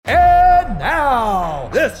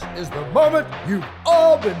This is the moment you've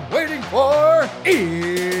all been waiting for.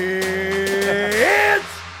 It's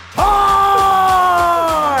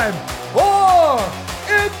time for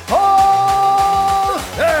Impulse!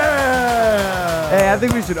 Hey, I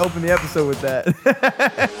think we should open the episode with that.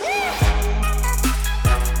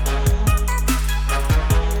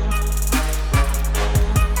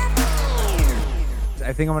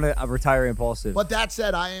 I think I'm going to retire Impulsive. But that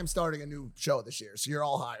said, I am starting a new show this year, so you're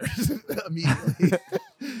all hired immediately.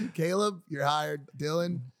 Caleb, you're hired.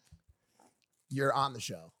 Dylan, you're on the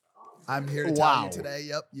show. I'm here to tell you today.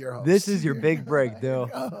 Yep, you're host. This is your big break,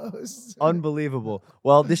 Dill. Unbelievable.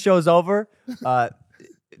 Well, this show's over.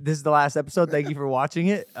 This is the last episode. Thank you for watching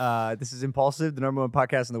it. This is Impulsive, the #1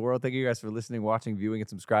 podcast in the world. Thank you guys for listening, watching, viewing, and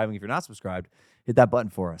subscribing. If you're not subscribed, hit that button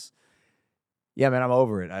for us. Yeah, man, I'm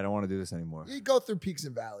over it. I don't want to do this anymore. You go through peaks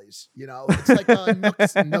and valleys, you know. It's like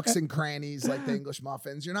nooks and crannies, like the English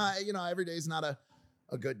muffins. You're not, every day's not a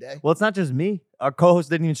good day. Well, it's not just me. Our co-host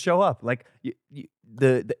didn't even show up. Like,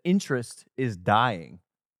 the interest is dying.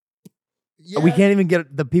 Yeah. We can't even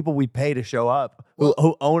get the people we pay to show up,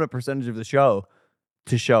 who own a percentage of the show,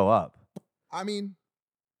 to show up. I mean,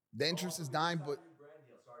 the interest is dying, but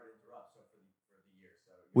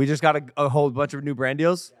we just got a whole bunch of new brand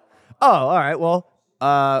deals. Oh, all right. Well,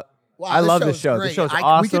 I love this show. This show's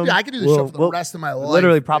awesome. I could do this show for the rest of my life.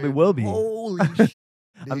 Literally, probably will be. Holy shit.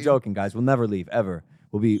 I'm joking, guys. We'll never leave, ever.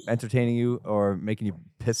 We'll be entertaining you or making you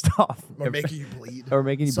pissed off. Or making you bleed. Or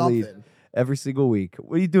making you bleed every single week.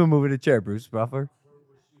 What are you doing moving a chair, Bruce Buffer?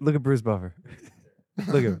 Look at Bruce Buffer.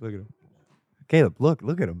 Look at him. Caleb, look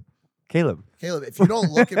at him. Caleb, if you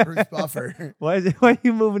don't look at Bruce Buffer. Why are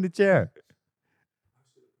you moving the chair?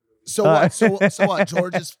 So what? So what?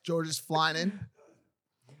 George is flying in.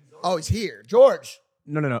 Oh, he's here. George.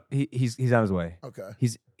 No. He's on his way. Okay.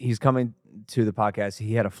 He's coming to the podcast.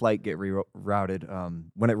 He had a flight get rerouted.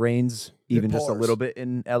 When it rains, even just a little bit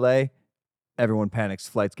in LA, everyone panics.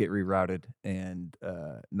 Flights get rerouted, and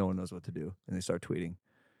no one knows what to do, and they start tweeting.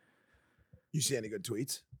 You see any good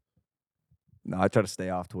tweets? No, I try to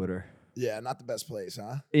stay off Twitter. Yeah, not the best place,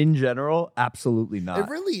 huh? In general, absolutely not. It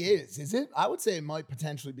really is it? I would say it might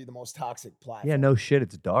potentially be the most toxic platform. Yeah, no shit,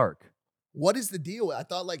 it's dark. What is the deal? I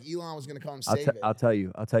thought like Elon was going to come save it. I'll tell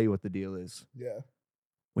you what the deal is. Yeah.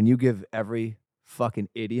 When you give every fucking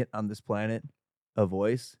idiot on this planet a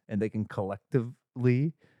voice and they can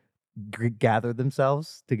collectively gather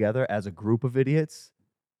themselves together as a group of idiots,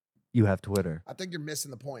 you have Twitter. I think you're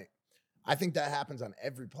missing the point. I think that happens on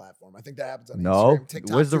every platform. I think that happens on Instagram. No.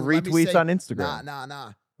 TikTok. Where's the too. retweets on Instagram?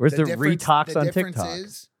 Nah. Where's the retalks on TikTok?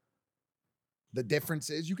 The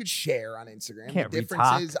difference is you could share on Instagram. Can't the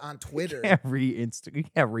difference is on Twitter. You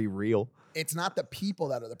can't re-reel. It's not the people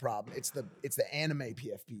that are the problem. It's the anime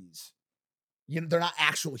PFPs. They're not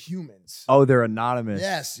actual humans. Oh, they're anonymous.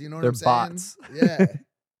 Yes, you know what they're I'm saying? Bots. Yeah,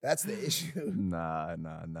 that's the issue. Nah.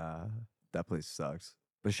 That place sucks.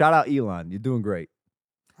 But shout out Elon. You're doing great.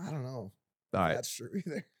 I don't know. All right. That's true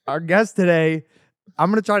either. Our guest today, I'm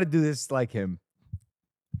going to try to do this like him.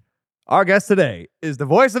 Our guest today is the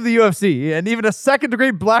voice of the UFC and even a second-degree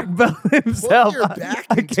black belt himself. Put your back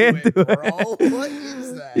I can't into do it, it. bro. What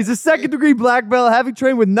is that? He's a second-degree black belt, having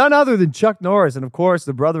trained with none other than Chuck Norris and, of course,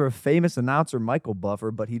 the brother of famous announcer Michael Buffer,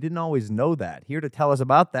 but he didn't always know that. Here to tell us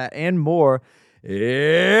about that and more,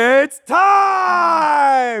 it's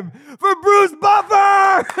time for Bruce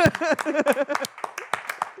Buffer!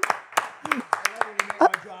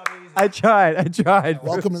 I tried.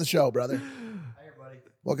 Welcome to the show, brother. Hey, everybody.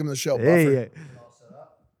 Welcome to the show, Buffer.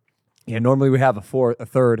 Yeah, normally we have a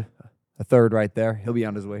third right there. He'll be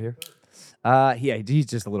on his way here. He's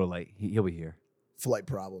just a little late. He'll be here. Flight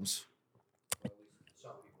problems.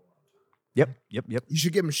 Yep. You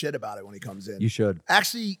should give him shit about it when he comes in. You should.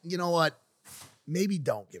 Actually, you know what? Maybe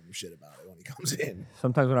don't give him shit about it when he comes in.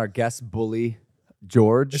 Sometimes when our guests bully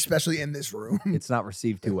George, especially in this room, it's not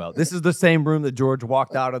received too well. This is the same room that George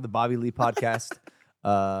walked out of the Bobby Lee podcast.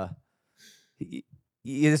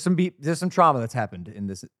 There's some trauma that's happened in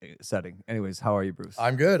this setting. Anyways, how are you, Bruce?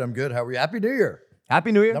 I'm good. How are you? Happy New Year.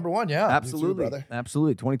 Happy New Year. #1, yeah. Absolutely. You too, brother.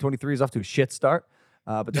 Absolutely. 2023 is off to a shit start.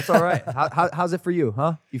 But that's all right. How's it for you,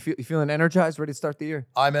 huh? You feeling energized, ready to start the year?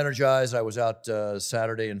 I'm energized. I was out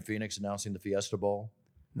Saturday in Phoenix announcing the Fiesta Bowl.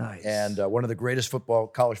 Nice. And one of the greatest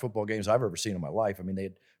college football games I've ever seen in my life. I mean, they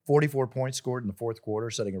had 44 points scored in the fourth quarter,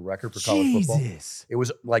 setting a record for college football. It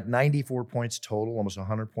was like 94 points total, almost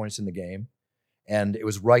 100 points in the game. And it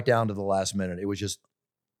was right down to the last minute. It was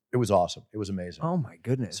awesome. It was amazing. Oh, my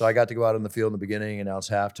goodness. So I got to go out on the field in the beginning, announce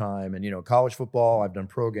halftime. And, college football, I've done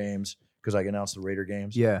pro games. because I announce the Raider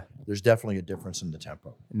games. Yeah. There's definitely a difference in the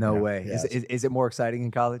tempo. No way. Yeah, Is it more exciting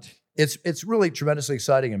in college? It's really tremendously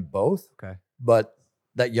exciting in both. Okay. But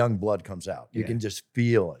that young blood comes out. You Yeah. can just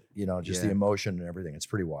feel it, just Yeah. the emotion and everything. It's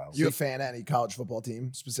pretty wild. You a fan of any college football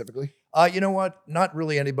team specifically? You know what? Not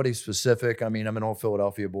really anybody specific. I mean, I'm an old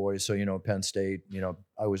Philadelphia boy, so Penn State. I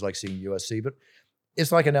always like seeing USC, but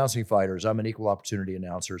it's like announcing fighters. I'm an equal opportunity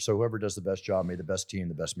announcer, so whoever does the best job, may the best team,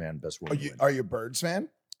 the best man, best woman. Are you a Birds fan?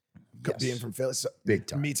 Yes. Being from Philly, Big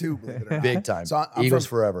time. Me too. Believe it or not. Big time. So I'm Eagles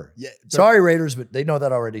from- forever. Yeah. Sorry, Raiders, but they know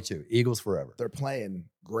that already too. Eagles forever. They're playing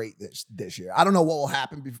great this year. I don't know what will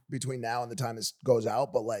happen between now and the time this goes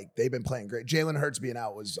out, but like they've been playing great. Jalen Hurts being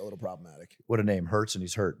out was a little problematic. What a name. Hurts and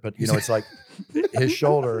he's hurt. But, it's like his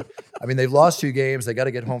shoulder. I mean, they've lost 2 games. They got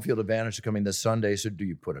to get home field advantage to coming this Sunday. So do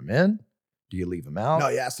you put him in? Do you leave him out? No,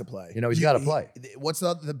 he has to play. He's got to play. What's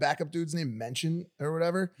the backup dude's name? Mention or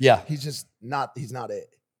whatever? Yeah. He's just not. He's not it.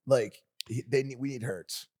 Like we need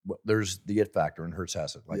Hurts. Well, there's the it factor, and Hurts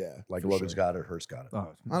has it. Like for Logan's sure. got it, Hurts got it.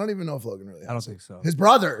 Oh, I don't even know if Logan really has I don't it. think so. His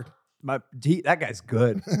brother. That guy's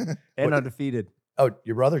good and undefeated. Oh,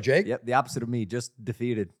 your brother, Jake? Yep, the opposite of me, just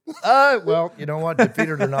defeated. Well, you know what?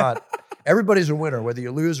 Defeated or not, everybody's a winner, whether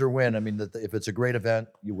you lose or win. I mean, if it's a great event,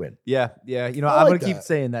 you win. Yeah. I'm like going to keep that.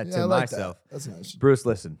 saying that Yeah, to I like myself. that. That's nice. Bruce,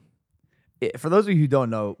 listen. For those of you who don't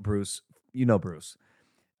know Bruce, you know Bruce.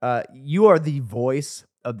 You are the voice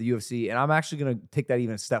of the UFC, and I'm actually going to take that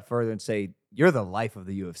even a step further and say you're the life of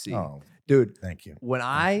the UFC. Oh, dude, thank you. when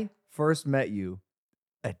I first met you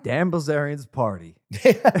at Dan Bilzerian's party,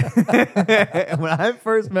 when I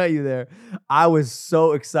first met you there, I was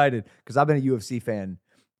so excited because I've been a UFC fan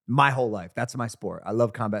my whole life. That's my sport. I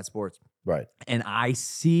love combat sports. Right. And I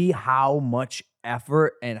see how much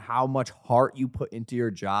effort and how much heart you put into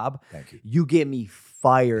your job. Thank you. You get me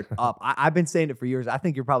fired up. I've been saying it for years. I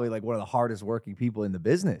think you're probably like one of the hardest working people in the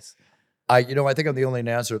business. I think I'm the only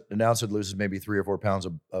announcer that loses maybe 3 or 4 pounds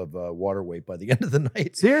of water weight by the end of the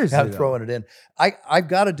night. Seriously, I'm throwing it in. I've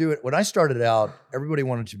got to do it. When I started out, everybody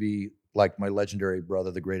wanted to be like my legendary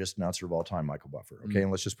brother, the greatest announcer of all time, Michael Buffer. Okay,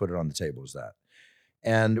 and let's just put it on the table as that.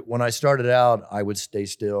 And when I started out, I would stay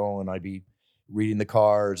still and I'd be reading the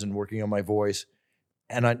cards and working on my voice.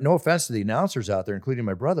 And no offense to the announcers out there, including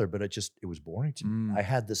my brother, but it was boring to me. I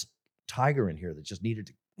had this tiger in here that just needed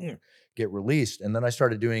to get released. And then I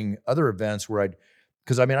started doing other events where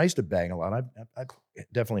because I used to bang a lot. I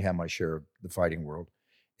definitely had my share of the fighting world.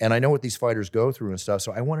 And I know what these fighters go through and stuff.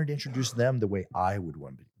 So I wanted to introduce them the way I would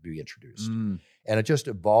want to be introduced. And it just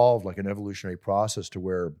evolved like an evolutionary process to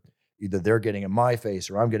where either they're getting in my face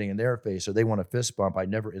or I'm getting in their face, or they want a fist bump. I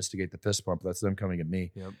never instigate the fist bump. That's them coming at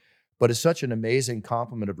me. Yep. But it's such an amazing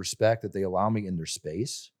compliment of respect that they allow me in their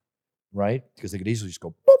space, right? Because they could easily just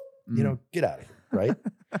go, boop, get out of here, right?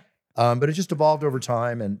 But it just evolved over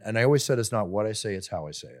time. And I always said it's not what I say, it's how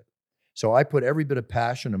I say it. So I put every bit of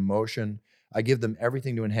passion, emotion. I give them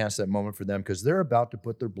everything to enhance that moment for them because they're about to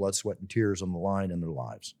put their blood, sweat, and tears on the line in their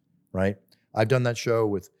lives, right? I've done that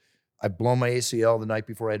show I've blown my ACL the night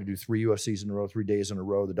before. I had to do 3 UFCs in a row, 3 days in a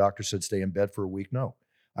row. The doctor said, stay in bed for a week. No,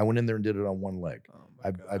 I went in there and did it on one leg.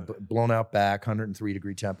 I've blown out back,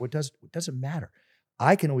 103-degree temp. It doesn't matter.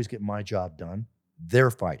 I can always get my job done. They're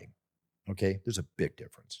fighting. Okay. There's a big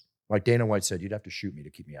difference. Like Dana White said, you'd have to shoot me to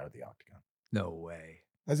keep me out of the octagon. No way.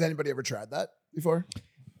 Has anybody ever tried that before?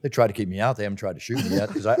 They tried to keep me out. They haven't tried to shoot me yet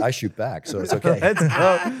because I shoot back, so it's okay.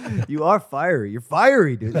 You are fiery. You're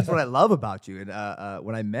fiery, dude. That's what I love about you. And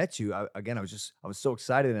when I met you, I was so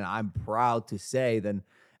excited, and I'm proud to say then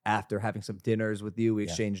after having some dinners with you, we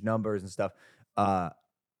exchanged numbers and stuff.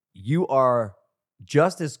 You are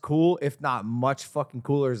just as cool, if not much fucking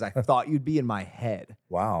cooler as I thought you'd be in my head.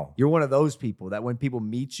 Wow. You're one of those people that when people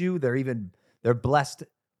meet you, they're blessed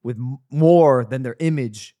with more than their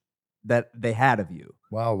image that they had of you.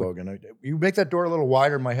 Wow, Logan. You make that door a little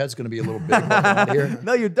wider, my head's going to be a little big out here.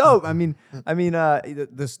 No, you're dope. I mean,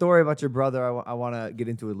 the story about your brother, I want to get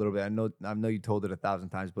into it a little bit. I know you told it 1,000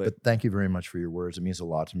 times, but thank you very much for your words. It means a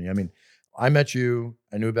lot to me. I mean, I met you.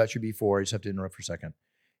 I knew about you before. I just have to interrupt for a second.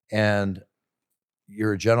 And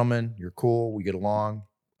you're a gentleman. You're cool. We get along.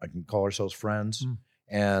 I can call ourselves friends.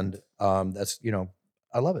 And that's,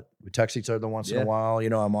 I love it. We text each other once in a while.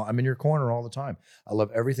 I'm in your corner all the time. I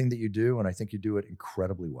love everything that you do, and I think you do it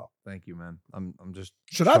incredibly well. Thank you, man. I'm just.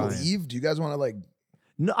 Should I leave? Do you guys want to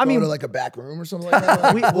No, go to like a back room or something like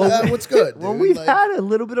that? What's good? Well, dude? we've had a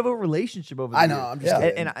little bit of a relationship over the I know. years. I'm just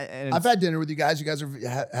kidding. And I've had dinner with you guys. You guys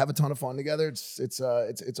have a ton of fun together. It's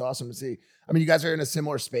awesome to see. I mean, you guys are in a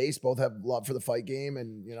similar space. Both have love for the fight game,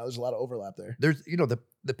 and there's a lot of overlap there. There's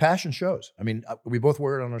the passion shows. I mean, we both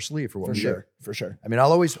wear it on our sleeve for what we do. For sure. I mean,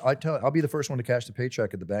 I'll be the first one to cash the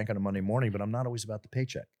paycheck at the bank on a Monday morning, but I'm not always about the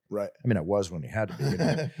paycheck. Right. I mean, I was when we had to be, you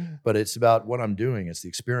know? But it's about what I'm doing. It's the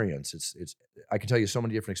experience. I can tell you so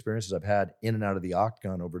many different experiences I've had in and out of the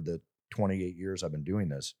octagon over the 28 years I've been doing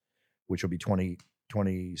this, which will be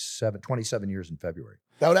 27 years in February.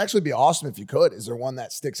 That would actually be awesome if you could. Is there one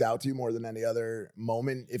that sticks out to you more than any other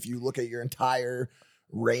moment? If you look at your entire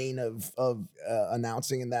reign of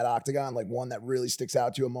announcing in that octagon, like one that really sticks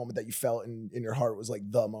out to you, a moment that you felt in your heart was like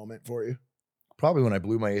the moment for you? Probably when I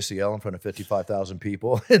blew my ACL in front of 55,000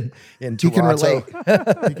 people in Toronto. He can relate.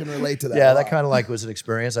 He can relate to that. Yeah, that kind of like was an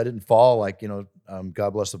experience. I didn't fall, like, you know, God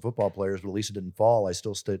bless the football players, but at least it didn't fall. I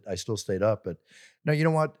still stayed up. But no, you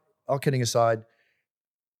know what? All kidding aside,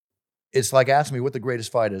 it's like asking me what the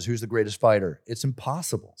greatest fight is. Who's the greatest fighter? It's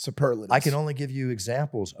impossible. Superlatives. I can only give you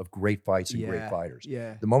examples of great fights and great fighters.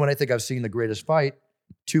 Yeah. The moment I think I've seen the greatest fight,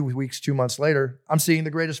 2 months later, I'm seeing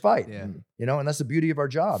the greatest fight. Yeah. You know, and that's the beauty of our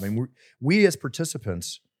job. I mean, we as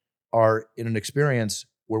participants are in an experience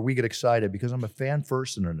where we get excited because I'm a fan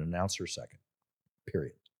first and an announcer second.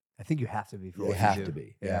 Period. I think you have to be. For You what have you to do.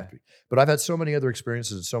 be. You have to be. But I've had so many other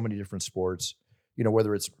experiences in so many different sports. You know,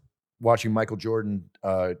 whether it's watching Michael Jordan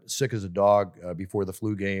sick as a dog before the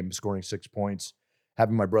flu game, scoring 6 points,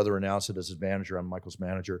 having my brother announce it as his manager. I'm Michael's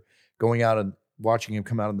manager. Going out and watching him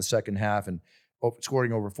come out in the second half and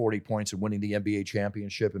scoring over 40 points and winning the NBA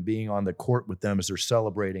championship and being on the court with them as they're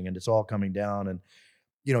celebrating and it's all coming down. And,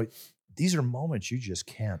 you know, these are moments you just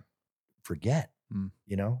can't forget.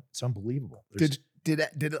 You know, it's unbelievable.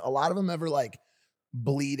 Did a lot of them ever like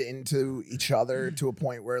bleed into each other to a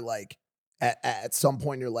point where like at some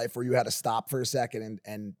point in your life where you had to stop for a second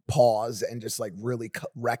and pause and just like really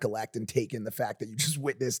recollect and take in the fact that you just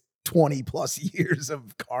witnessed 20 plus years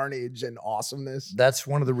of carnage and awesomeness? That's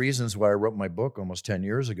one of the reasons why I wrote my book almost 10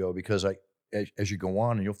 years ago, because as you go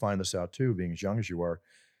on, and you'll find this out too, being as young as you are,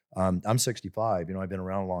 I'm 65, you know, I've been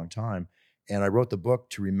around a long time, and I wrote the book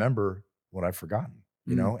to remember what I've forgotten,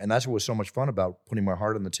 you know, and that's what was so much fun about putting my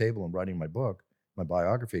heart on the table and writing my book, my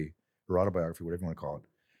biography or autobiography, whatever you want to call it.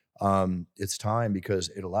 It's time because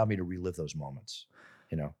it allowed me to relive those moments,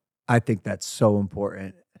 you know. I think that's so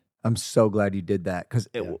important. I'm so glad you did that because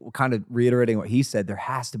kind of reiterating what he said, there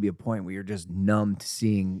has to be a point where you're just numb to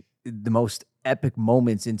seeing the most epic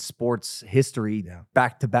moments in sports history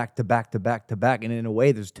back to back to back to back to back. And in a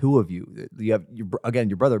way, there's two of you. You have,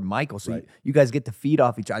 your brother, Michael. So you guys get to feed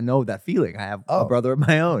off each other. I know that feeling. I have a brother of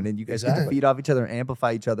my own, and you guys get to feed off each other and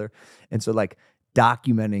amplify each other. And so, like,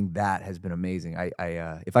 documenting that has been amazing.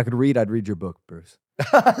 If I could read, I'd read your book, Bruce.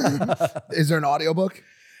 Is there an audiobook?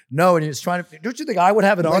 No, and he's trying to. Don't you think I would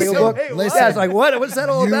have an audiobook? Listen, yeah, it's like, what's that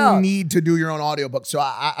all about? You need to do your own audiobook. So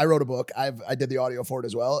I wrote a book. I did the audio for it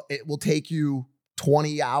as well. It will take you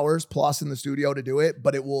 20 hours plus in the studio to do it,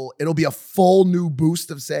 but it'll be a full new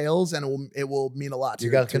boost of sales, and it will mean a lot to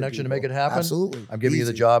you. Got a connection to make it happen? Absolutely. I'm giving you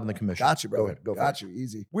the job and the commission. Got you, bro. Go ahead. Go Got you.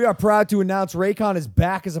 Easy. We are proud to announce Raycon is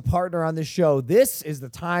back as a partner on this show. This is the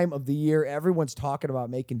time of the year everyone's talking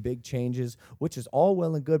about making big changes, which is all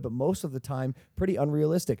well and good, but most of the time pretty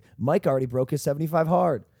unrealistic. Mike already broke his 75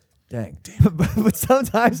 hard. Dang. But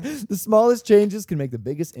sometimes the smallest changes can make the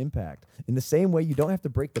biggest impact. In the same way, you don't have to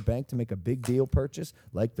break the bank to make a big deal purchase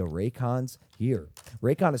like the Raycons here.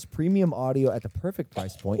 Raycon is premium audio at the perfect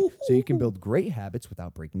price point so you can build great habits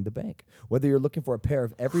without breaking the bank. Whether you're looking for a pair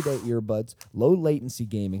of everyday earbuds, low latency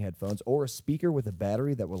gaming headphones, or a speaker with a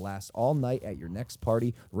battery that will last all night at your next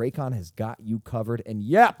party, Raycon has got you covered. And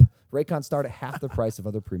yep, Raycon start at half the price of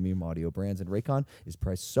other premium audio brands, and Raycon is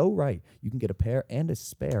priced so right you can get a pair and a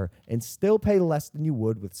spare and still pay less than you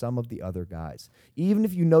would with some of the other guys. Even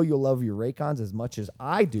if you know you'll love your Raycons as much as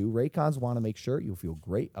I do, Raycons want to make sure you'll feel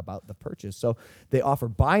great about the purchase. So they offer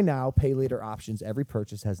buy now, pay later options. Every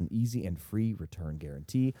purchase has an easy and free return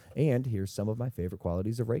guarantee. And here's some of my favorite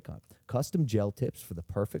qualities of Raycon. Custom gel tips for the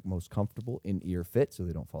perfect, most comfortable in-ear fit so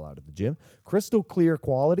they don't fall out of the gym. Crystal clear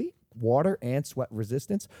quality, water and sweat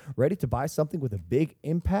resistance. Ready to buy something with a big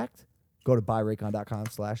impact? Go to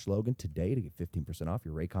buyraycon.com/Logan today to get 15% off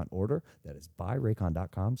your Raycon order. That is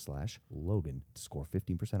buyraycon.com/Logan to score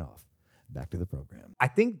 15% off. Back to the program. I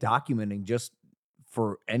think documenting just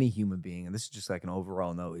for any human being, and this is just like an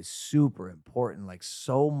overall note, is super important. Like,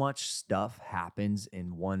 so much stuff happens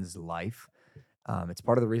in one's life. It's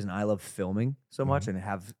part of the reason I love filming so much and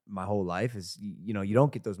have my whole life is, you know, you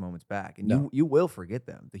don't get those moments back, and you will forget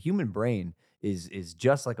them. The human brain is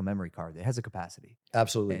just like a memory card. It has a capacity.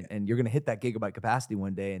 Absolutely. And you're going to hit that gigabyte capacity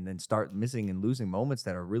one day and then start missing and losing moments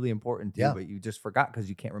that are really important to you, but you just forgot because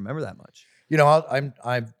you can't remember that much. You know,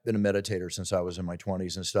 I've been a meditator since I was in my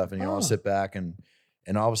 20s and stuff, and, you know, I'll sit back and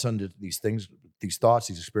And all of a sudden, these things, these thoughts,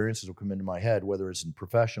 these experiences will come into my head, whether it's in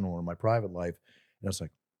professional or in my private life. And it's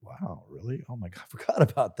like, wow, really? Oh my God, I forgot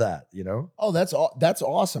about that, you know? Oh, that's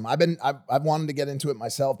awesome. I've wanted to get into it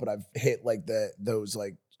myself, but I've hit like those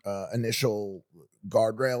initial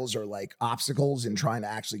guardrails or like obstacles in trying to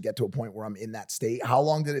actually get to a point where I'm in that state. How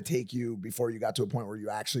long did it take you before you got to a point where you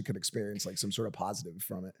actually could experience like some sort of positive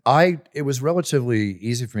from it? It was relatively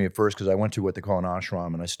easy for me at first because I went to what they call an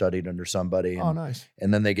ashram and I studied under somebody. And, Oh, nice.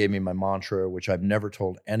 And then they gave me my mantra, which I've never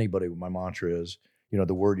told anybody what my mantra is. You know,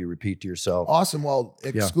 the word you repeat to yourself. Awesome. Well,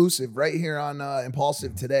 exclusive right here on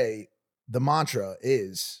Impulsive today. The mantra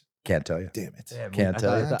is, can't tell you. damn it. Yeah, Can't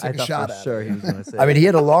tell you. I thought for sure he was going to say I mean, he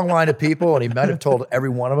had a long line of people and he might have told every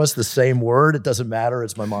one of us the same word. It doesn't matter.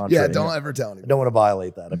 It's my mantra. Yeah, don't ever tell I anybody. don't want to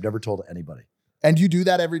violate that. I've never told anybody. And do you do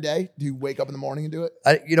that every day? Do you wake up in the morning and do it?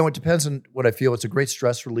 It depends on what I feel. It's a great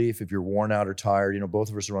stress relief if you're worn out or tired. You know, both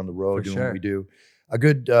of us are on the road For doing sure. what we do. A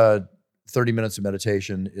good 30 minutes of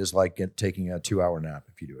meditation is like taking a 2-hour nap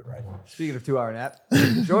if you do it right. Speaking of 2-hour nap,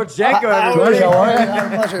 George Janko, everybody.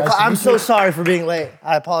 Pleasure. I'm so sorry for being late.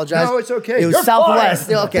 I apologize. No, it's okay. It was You're Southwest.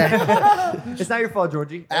 Okay. It's not your fault,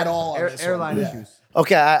 Georgie. At all on this one. Airline Yeah. issues.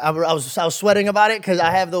 Okay. I was sweating about it because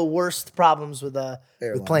I have the worst problems with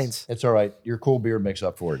Airlines. planes. It's all right. Your cool beard makes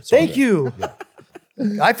up for it. It's all Thank good.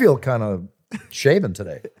 you. I feel kind of shaven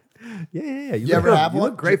today. Yeah. You ever have you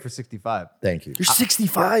one? look great for 65. Thank you. You're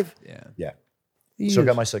 65. Yeah. Yeah. Still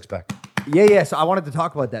got my six pack. Yeah. So I wanted to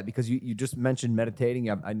talk about that because you just mentioned meditating.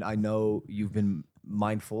 I know you've been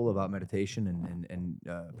mindful about meditation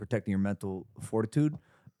and protecting your mental fortitude,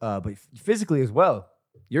 but physically as well.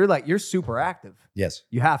 You're super active. Yes.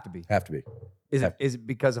 You have to be. Have to be. Is it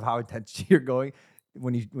because of how intense you're going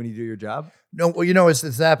when you do your job? No, well, it's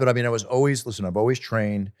that, but I mean, I've always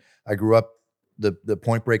trained. I grew up the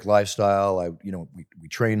Point Break lifestyle. We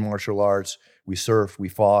trained martial arts, we surfed, we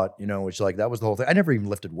fought, it's like, that was the whole thing. I never even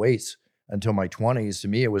lifted weights until my 20s. To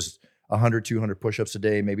me, it was 100, 200 push-ups a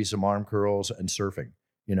day, maybe some arm curls and surfing,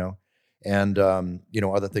 and,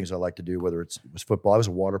 other things I like to do, whether it was football. I was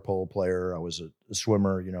a water polo player. I was a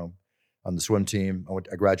swimmer, on the swim team.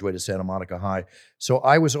 I graduated Santa Monica High. So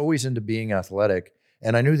I was always into being athletic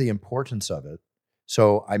and I knew the importance of it.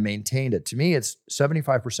 So I maintained it. To me, it's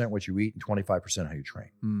 75% what you eat and 25% how you train,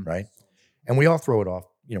 right? And we all throw it off.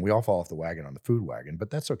 We all fall off the wagon on the food wagon, but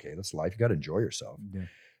that's okay. That's life. You got to enjoy yourself. Yeah.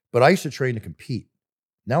 But I used to train to compete.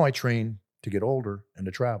 Now I train to get older and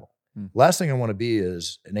to travel. Last thing I want to be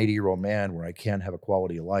is an 80-year-old man where I can't have a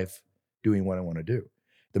quality of life doing what I want to do.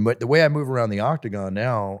 The way I move around the octagon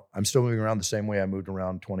now, I'm still moving around the same way I moved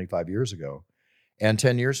around 25 years ago. And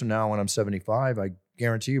 10 years from now, when I'm 75, I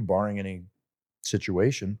guarantee you, barring any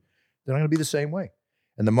situation, then I'm going to be the same way.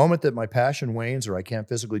 And the moment that my passion wanes or I can't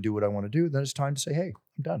physically do what I want to do, then it's time to say, hey,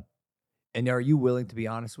 I'm done. And are you willing to be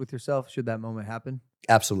honest with yourself should that moment happen?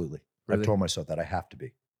 Absolutely. Really? I've told myself that I have to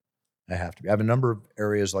be. I have a number of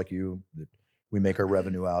areas like you that we make our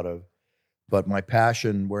revenue out of, but my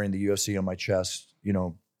passion, wearing the UFC on my chest,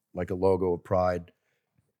 like a logo of pride,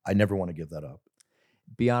 I never want to give that up.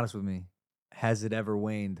 Be honest with me. Has it ever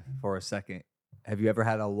waned for a second? Have you ever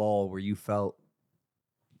had a lull where you felt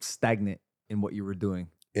stagnant in what you were doing?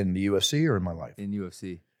 In the UFC or in my life? In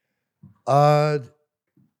UFC. The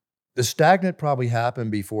stagnant probably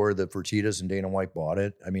happened before the Fertittas and Dana White bought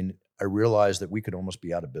it. I mean, I realized that we could almost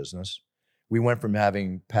be out of business. We went from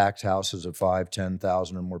having packed houses of 5,000,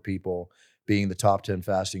 10,000 or more people, being the top 10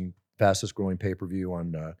 fastest growing pay-per-view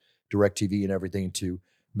on DirecTV and everything, to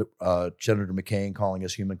Senator McCain calling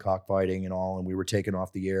us human cockfighting and all, and we were taken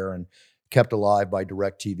off the air and kept alive by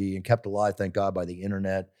DirecTV and kept alive, thank God, by the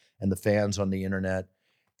internet and the fans on the internet.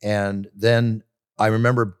 And then I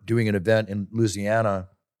remember doing an event in Louisiana,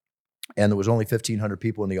 and there was only 1,500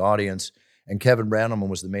 people in the audience, and Kevin Randleman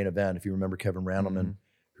was the main event. If you remember Kevin Randleman,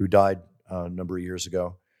 who died a number of years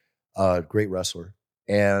ago, great wrestler.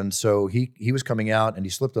 And so he was coming out, and he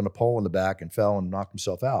slipped on a pole in the back and fell and knocked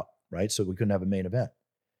himself out, right? So we couldn't have a main event.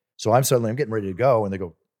 So I'm getting ready to go, and they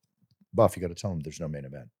go, Buff, you got to tell him there's no main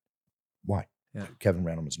event. Why? Yeah. Kevin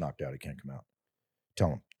Randleman's knocked out. He can't come out.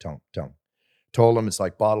 Tell him. Told him it's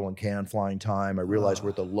like bottle and can flying time. I realized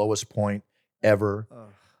we're at the lowest point ever.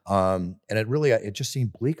 And it just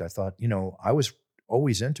seemed bleak. I thought, I was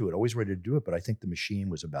always into it, always ready to do it, but I think the machine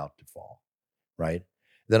was about to fall, right?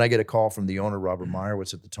 Then I get a call from the owner, Robert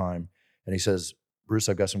Meyerowitz at the time, and he says, Bruce,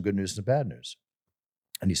 I've got some good news and some bad news.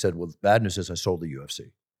 And he said, well, the bad news is I sold the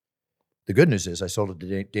UFC. The good news is I sold it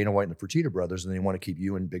to Dana White and the Fertitta brothers, and they want to keep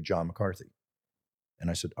you and Big John McCarthy. And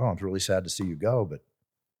I said, I'm really sad to see you go, but.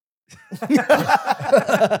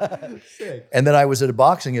 And then I was at a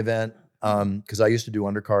boxing event because I used to do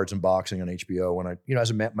undercards and boxing on HBO. When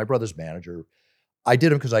as my brother's manager, I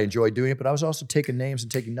did them because I enjoyed doing it, but I was also taking names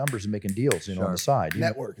and taking numbers and making deals, on the side.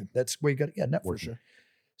 Networking. That's where you got networking. For sure.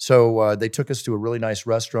 So they took us to a really nice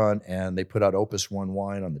restaurant and they put out Opus One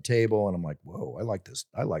wine on the table. And I'm like, whoa, I like this.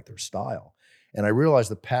 I like their style. And I realized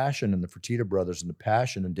the passion in the Fertitta brothers and the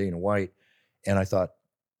passion in Dana White. And I thought,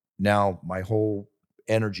 now my whole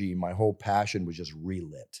energy, my whole passion was just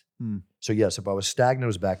relit. So yes, if I was stagnant, it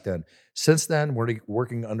was back then. Since then,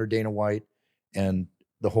 working under Dana White and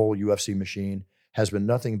the whole UFC machine has been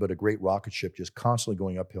nothing but a great rocket ship just constantly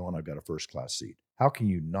going uphill, and I've got a first-class seat. How can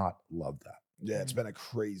you not love that? Yeah, it's been a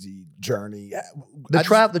crazy journey.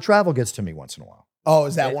 The travel gets to me once in a while. Oh,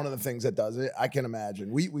 is that one of the things that does it? I can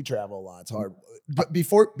imagine. We travel a lot. It's hard. But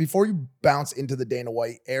before you bounce into the Dana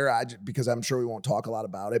White era, because I'm sure we won't talk a lot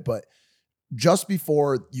about it, but just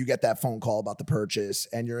before you get that phone call about the purchase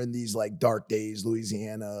and you're in these like dark days,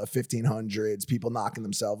 Louisiana, 1500s, people knocking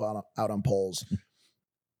themselves out on poles,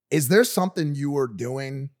 is there something you were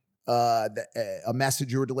doing, a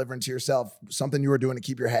message you were delivering to yourself, something you were doing to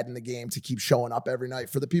keep your head in the game, to keep showing up every night?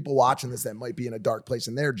 For the people watching this that might be in a dark place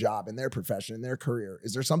in their job, in their profession, in their career,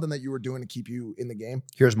 is there something that you were doing to keep you in the game?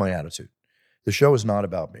 Here's my attitude. The show is not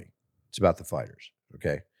about me. It's about the fighters,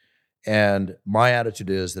 okay? And my attitude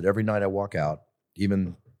is that every night I walk out,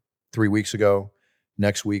 even 3 weeks ago,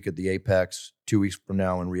 next week at the Apex, 2 weeks from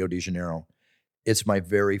now in Rio de Janeiro, it's my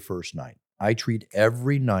very first night. I treat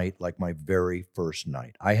every night like my very first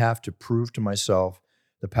night. I have to prove to myself,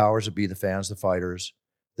 the powers that be, the fans, the fighters,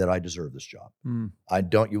 that I deserve this job.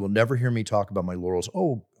 You will never hear me talk about my laurels.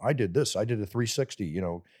 Oh, I did this. I did a 360,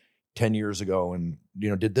 10 years ago and,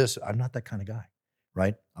 did this. I'm not that kind of guy,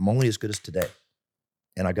 right? I'm only as good as today.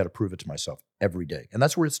 And I got to prove it to myself every day. And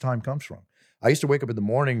that's where this time comes from. I used to wake up in the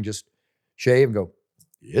morning, just shave and go,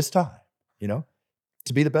 it's time,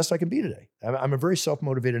 to be the best I can be today. I'm a very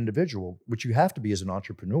self-motivated individual, which you have to be as an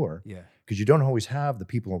entrepreneur. Yeah. Because you don't always have the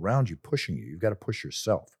people around you pushing you. You've got to push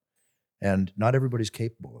yourself. And not everybody's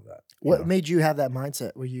capable of that. What made you have that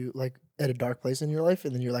mindset? Were you like at a dark place in your life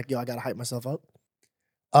and then you're like, yo, I got to hype myself up?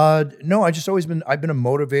 No, I've been a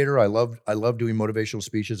motivator. I love doing motivational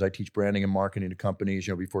speeches. I teach branding and marketing to companies.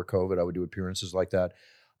 Before COVID, I would do appearances like that.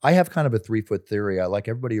 I have kind of a 3-foot theory. I like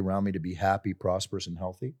everybody around me to be happy, prosperous, and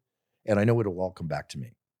healthy. And I know it'll all come back to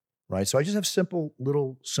me, right? So I just have simple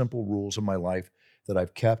rules in my life that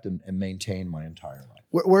I've kept and maintained my entire life.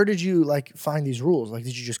 Where did you find these rules?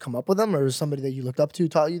 Did you just come up with them, or was somebody that you looked up to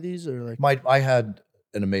taught you these, or I had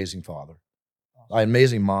an amazing father. I had an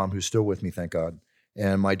amazing mom who's still with me, thank God.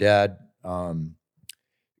 And my dad,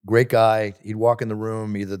 great guy. He'd walk in the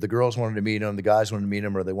room. Either the girls wanted to meet him, the guys wanted to meet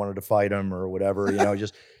him, or they wanted to fight him, or whatever.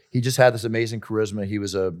 He just had this amazing charisma. He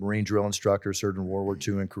was a Marine drill instructor, served in World War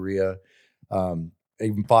II in Korea.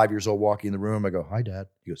 Even 5 years old, walking in the room, I go, "Hi, Dad."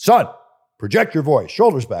 He goes, "Son, project your voice,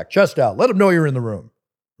 shoulders back, chest out. Let them know you're in the room."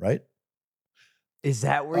 Right? Is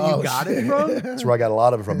that where you got it from? That's where I got a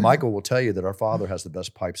lot of it from. Michael will tell you that our father has the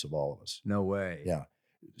best pipes of all of us. No way. Yeah.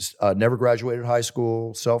 Never graduated high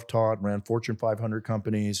school, self-taught, ran Fortune 500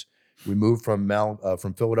 companies. We moved from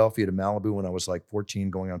Philadelphia to Malibu when I was like 14,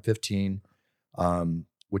 going on 15,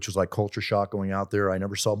 which was like culture shock going out there. I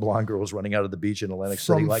never saw blonde girls running out of the beach in Atlantic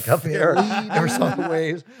City like up there. Never saw the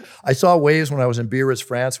waves. I saw waves when I was in Biarritz,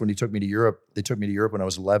 France, when he took me to Europe. They took me to Europe when I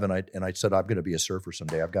was 11, and I said, I'm going to be a surfer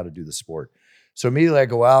someday. I've got to do the sport. So immediately I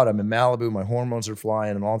go out, I'm in Malibu, my hormones are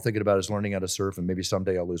flying, and all I'm thinking about is learning how to surf, and maybe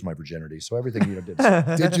someday I'll lose my virginity. So everything did.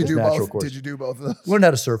 Did you do both? Course. Did you do both of those? Learned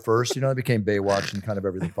how to surf first. I became Baywatch, and kind of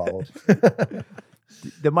everything followed.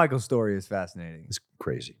 The Michael story is fascinating. It's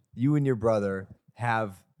crazy. You and your brother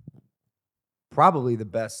have probably the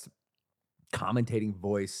best commentating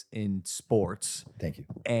voice in sports. Thank you.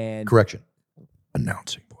 And correction,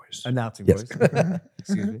 announcing voice. Voice.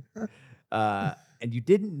 Excuse me. And you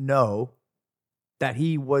didn't know that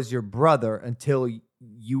he was your brother until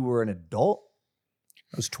you were an adult.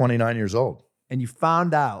 I was 29 years old. And you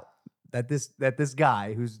found out that this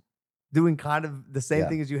guy who's doing kind of the same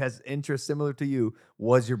thing as you, has interests similar to you,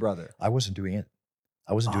 was your brother. I wasn't doing it.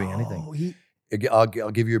 I wasn't doing anything. I'll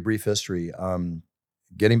give you a brief history.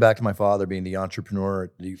 Getting back to my father being the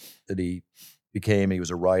entrepreneur that he became, he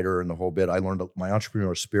was a writer and the whole bit. I learned my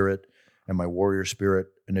entrepreneur spirit and my warrior spirit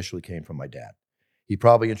initially came from my dad. He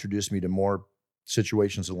probably introduced me to more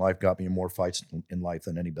situations in life, got me in more fights in life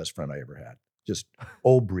than any best friend I ever had. Just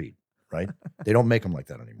old breed, right? They don't make them like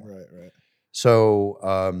that anymore. Right.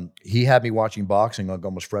 So he had me watching boxing, like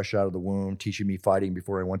almost fresh out of the womb, teaching me fighting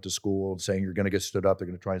before I went to school, saying you're going to get stood up, they're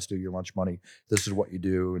going to try and steal your lunch money. This is what you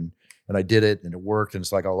do, and I did it, and it worked. And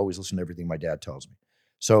it's like I'll always listen to everything my dad tells me.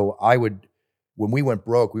 So I would when we went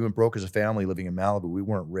broke as a family living in Malibu. We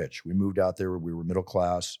weren't rich. We moved out there. We were middle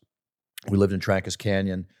class. We lived in Trancas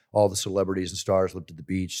Canyon. All the celebrities and stars lived at the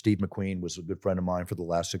beach. Steve McQueen was a good friend of mine for the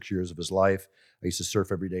last 6 years of his life. I used to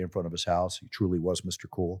surf every day in front of his house. He truly was Mr.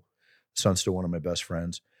 Cool. His son's still one of my best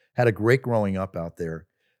friends. Had a great growing up out there.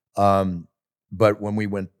 But when we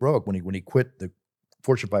went broke, when he quit the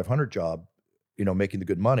Fortune 500 job, making the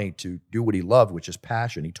good money to do what he loved, which is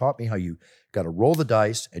passion. He taught me how you got to roll the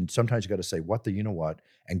dice, and sometimes you got to say, what the you know what,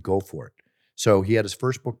 and go for it. So he had his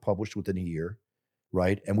first book published within a year,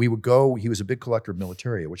 right? And we would go, he was a big collector of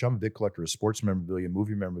militaria, which I'm a big collector of sports memorabilia,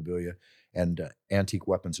 movie memorabilia, and antique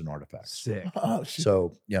weapons and artifacts. Sick. Oh, shit.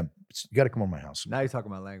 So yeah, you got to come on my house. Now you're talking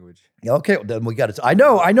my language. Yeah, okay, then we got it. I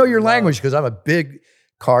know your language because I'm a big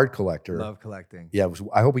card collector. Love collecting. Yeah,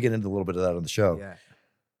 I hope we get into a little bit of that on the show. Yeah.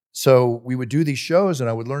 So we would do these shows and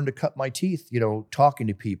I would learn to cut my teeth, talking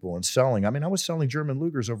to people and selling. I mean, I was selling German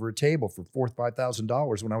Lugers over a table for $4,000 to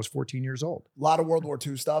 $5,000 when I was 14 years old. A lot of World War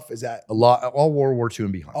II stuff. Is that A lot, all World War II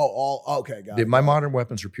and behind. okay, got it. My got it. modern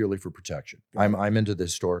weapons are purely for protection. Got it. I'm into the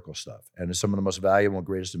historical stuff, and it's some of the most valuable and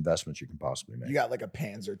greatest investments you can possibly make. You got like a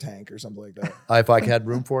Panzer tank or something like that. If I had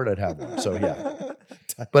room for it, I'd have one. So yeah.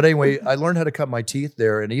 But anyway, I learned how to cut my teeth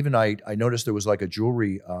there, and even I noticed there was like a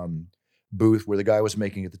jewelry booth where the guy was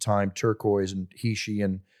making at the time turquoise and Heishi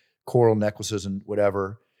and coral necklaces and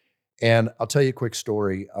whatever. And I'll tell you a quick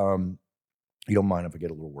story. You don't mind if I get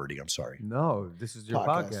a little wordy? I'm sorry. No, this is your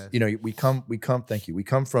Podcast. podcast. We come. Thank you. We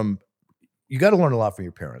come from. You got to learn a lot from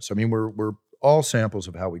your parents. I mean, we're all samples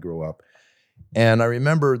of how we grow up. And I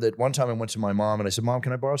remember that one time I went to my mom and I said, "Mom,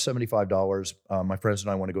 can I borrow $75? My friends and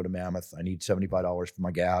I want to go to Mammoth. I need $75 for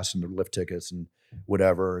my gas and the lift tickets and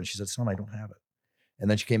whatever." And she said, "Son, I don't have it." And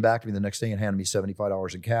then she came back to me the next day and handed me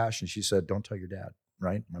 $75 in cash. And she said, "Don't tell your dad,"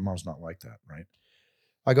 right? My mom's not like that, right?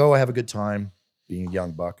 I go, I have a good time being a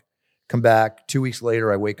young buck. Come back 2 weeks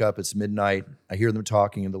later, I wake up, it's midnight. I hear them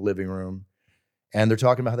talking in the living room. And they're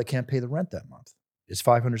talking about how they can't pay the rent that month. It's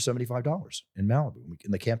 $575 in Malibu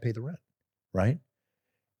and they can't pay the rent, right?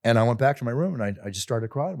 And I went back to my room and I just started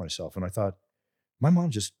crying to myself. And I thought, my mom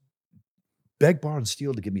just begged, borrowed, and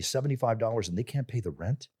steal to give me $75 and they can't pay the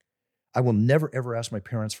rent? I will never, ever ask my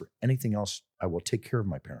parents for anything else. I will take care of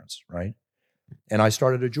my parents, right? And I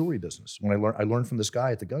started a jewelry business. When I learned from this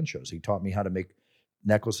guy at the gun shows. He taught me how to make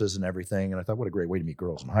necklaces and everything. And I thought, what a great way to meet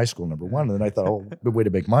girls in high school, number one. And then I thought, oh, good way to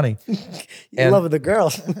make money. You love the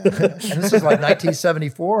girls. And this is like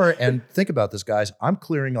 1974. And think about this, guys. I'm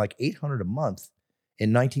clearing like $800 a month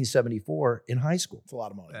in 1974 in high school. It's a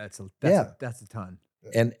lot of money. That's a ton.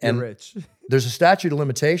 And You're rich. there's a statute of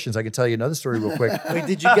limitations. I can tell you another story real quick. Wait,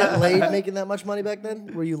 did you get laid making that much money back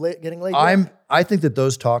then? Were you getting laid? I think that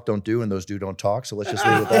those talk don't do and those do don't talk. So let's just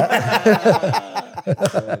leave it at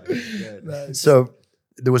that. Nice. So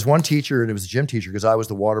there was one teacher, and it was a gym teacher because I was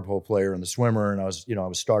the water polo player and the swimmer, and I was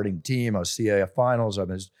starting the team. I was CAF finals. I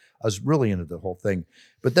was really into the whole thing.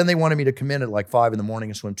 But then they wanted me to come in at like 5 a.m.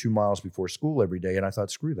 and swim 2 miles before school every day. And I thought,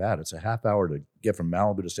 screw that. It's a half hour to get from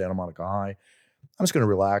Malibu to Santa Monica High. I'm just going to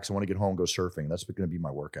relax. I want to get home and go surfing. That's going to be my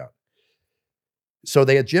workout. So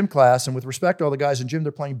they had gym class, and with respect to all the guys in gym,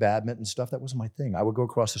 they're playing badminton and stuff. That wasn't my thing. I would go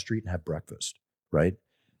across the street and have breakfast, right?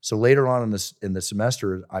 So later on in the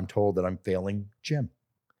semester, I'm told that I'm failing gym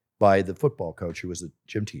by the football coach who was the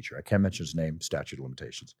gym teacher. I can't mention his name, statute of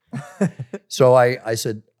limitations. So I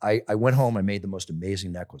said, I went home, I made the most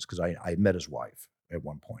amazing necklace because I met his wife at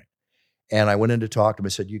one point. And I went in to talk to him. I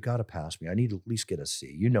said, you got to pass me. I need to at least get a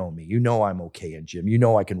C. You know me. You know I'm okay in gym. You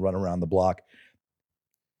know I can run around the block.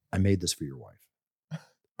 I made this for your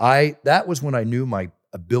wife. That was when I knew my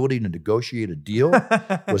ability to negotiate a deal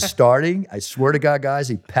was starting. I swear to God, guys,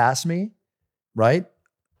 he passed me, right?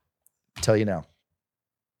 I'll tell you now,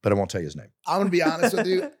 but I won't tell you his name. I'm going to be honest with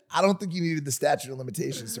you. I don't think you needed the statute of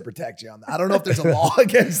limitations to protect you on that. I don't know if there's a law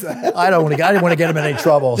against that. I didn't want to get him in any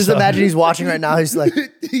trouble. Just imagine he's watching right now. He's like,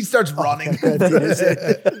 he starts running.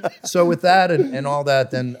 So with that and all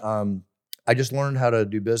that, then I just learned how to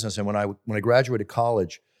do business. And when I graduated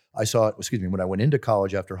college, when I went into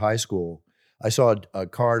college after high school, I saw a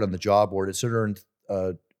card on the job board. It said earned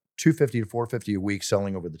 $250 to $450 a week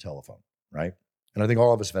selling over the telephone, right? And I think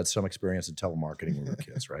all of us have had some experience in telemarketing when we were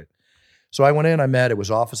kids, right? So I went in, it was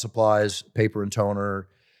office supplies, paper and toner.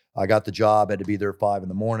 I got the job, had to be there at 5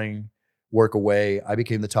 a.m, work away. I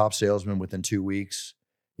became the top salesman within 2 weeks,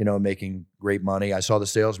 making great money. I saw the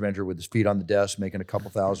sales manager with his feet on the desk, making a couple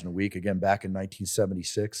thousand a week, again, back in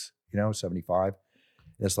 1976, 75.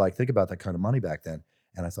 And it's like, think about that kind of money back then.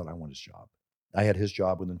 And I thought, I want his job. I had his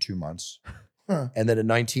job within 2 months. Huh. And then at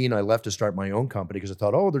 19, I left to start my own company because I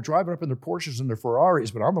thought, they're driving up in their Porsches and their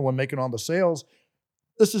Ferraris, but I'm the one making all the sales.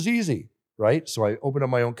 This is easy, right? So I opened up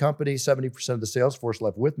my own company. 70% of the sales force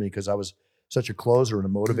left with me because I was such a closer and a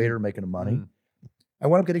motivator making the money. I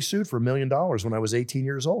wound up getting sued for $1 million when I was 18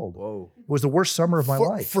 years old. Whoa. It was the worst summer of my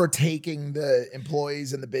life. For taking the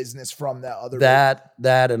employees and the business from that other.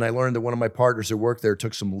 That, and I learned that one of my partners that worked there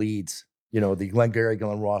took some leads, the Glengarry,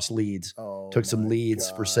 Glen Ross leads, took some leads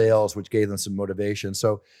for sales, which gave them some motivation.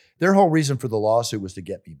 So their whole reason for the lawsuit was to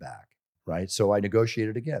get me back, right? So I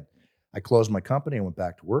negotiated again. I closed my company. I went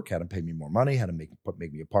back to work, had them pay me more money, had them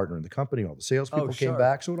make me a partner in the company. All the salespeople came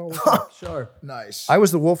back. So it all worked out. Sure. Nice. I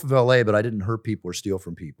was the wolf of LA, but I didn't hurt people or steal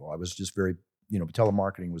from people. I was just very,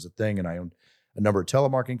 telemarketing was a thing. And I owned a number of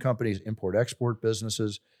telemarketing companies, import-export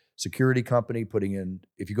businesses, security company,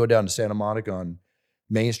 if you go down to Santa Monica on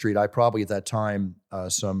Main Street, I probably at that time,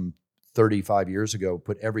 some 35 years ago,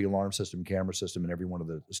 put every alarm system, camera system in every one of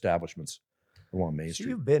the establishments along Main Street.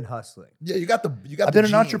 You've been hustling. Yeah, I've been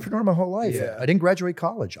an entrepreneur my whole life. Yeah. I didn't graduate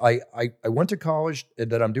college. I went to college and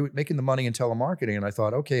then I'm making the money in telemarketing, and I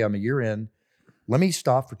thought, okay, I'm a year in. Let me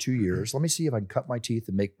stop for 2 years. Let me see if I can cut my teeth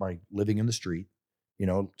and make my living in the street,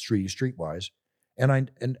 streetwise.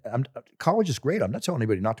 And college is great. I'm not telling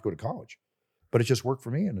anybody not to go to college, but it just worked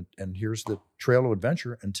for me. And here's the trail of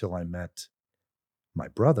adventure until I met my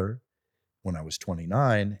brother when I was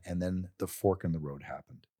 29, and then the fork in the road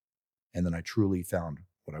happened. And then I truly found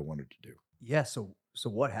what I wanted to do. Yeah. So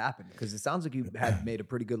what happened? Because it sounds like you had made a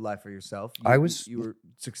pretty good life for yourself. You were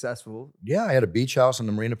successful. Yeah, I had a beach house on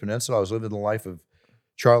the Marina Peninsula. I was living the life of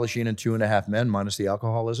Charlie Sheen and 2.5 Men minus the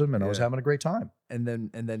alcoholism, and I was having a great time. And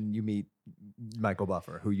then you meet Michael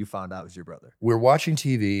Buffer, who you found out was your brother. We're watching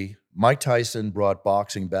TV. Mike Tyson brought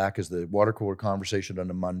boxing back as the water cooler conversation on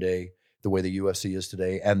a Monday, the way the UFC is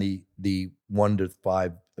today, and the 1 to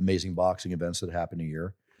 5 amazing boxing events that happen a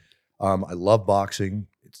year. I love boxing.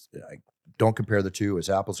 I don't compare the two as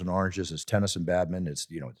apples and oranges, as tennis and badminton. It's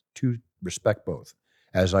respect both,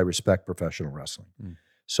 as I respect professional wrestling.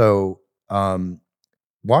 So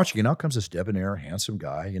watching, and out comes this debonair, handsome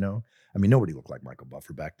guy. Nobody looked like Michael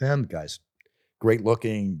Buffer back then. The guy's great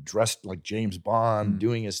looking, dressed like James Bond,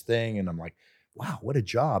 doing his thing, and I'm like, wow, what a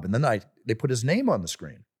job. And then they put his name on the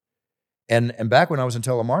screen. And back when I was in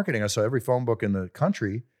telemarketing, I saw every phone book in the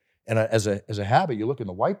country. And as a habit, you look in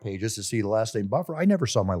the white pages to see the last name Buffer. I never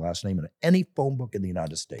saw my last name in any phone book in the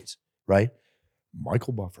United States, right?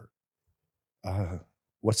 Michael Buffer.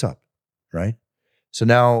 What's up, right? So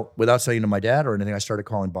now, without saying to my dad or anything, I started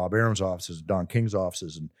calling Bob Arum's offices, Don King's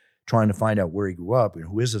offices, and trying to find out where he grew up and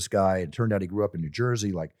who is this guy. And it turned out he grew up in New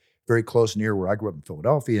Jersey, like very close near where I grew up in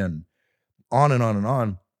Philadelphia, and on and on and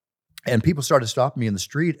on. And people started stopping me in the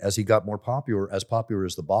street as he got more popular as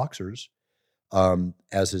the boxers.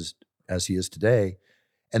 As he is today.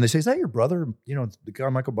 And they say, is that your brother? The guy,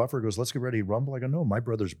 Michael Buffer, goes, let's get ready to rumble. I go, no, my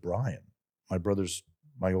brother's Brian. My brother's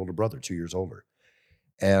my older brother, 2 years older.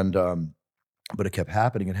 And, but it kept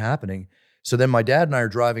happening and happening. So then my dad and I are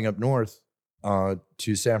driving up north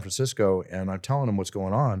to San Francisco, and I'm telling him what's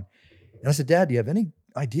going on. And I said, Dad, do you have any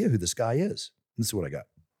idea who this guy is? And this is what I got.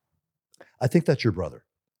 I think that's your brother.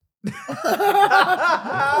 No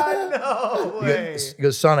way. He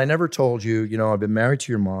goes, son, I never told you, I've been married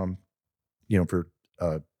to your mom, for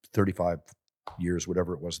 35 years,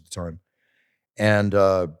 whatever it was at the time. And,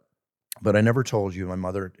 but I never told you,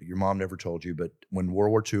 your mom never told you, but when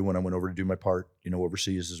World War II, when I went over to do my part,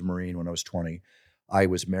 overseas as a Marine when I was 20, I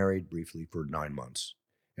was married briefly for 9 months.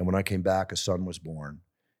 And when I came back, a son was born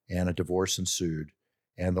and a divorce ensued.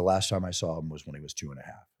 And the last time I saw him was when he was 2.5.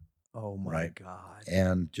 Oh my God.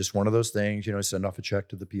 And just one of those things, send off a check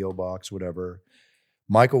to the P.O. box, whatever.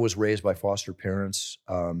 Michael was raised by foster parents.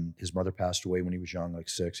 His mother passed away when he was young, like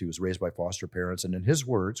 6. He was raised by foster parents. And in his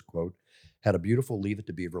words, quote, had a beautiful Leave It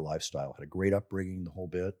to Beaver lifestyle, had a great upbringing, the whole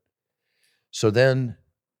bit. So then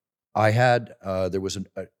I had, there was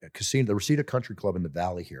a casino, the Reseda Country Club in the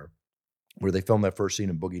Valley here, where they filmed that first scene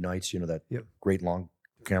in Boogie Nights, that great long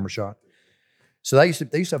camera shot. So they used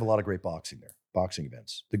to have a lot of great boxing there. Boxing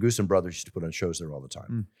events. The Goosen brothers used to put on shows there all the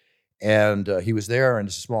time. And he was there, and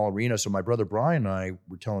it's a small arena. So my brother Brian and I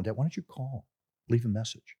were telling Dad, why don't you call? Leave a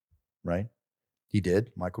message, right? He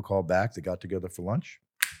did. Michael called back. They got together for lunch.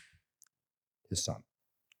 His son.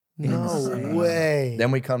 No way.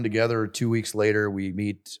 Then we come together 2 weeks later. We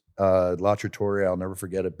meet La Trattoria. I'll never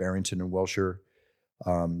forget it. Barrington and Wilshire.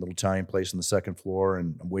 Little Italian place on the second floor.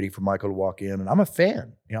 And I'm waiting for Michael to walk in. And I'm a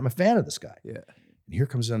fan. I'm a fan of this guy. Yeah. And here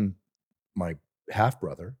comes in my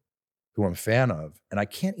half-brother, who I'm a fan of, and I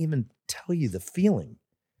can't even tell you the feeling,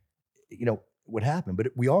 what happened, but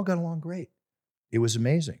we all got along great. It was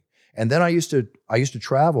amazing. And then I used to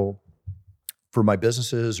travel for my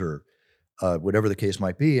businesses or whatever the case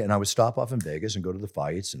might be. And I would stop off in Vegas and go to the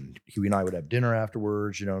fights, and Huey and I would have dinner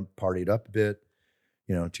afterwards, partied up a bit,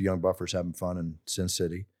 two young buffers having fun in Sin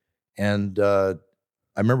City. And I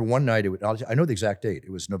remember one night, I know the exact date.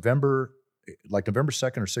 It was November 2nd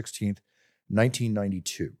or 16th,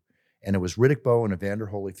 1992. And it was Riddick Bowe and Evander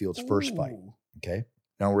Holyfield's first fight. Okay.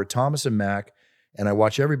 Now we're at Thomas and Mack, and I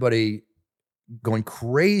watch everybody going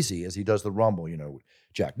crazy as he does the Rumble,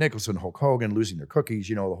 Jack Nicholson, Hulk Hogan losing their cookies,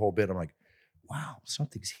 the whole bit. I'm like, wow,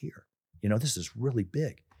 something's here. This is really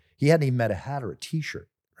big. He hadn't even met a hat or a t-shirt,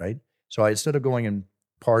 right? So instead of going and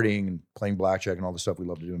partying and playing blackjack and all the stuff we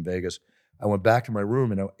love to do in Vegas, I went back to my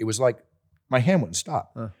room, and it was like my hand wouldn't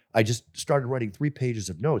stop. I just started writing 3 pages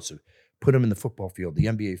of notes, put them in the football field, the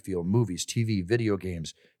NBA field, movies, TV, video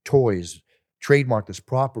games, toys, trademark this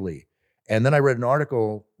properly. And then I read an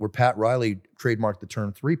article where Pat Riley trademarked the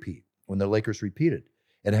term three-peat when the Lakers repeated,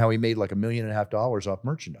 and how he made like $1.5 million off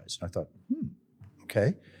merchandise. And I thought,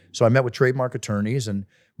 okay. So I met with trademark attorneys, and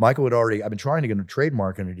Michael I've been trying to get him to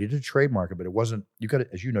trademark, and he did trademark it, but it wasn't, you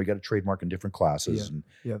got to trademark in different classes and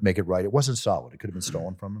make it right. It wasn't solid. It could have been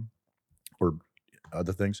stolen from him or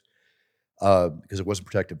other things because it wasn't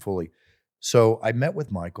protected fully. So I met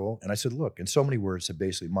with Michael, and I said, look, in so many words, said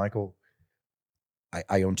basically, Michael,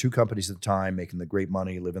 I owned 2 companies at the time, making the great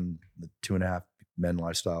money, living the 2.5 men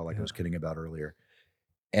lifestyle like I was kidding about earlier.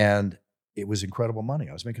 And it was incredible money.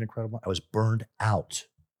 I was making incredible money. I was burned out.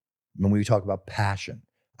 When we talk about passion,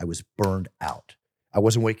 I was burned out. I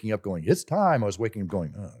wasn't waking up going, it's time. I was waking up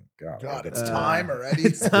going, oh, God. It's time already.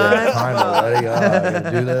 It's time already. I got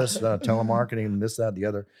to do this, telemarketing, and this, that, the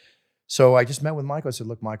other. So I just met with Michael. I said,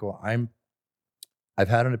 look, Michael, I've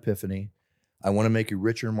had an epiphany. I want to make you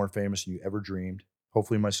richer and more famous than you ever dreamed.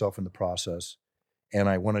 Hopefully myself in the process. And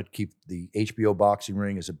I want to keep the HBO boxing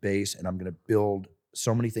ring as a base, and I'm going to build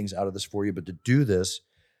so many things out of this for you. But to do this,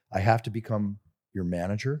 I have to become your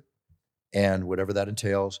manager and whatever that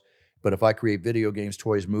entails. But if I create video games,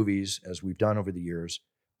 toys, movies, as we've done over the years,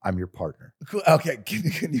 I'm your partner. Okay,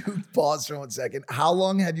 can you pause for 1 second? How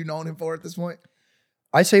long had you known him for at this point?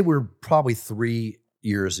 I say we're probably 3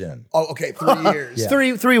 years in. Oh, okay, 3 years.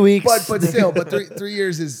 Yeah. 3 weeks. But still, 3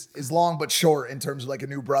 years is long but short in terms of like a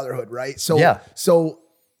new brotherhood, right? So Yeah. So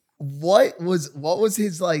what was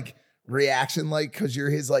his like reaction like? Because you're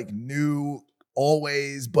his like new,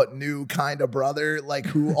 always but new kind of brother, like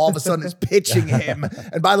who all of a sudden is pitching him.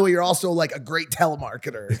 And by the way, you're also like a great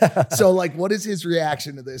telemarketer. So like, what is his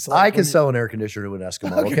reaction to this? Like, I can sell an air conditioner to an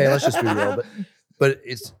Eskimo. Okay, let's just be real. But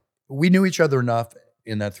we knew each other enough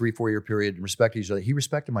in that 3-4 year period and respected each other. He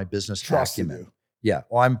respected my business acumen. you. Yeah.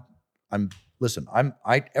 Well, listen,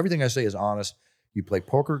 everything I say is honest. You play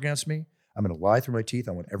poker against me, I'm going to lie through my teeth.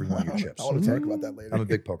 I want every one of your chips. I want to talk about that later. I'm a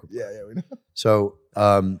big poker player. Yeah, we know.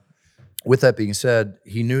 So, with that being said,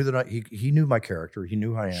 he knew that he knew my character. He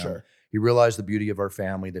knew who I am. Sure. He realized the beauty of our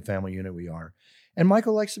family, the family unit we are. And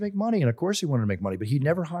Michael likes to make money. And of course he wanted to make money, but he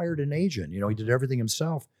never hired an agent. He did everything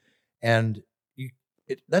himself. And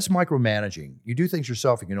that's micromanaging. You do things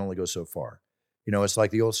yourself, you can only go so far. It's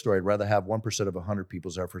like the old story. I'd rather have 1% of 100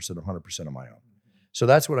 people's efforts than 100% of my own. So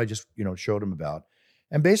that's what I just, showed him about.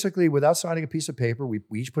 And basically, without signing a piece of paper, we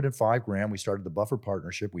each put in $5,000. We started the Buffer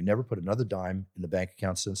partnership. We never put another dime in the bank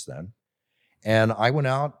account since then. And I went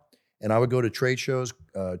out and I would go to trade shows,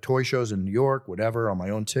 toy shows in New York, whatever, on my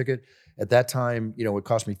own ticket. At that time, it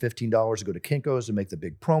cost me $15 to go to Kinko's to make the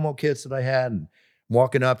big promo kits that I had. And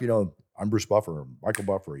walking up, I'm Bruce Buffer, Michael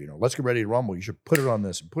Buffer, let's get ready to rumble. You should put it on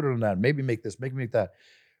this and put it on that. Maybe make this, maybe make that.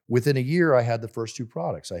 Within a year, I had the first 2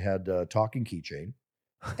 products. I had a talking keychain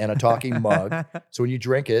and a talking mug. So when you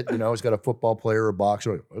drink it, it's got a football player or a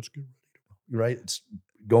boxer. Like, let's get ready. Right? It's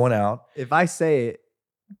going out. If I say it,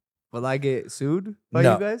 will I get sued by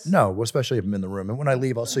no, you guys? No, well, especially if I'm in the room. And when I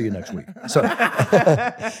leave, I'll see you next week. So,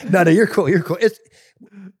 no, you're cool. You're cool.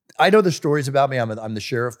 I know the stories about me. I'm the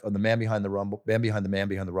sheriff. I'm the man behind the rumble, man behind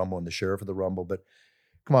the rumble, and the sheriff of the rumble. But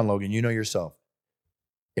come on, Logan, you know yourself.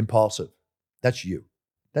 Impulsive. That's you.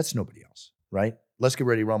 That's nobody else, right? Let's get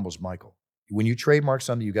ready. Rumble's Michael. When you trademark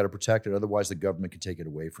something, you got to protect it. Otherwise, the government can take it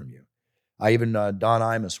away from you. I even Don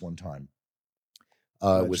Imus one time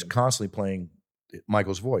was constantly playing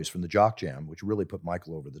Michael's voice from the Jock Jam, which really put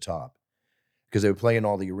Michael over the top because they were playing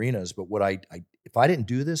all the arenas. But what if I didn't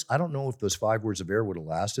do this, I don't know if those 5 words of air would have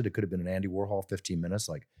lasted. It could have been an Andy Warhol 15 minutes,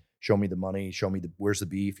 like show me the money, show me where's the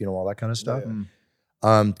beef, all that kind of stuff.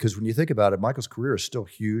 Because when you think about it, Michael's career is still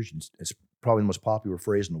huge. And it's probably the most popular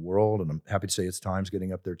phrase in the world. And I'm happy to say its time's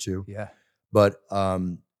getting up there too. Yeah. But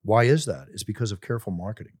why is that? It's because of careful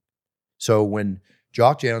marketing. So when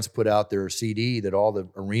Jock Jams put out their CD that all the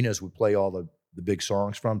arenas would play all the big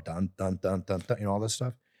songs from, dun, dun, dun, dun, dun, all that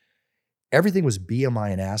stuff. everything was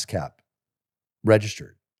BMI and ASCAP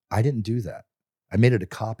registered. I didn't do that. I made it a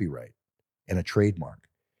copyright and a trademark.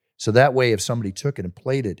 So that way, if somebody took it and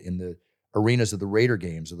played it in the arenas of the Raider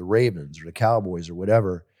games or the Ravens or the Cowboys or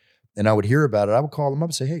whatever, and I would hear about it, I would call them up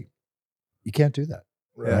and say, hey, you can't do that.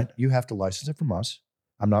 Right? You have to license it from us.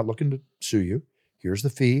 I'm not looking to sue you. Here's the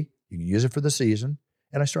fee. You can use it for the season.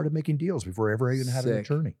 And I started making deals before I ever even had an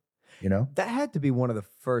attorney. You know, that had to be one of the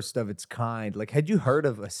first of its kind. Like, had you heard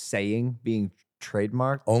of a saying being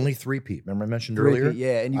trademarked? Only three-peat. Remember I mentioned earlier?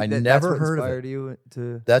 Yeah, and I that's never what heard of inspired it. you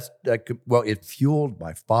to. Well, it fueled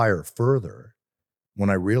my fire further when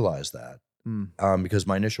I realized that, because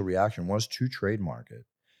my initial reaction was to trademark it.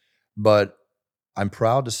 But I'm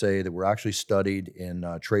proud to say that we're actually studied in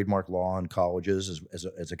trademark law in colleges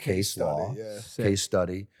as a case law, case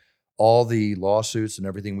study. All the lawsuits and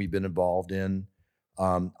everything we've been involved in.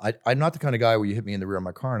 I'm not the kind of guy where you hit me in the rear of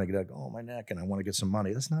my car and I get like, oh, my neck, and I want to get some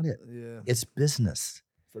money. That's not it. Yeah. It's business.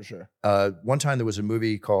 For sure. One time there was a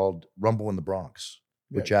movie called Rumble in the Bronx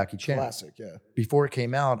with Jackie Chan. Classic, yeah. Before it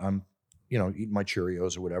came out, I'm, eating my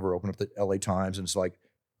Cheerios or whatever, open up the LA Times, and it's like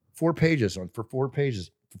 5 pages.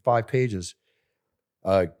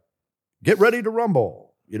 Get ready to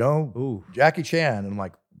rumble, Ooh. Jackie Chan. And I'm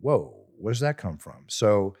like, whoa, where does that come from?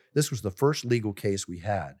 So this was the first legal case we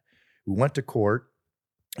had. We went to court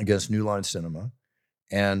against New Line Cinema,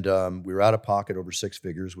 and we were out of pocket over 6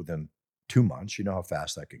 figures within 2 months. You know how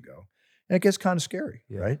fast that can go. And it gets kind of scary,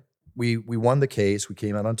 right? We won the case. We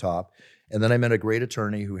came out on top. And then I met a great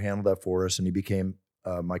attorney who handled that for us, and he became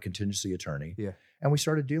my contingency attorney. Yeah. And we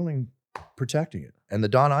started protecting it. And the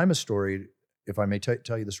Don Imus story, if I may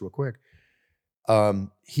tell you this real quick,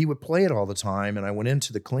 he would play it all the time, and I went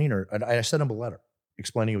into the cleaner, and I sent him a letter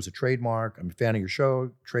explaining it was a trademark. I'm a fan of your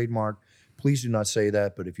show, trademark. Please do not say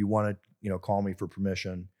that, but if you want to, call me for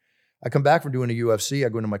permission. I come back from doing a UFC. I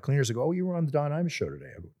go into my cleaners. I go, oh, you were on the Don Imus show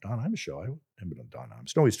today. I go, Don Imus show? I haven't been on Don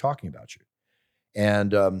Imus. No, he's talking about you.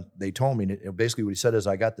 And they told me, basically what he said is,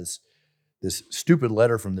 I got this stupid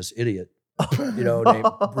letter from this idiot, named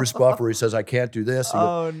Bruce Buffer. He says, I can't do this.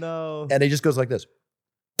 No. And he just goes like this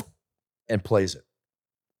and plays it.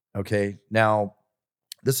 Okay. Now,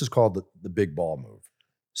 this is called the big ball move.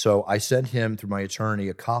 So I sent him through my attorney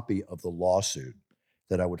a copy of the lawsuit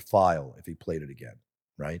that I would file if he played it again,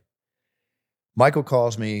 right? Michael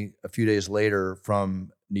calls me a few days later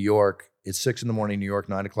from New York. It's 6 a.m. New York,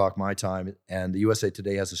 9 o'clock my time. And the USA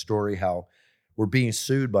Today has a story how we're being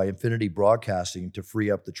sued by Infinity Broadcasting to free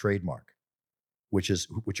up the trademark, which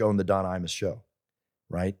owned the Don Imus show,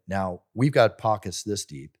 right? Now, we've got pockets this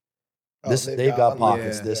deep. They've got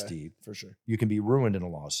pockets this deep. For sure. You can be ruined in a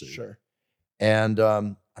lawsuit. Sure. And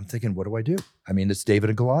I'm thinking, what do I do? I mean, it's David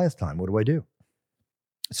and Goliath time. What do I do?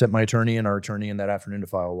 I sent my attorney and our attorney in that afternoon to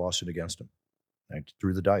file a lawsuit against him. I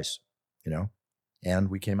threw the dice, and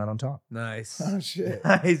we came out on top. Nice. Oh, shit.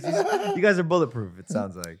 Nice. You guys are bulletproof, it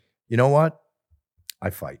sounds like. You know what? I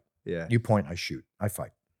fight. Yeah. You point, I shoot. I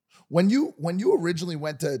fight. When you originally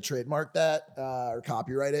went to trademark that or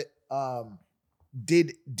copyright it, how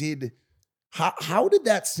did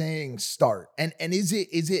that saying start? And is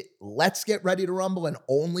it let's get ready to rumble and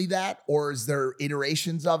only that, or is there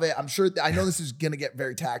iterations of it? I know this is gonna get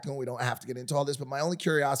very tactical. We don't have to get into all this, but my only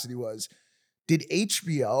curiosity was, did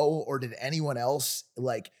HBO or did anyone else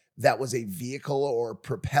that was a vehicle or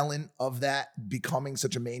propellant of that becoming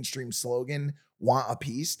such a mainstream slogan want a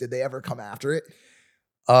piece? Did they ever come after it?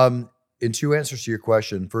 In 2 answers to your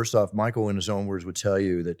question, first off, Michael in his own words would tell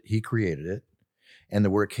you that he created it. And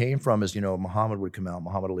where it came from is, Muhammad would come out,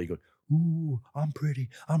 Muhammad Ali go, ooh, I'm pretty,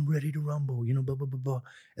 I'm ready to rumble, blah, blah, blah, blah.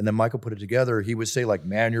 And then Michael put it together. He would say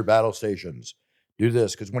man your battle stations, do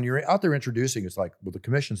this. Because when you're out there introducing, it's like, well, the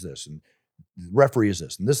commission's this, and the referee is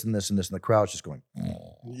this, and this, and this, and this, and the crowd's just going,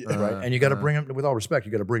 right? And you got to bring him, with all respect,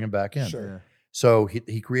 you got to bring him back in. Sure. Yeah. So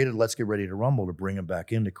he created Let's Get Ready to Rumble to bring him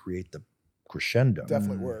back in to create the crescendo.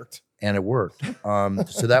 Definitely worked. And it worked.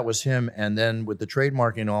 So that was him. And then with the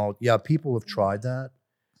trademarking and all, people have tried that.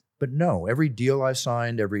 But no, every deal I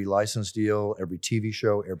signed, every license deal, every TV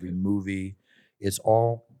show, every movie, it's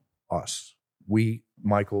all us.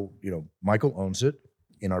 Michael owns it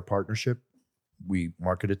in our partnership. We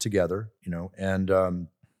market it together, and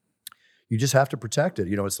you just have to protect it.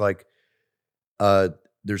 It's like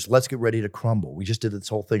there's Let's Get Ready to Crumble. We just did this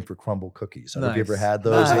whole thing for crumble cookies. I don't know if you ever had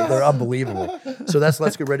those. Nice. They're unbelievable. So that's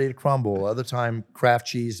Let's Get Ready to Crumble. Other time, Kraft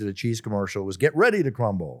Cheese did a cheese commercial. It was Get Ready to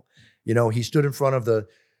Crumble. He stood in front of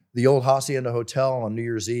the old Hacienda Hotel on New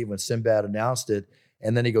Year's Eve when Sinbad announced it.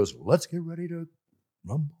 And then he goes, let's get ready to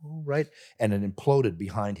rumble, right? And it imploded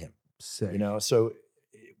behind him. Sick.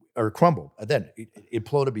 Or crumbled. And then it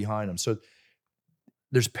imploded behind him. So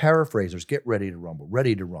there's paraphrasers. Get ready to rumble.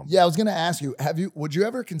 Ready to rumble. Yeah, I was gonna ask you, would you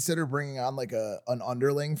ever consider bringing on like an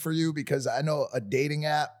underling for you? Because I know a dating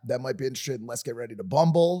app that might be interested in Let's Get Ready to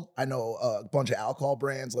Bumble. I know a bunch of alcohol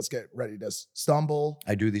brands. Let's Get Ready to Stumble.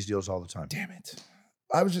 I do these deals all the time. Damn it.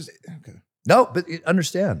 I was just okay. No, but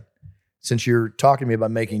understand. Since you're talking to me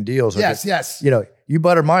about making deals, Yes. You know, you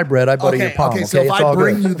butter my bread, I butter your palm. Okay, so if it's I all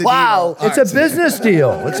bring good. you the Wow, deal, It's a business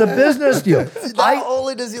deal. It's a business deal. Not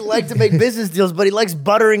only does he like to make business deals, but he likes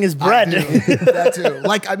buttering his bread. That too.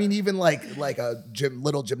 Like, I mean, even like a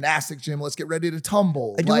little gymnastic gym. Let's get ready to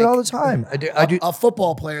tumble. I do it all the time. I do. A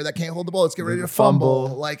football player that can't hold the ball. Let's get ready to fumble.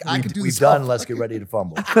 Like I could do We've this. done. Let's get ready to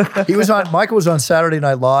fumble. Michael was on Saturday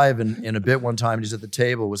Night Live in a bit one time. And he's at the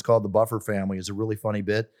table. It was called The Buffer Family. It's a really funny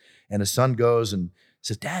bit. And his son goes and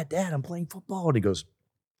says, Dad, I'm playing football. And he goes,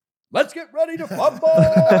 let's get ready to fumble.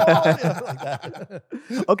 Like that.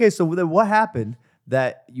 Okay, so then what happened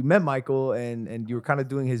that you met Michael and you were kind of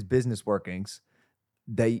doing his business workings,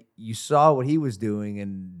 that you saw what he was doing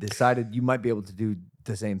and decided you might be able to do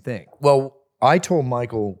the same thing? Well, I told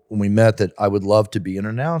Michael when we met that I would love to be an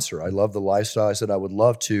announcer. I love the lifestyle. I said I would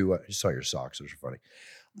love to. You saw your socks; those are funny.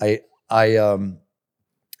 I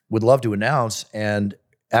would love to announce. And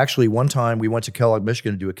actually, one time we went to Kellogg,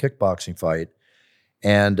 Michigan to do a kickboxing fight,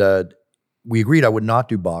 and we agreed I would not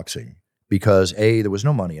do boxing because there was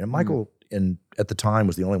no money, and Michael at the time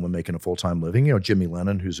was the only one making a full-time living. You know, Jimmy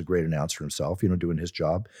Lennon, who's a great announcer himself, you know, doing his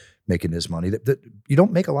job, making his money. That you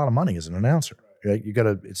don't make a lot of money as an announcer. Right? You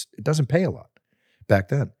gotta. It doesn't pay a lot back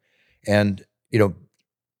then, and you know,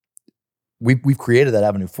 we've created that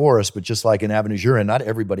avenue for us. But just like in avenues you're in, not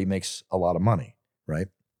everybody makes a lot of money, right?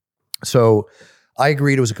 So I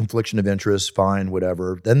agreed it was a confliction of interest. Fine,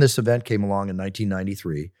 whatever. Then this event came along in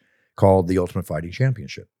 1993 called the Ultimate Fighting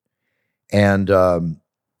Championship, and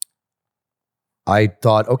I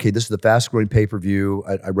thought, okay, this is the fast-growing pay-per-view.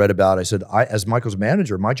 I read about it. I said, as Michael's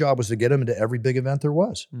manager, my job was to get him into every big event there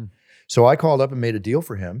was. So I called up and made a deal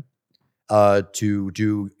for him to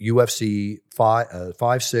do UFC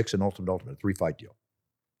 5, 6, and Ultimate, a 3-fight deal,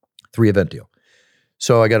 3-event deal.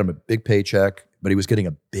 So I got him a big paycheck, but he was getting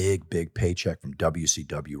a big paycheck from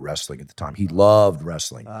WCW wrestling at the time. He loved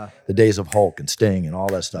wrestling, the days of Hulk and Sting and all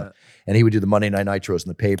that stuff. And he would do the Monday Night Nitros and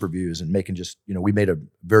the pay-per-views and making just, you know, we made a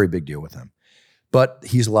very big deal with him. But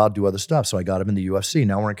he's allowed to do other stuff. So I got him in the UFC.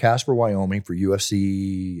 Now we're in Casper, Wyoming for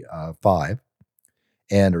UFC 5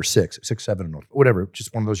 or 6, 7, and whatever.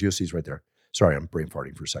 Just one of those UFCs right there. Sorry, I'm brain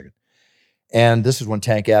farting for a second. And this is when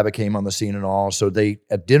Tank Abbott came on the scene and all. So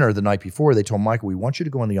at dinner the night before, they told Michael, we want you to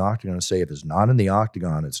go in the octagon and say, if it's not in the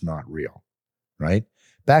octagon, it's not real, right?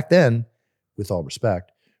 Back then, with all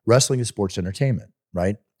respect, wrestling is sports entertainment,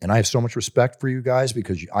 right? And I have so much respect for you guys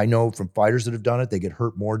because I know from fighters that have done it, they get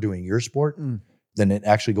hurt more doing your sport than it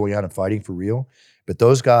actually going out and fighting for real. But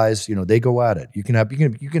those guys, you know, they go at it. You can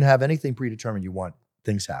have anything predetermined you want.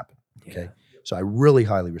 Things happen. Okay. Yeah. So I really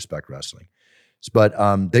highly respect wrestling. But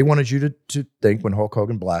they wanted you to think when Hulk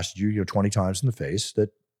Hogan blasted you, 20 times in the face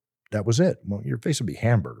that was it. Well, your face would be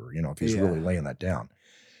hamburger, if he's really laying that down.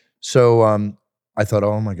 So I thought,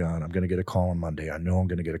 oh my God, I'm going to get a call on Monday. I know I'm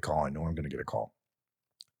going to get a call.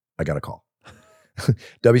 I got a call.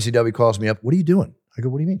 WCW calls me up. What are you doing? I go,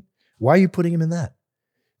 what do you mean? Why are you putting him in that?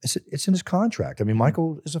 I said, it's in his contract. I mean,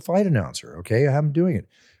 Michael is a fight announcer. Okay. I have him doing it.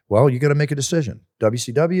 Well, you got to make a decision.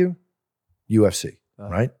 WCW, UFC,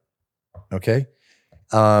 right? Okay.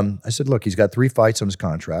 I said, look, he's got 3 fights on his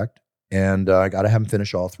contract and I got to have him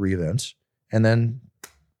finish all 3 events and then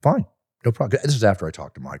fine. No problem. This is after I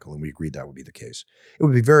talked to Michael and we agreed that would be the case. It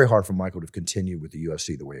would be very hard for Michael to continue with the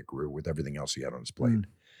UFC the way it grew with everything else he had on his plate.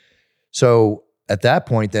 So at that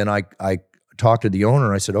point, then I talked to the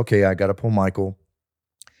owner. I said, okay, I got to pull Michael.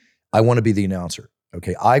 I want to be the announcer.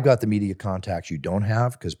 Okay, I've got the media contacts you don't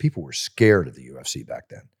have because people were scared of the UFC back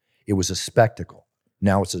then. It was a spectacle.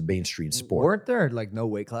 Now it's a mainstream sport. Weren't there like no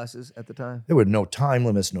weight classes at the time? There were no time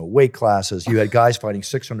limits, no weight classes. You had guys fighting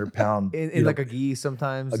 600-pound. In like a gi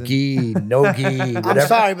sometimes. A gi, no gi, whatever. I'm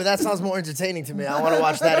sorry, but that sounds more entertaining to me. I want to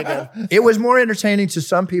watch that again. It was more entertaining to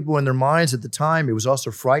some people in their minds at the time. It was also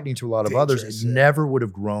frightening to a lot of others. It never would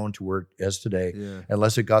have grown to where it is today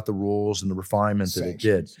unless it got the rules and the refinement that it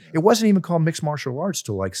did. It wasn't even called mixed martial arts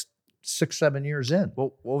till like 6-7 years in.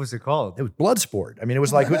 What was it called? It was blood sport. I mean, it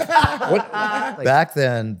was like, back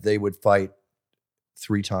then they would fight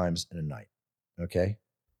 3 times in a night. Okay.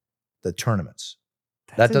 The tournaments.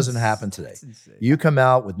 That doesn't happen today. You come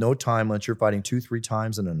out with no time limits. You're fighting 2-3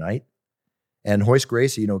 times in a night. And Hoist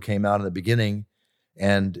Gracie, came out in the beginning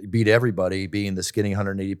and beat everybody, being the skinny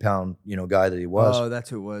 180-pound, guy that he was. Oh, that's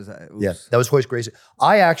who it was. Yeah, that was Hoist Gracie.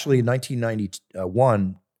 I actually, in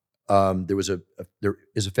 1991, there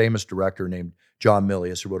is a famous director named John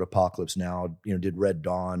Milius who wrote Apocalypse Now, did Red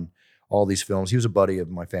Dawn, all these films. He was a buddy of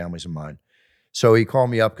my family's and mine. So he called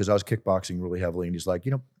me up because I was kickboxing really heavily, and he's like,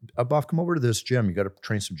 Buff, come over to this gym. You got to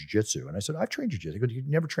train some jiu-jitsu. And I said, I've trained jiu-jitsu. He goes, you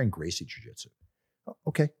never trained Gracie jiu-jitsu. Oh,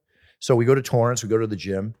 okay. So we go to Torrance. We go to the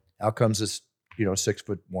gym. Out comes this,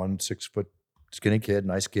 6'1", 6 foot skinny kid,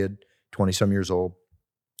 nice kid, 20-some years old.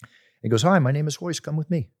 He goes, hi, my name is Hoist. Come with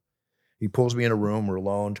me. He pulls me in a room. We're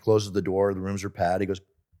alone, closes the door. The rooms are padded. He goes,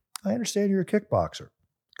 I understand you're a kickboxer.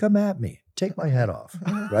 Come at me. Take my head off,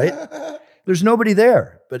 right? There's nobody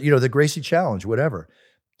there, but the Gracie challenge, whatever.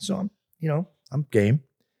 So I'm game.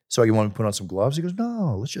 So you want me to put on some gloves? He goes,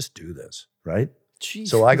 no, let's just do this, right? Jeez.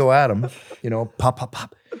 So I go at him, pop, pop,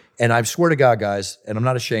 pop. And I swear to God, guys, and I'm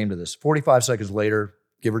not ashamed of this, 45 seconds later,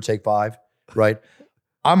 give or take 5, right?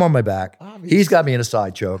 I'm on my back. He's got me in a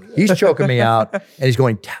side choke. He's choking me out, and he's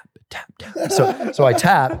going tap, tap, tap. So I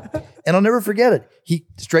tap, and I'll never forget it. He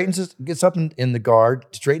gets up in the guard,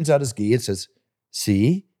 straightens out his gi, and says,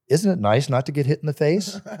 see? Isn't it nice not to get hit in the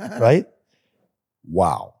face, right?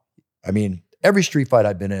 Wow. I mean, every street fight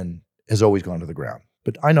I've been in has always gone to the ground,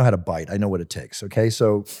 but I know how to bite. I know what it takes, okay?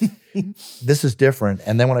 So this is different.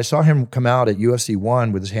 And then when I saw him come out at UFC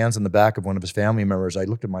 1 with his hands on the back of one of his family members, I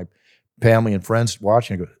looked at my family and friends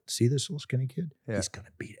watching and go, see this little skinny kid? Yeah. He's going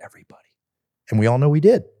to beat everybody. And we all know he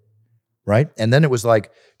did, right? And then it was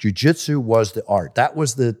like jiu-jitsu was the art. That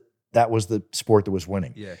was the sport that was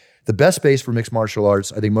winning. Yeah. The best space for mixed martial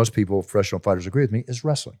arts, I think most people, professional fighters agree with me, is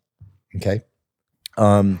wrestling, okay?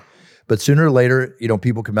 But sooner or later,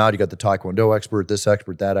 people come out, you got the Taekwondo expert, this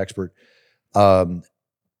expert, that expert,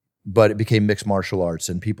 but it became mixed martial arts,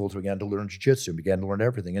 and people began to learn jiu-jitsu, began to learn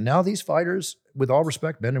everything. And now these fighters, with all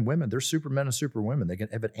respect, men and women, they're supermen and superwomen. They can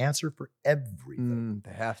have an answer for everything.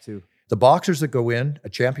 They have to. The boxers that go in, a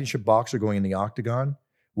championship boxer going in the octagon,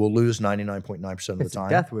 will lose 99.9% of the time. It's a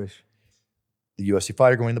death wish. The UFC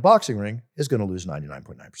fighter going in the boxing ring is going to lose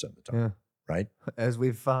 99.9% of the time, right? As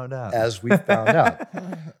we've found out.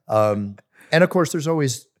 And of course, there's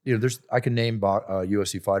always, I can name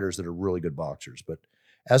UFC fighters that are really good boxers, but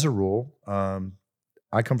as a rule,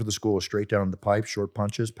 I come from the school of straight down the pipe, short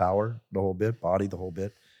punches, power, the whole bit, body, the whole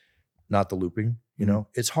bit, not the looping.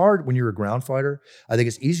 It's hard when you're a ground fighter. I think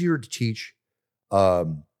it's easier to teach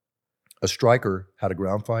a striker how to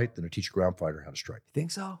ground fight than to teach a ground fighter how to strike. You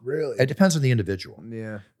think so? Really? It depends on the individual.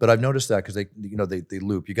 Yeah. But I've noticed that because they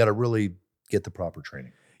loop. You got to really get the proper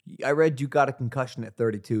training. I read you got a concussion at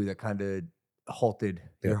 32 that kind of halted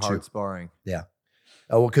your hard sparring. Yeah.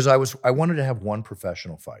 Well, because I wanted to have one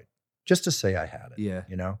professional fight just to say I had it. Yeah.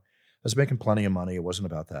 I was making plenty of money. It wasn't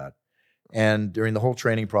about that. And during the whole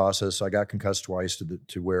training process, I got concussed twice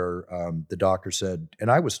to where the doctor said,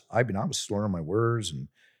 and I was slurring my words and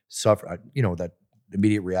suffer, that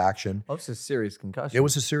immediate reaction. Oh, it's a serious concussion. It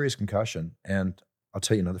was a serious concussion. And I'll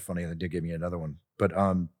tell you another funny, they did give me another one. But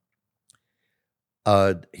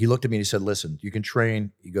he looked at me and he said, listen, you can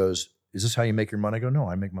train. He goes, is this how you make your money? I go, no,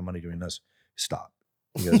 I make my money doing this. Stop.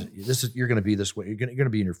 He goes, you're going to be this way. You're going to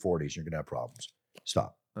be in your 40s. You're going to have problems.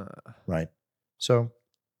 Stop. Right. So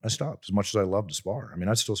I stopped. As much as I love to spar. I mean,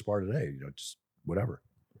 I still spar today, just whatever.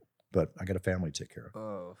 But I got a family to take care of.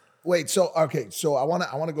 Oh. Wait, so I want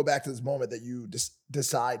to go back to this moment that you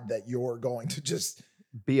decide that you're going to just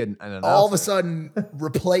be an all of a sudden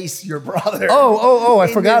replace your brother. I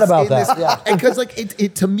forgot about that. Yeah, and because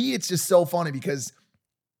it to me it's just so funny because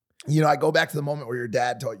I go back to the moment where your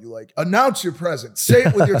dad taught you announce your presence, say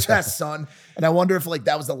it with your chest, son. And I wonder if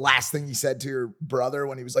that was the last thing he said to your brother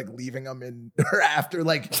when he was leaving him in or after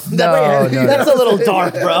No, that's a little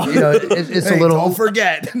dark, bro. It's a little. Don't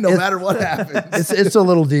forget, no matter what happens. It's a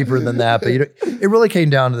little deeper than that, but it really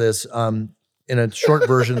came down to this. In a short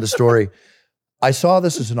version of the story, I saw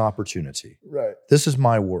this as an opportunity. Right. This is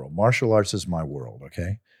my world. Martial arts is my world.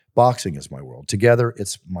 Okay. Boxing is my world. Together,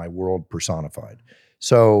 it's my world personified.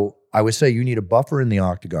 So I would say you need a buffer in the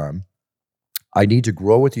octagon. I need to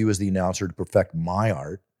grow with you as the announcer to perfect my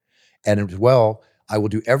art. And as well, I will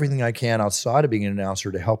do everything I can outside of being an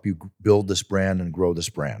announcer to help you build this brand and grow this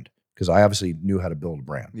brand. Because I obviously knew how to build a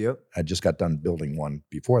brand. Yep. I just got done building one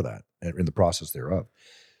before that, in the process thereof.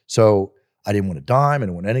 So I didn't want a dime. I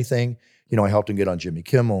didn't want anything. I helped him get on Jimmy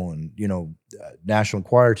Kimmel and, National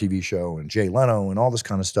Enquirer TV show and Jay Leno and all this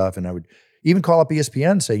kind of stuff. And I would even call up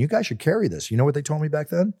ESPN saying, you guys should carry this. You know what they told me back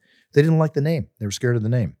then? They didn't like the name. They were scared of the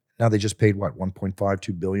name. Now they just paid what,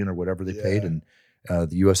 1.52 billion or whatever they paid. And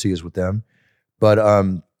the UFC is with them. But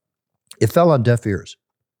it fell on deaf ears.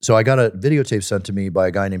 So I got a videotape sent to me by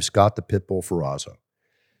a guy named Scott the Pitbull Ferrazzo.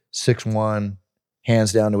 6'1",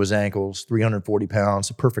 hands down to his ankles, 340 pounds,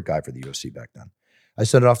 a perfect guy for the UFC back then. I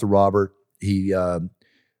sent it off to Robert. He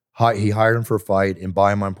hired him for a fight in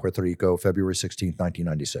Bayamon, Puerto Rico, February 16th,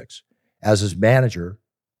 1996. As his manager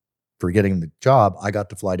for getting the job, I got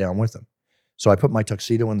to fly down with him. So I put my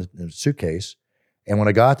tuxedo in the suitcase. And when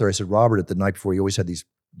I got there, I said, Robert, at the night before, he always had these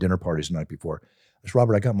dinner parties the night before. I said,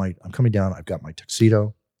 Robert, I'm coming down. I've got my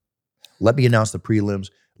tuxedo. Let me announce the prelims.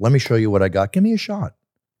 Let me show you what I got. Give me a shot,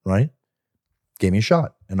 right? Gave me a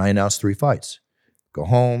shot. And I announced 3 fights. Go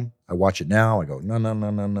home. I watch it now. I go, no.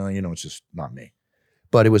 It's just not me.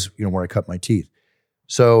 But it was, where I cut my teeth.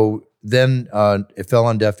 So then it fell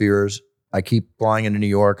on deaf ears. I keep flying into New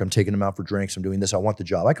York. I'm taking them out for drinks. I'm doing this. I want the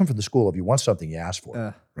job. I come from the school. If you want something, you ask for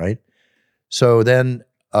it, right? So then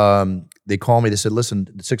they called me. They said,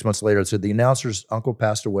 listen, 6 months later, they said, the announcer's uncle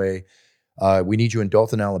passed away. We need you in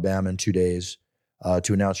Dothan, Alabama in 2 days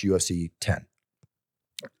to announce UFC 10.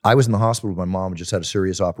 I was in the hospital with my mom, who just had a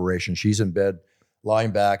serious operation. She's in bed,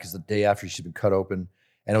 lying back. It's the day after she's been cut open.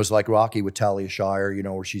 And it was like Rocky with Talia Shire,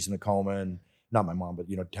 where she's in a coma, and not my mom, but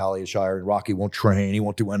Talia Shire, and Rocky won't train, he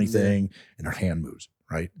won't do anything, and her hand moves,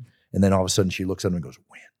 right? And then all of a sudden she looks at him and goes,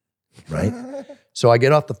 win, right? So I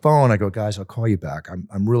get off the phone, I go, guys, I'll call you back.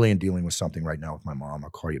 I'm really dealing with something right now with my mom.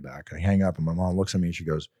 I'll call you back. I hang up, and my mom looks at me and she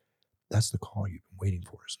goes, that's the call you've been waiting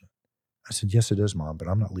for, isn't it? I said, yes, it is, Mom, but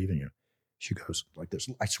I'm not leaving you. She goes like this,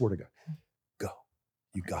 I swear to God, go.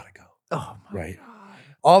 You gotta go. Oh my right? God.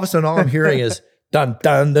 All of a sudden, all I'm hearing is dun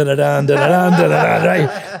dun dun dun dun dun dun dun dun.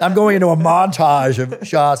 Right? I'm going into a montage of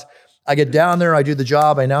shots. I get down there, I do the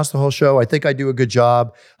job, I announce the whole show. I think I do a good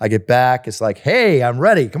job. I get back, it's like, hey, I'm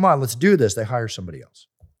ready. Come on, let's do this. They hire somebody else.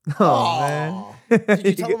 Oh, man. Did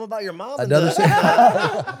you tell them about your mom? Another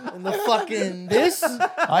And the fucking this?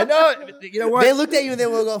 I know. You know what? They looked at you and they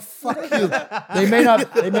will go, fuck you. They may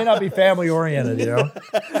not be family oriented,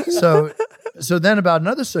 So then about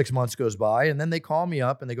another 6 months goes by, and then they call me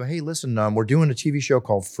up and they go, hey, listen, we're doing a TV show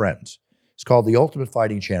called Friends. It's called The Ultimate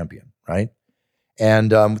Fighting Champion, right? And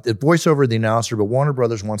the voiceover of the announcer, but Warner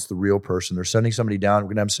Brothers wants the real person. They're sending somebody down. We're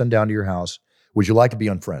going to have them send down to your house. Would you like to be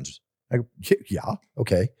on Friends? I go, yeah,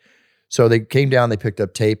 okay. So they came down, they picked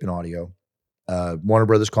up tape and audio. Warner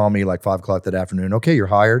Brothers called me like 5 o'clock that afternoon. Okay, you're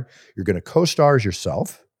hired. You're going to co-star as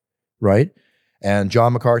yourself, right? And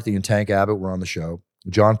John McCarthy and Tank Abbott were on the show.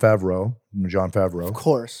 John Favreau. Of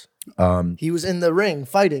course. Um, He was in the ring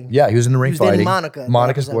fighting. yeah, he was in the ring He was dating fighting. Monica.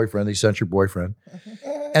 Monica's boyfriend, the eccentric boyfriend.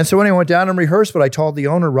 And so anyway, I went down and rehearsed, but I told the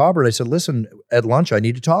owner, Robert, I said, listen, at lunch, I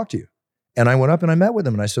need to talk to you. And I went up and I met with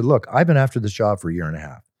him and I said, look, I've been after this job for a year and a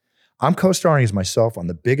half. I'm co-starring as myself on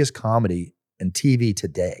the biggest comedy in TV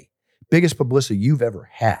today, biggest publicity you've ever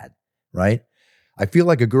had, right? I feel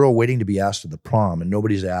like a girl waiting to be asked to the prom and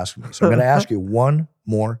nobody's asking me. So I'm going to ask you one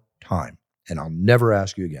more time and I'll never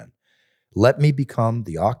ask you again. Let me become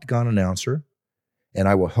the Octagon announcer and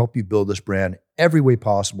I will help you build this brand every way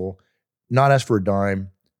possible. Not ask for a dime.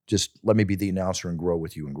 Just let me be the announcer and grow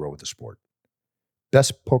with you and grow with the sport.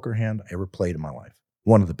 Best poker hand I ever played in my life.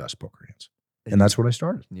 One of the best poker hands. And that's what I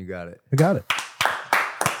started. You got it. I got it.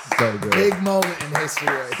 So good. Big moment in history.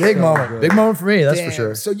 Right Big there. moment. good. Big moment for me, that's Damn. for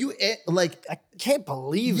sure. So you like I can't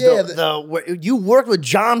believe Yeah, you worked with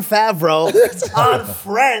John Favreau on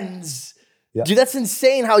Friends. Yeah. Dude, that's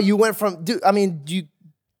insane how you went from, dude, I mean,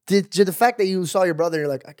 did the fact that you saw your brother, you're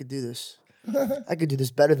like, I could do this. I could do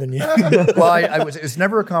this better than you. Well, it's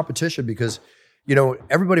never a competition because,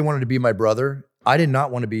 everybody wanted to be my brother. I did not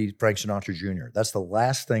want to be Frank Sinatra Jr. That's the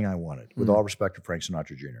last thing I wanted, with all respect to Frank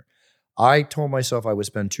Sinatra Jr. I told myself I would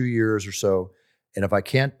spend 2 years or so, and if I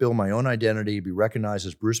can't build my own identity, be recognized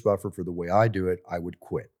as Bruce Buffer for the way I do it, I would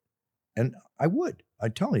quit. And I would.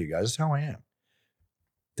 I'm telling you guys, that's how I am.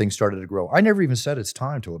 Things started to grow. I never even said it's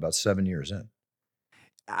time till about 7 years in.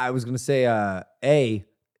 I was going to say,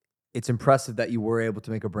 it's impressive that you were able to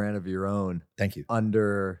make a brand of your own Thank you.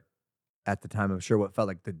 under, at the time, I'm sure what felt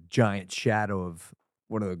like the giant shadow of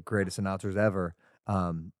one of the greatest announcers ever.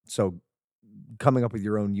 So coming up with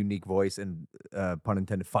your own unique voice and, pun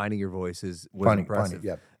intended, finding your voice was impressive.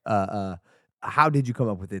 Yeah. How did you come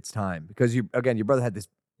up with It's Time? Because your brother had this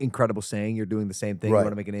incredible saying, you're doing the same thing, you Right.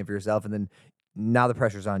 want to make a name for yourself, and then now the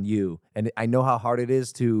pressure's on you. And I know how hard it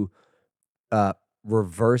is to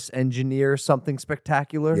reverse engineer something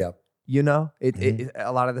spectacular. Yeah. It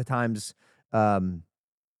a lot of the times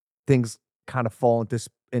things kind of fall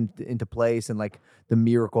into place, and like the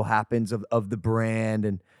miracle happens of the brand,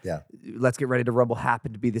 and Let's Get Ready to Rumble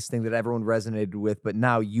happened to be this thing that everyone resonated with, but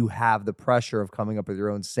now you have the pressure of coming up with your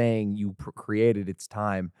own saying. You created It's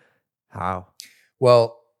Time. How?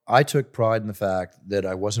 Well, I took pride in the fact that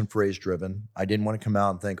I wasn't phrase driven. I didn't want to come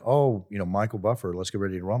out and think, Michael Buffer, Let's Get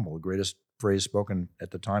Ready to Rumble, the greatest phrase spoken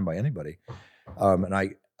at the time by anybody. And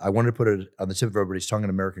I I wanted to put it on the tip of everybody's tongue in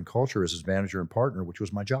American culture as his manager and partner, which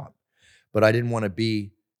was my job. But I didn't want to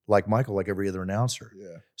be like Michael, like every other announcer.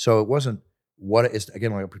 Yeah. So it wasn't what it's,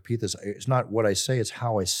 again, I'll repeat this. It's not what I say, it's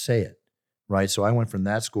how I say it, right? So I went from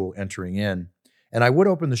that school entering in, and I would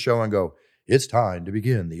open the show and go, it's time to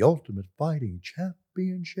begin the Ultimate Fighting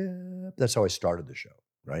Championship. That's how I started the show,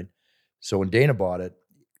 right? So when Dana bought it,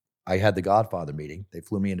 I had the Godfather meeting. They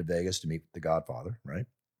flew me into Vegas to meet the Godfather, right?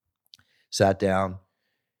 Sat down.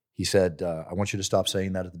 He said, I want you to stop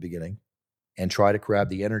saying that at the beginning and try to grab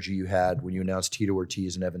the energy you had when you announced Tito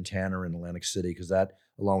Ortiz and Evan Tanner in Atlantic City, because that,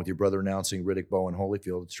 along with your brother announcing Riddick Bowe and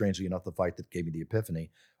Holyfield, strangely enough, the fight that gave me the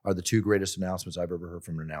epiphany, are the two greatest announcements I've ever heard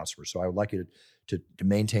from an announcer. So I would like you to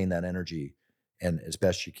maintain that energy and as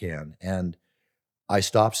best you can. And I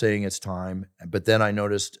stopped saying it's time, but then I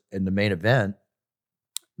noticed in the main event,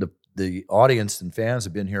 the audience and fans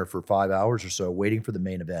have been here for 5 hours or so waiting for the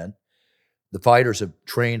main event. The fighters have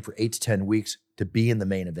trained for 8 to 10 weeks to be in the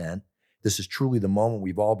main event. This is truly the moment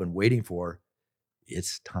we've all been waiting for.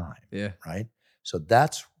 It's time, right? So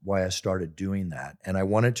that's why I started doing that. And I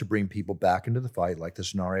wanted to bring people back into the fight, like the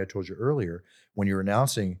scenario I told you earlier, when you're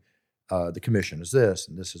announcing the commission is this,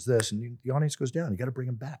 and this is this, and the audience goes down. You got to bring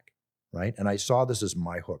them back, right? And I saw this as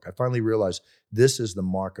my hook. I finally realized this is the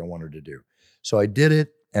mark I wanted to do. So I did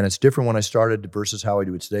it, and it's different when I started versus how I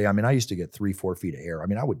do it today. I mean, I used to get 3-4 feet of air. I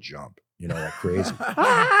mean, I would jump, like crazy.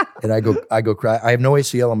 And I go cry. I have no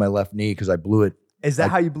ACL on my left knee because I blew it. Is that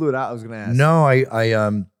how you blew it out? I was going to ask.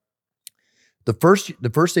 No, the first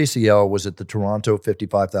ACL was at the Toronto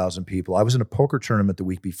 55,000 people. I was in a poker tournament the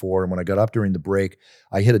week before, and when I got up during the break,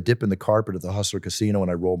 I hit a dip in the carpet at the Hustler Casino,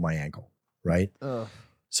 and I rolled my ankle, right?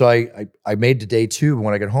 So I made to day 2, but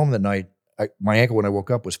when I got home that night, my ankle when I woke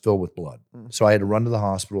up was filled with blood. So I had to run to the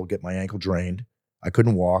hospital, get my ankle drained. I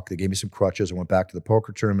couldn't walk. They gave me some crutches. I went back to the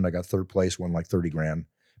poker tournament. I got 3rd place, won like 30 grand,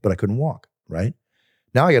 but I couldn't walk, right?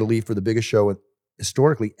 Now I got to leave for the biggest show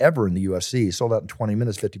historically ever in the UFC. Sold out in 20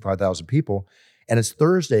 minutes, 55,000 people. And it's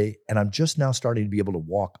Thursday, and I'm just now starting to be able to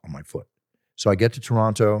walk on my foot. So I get to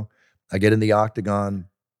Toronto. I get in the octagon.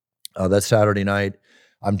 That's Saturday night.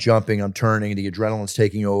 I'm jumping. I'm turning. The adrenaline's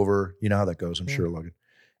taking over. You know how that goes, I'm sure, Logan.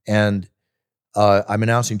 And I'm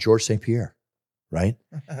announcing George St. Pierre, right?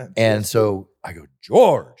 And so I go,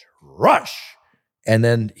 George, rush. And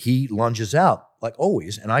then he lunges out, like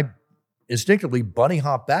always. And I instinctively bunny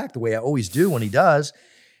hop back the way I always do when he does.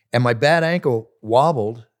 And my bad ankle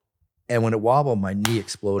wobbled. And when it wobbled, my knee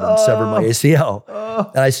exploded and severed my ACL.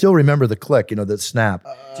 And I still remember the click, the snap.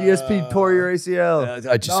 GSP tore your ACL.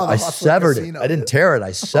 I severed it. I didn't tear it.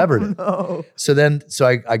 I severed it. No. So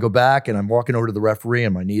I go back and I'm walking over to the referee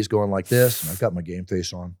and my knee's going like this. And I've got my game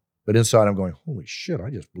face on. But inside I'm going, holy shit, I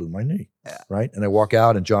just blew my knee. Right? And I walk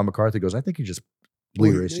out and John McCarthy goes, I think you just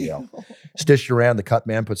blew your ACL. Stitched around. The cut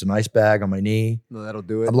man puts an ice bag on my knee. No, that'll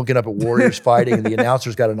do it. I'm looking up at Warriors fighting and the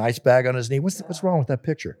announcer's got an ice bag on his knee. What's wrong with that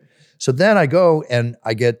picture? So then I go and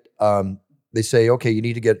I get, they say, okay, you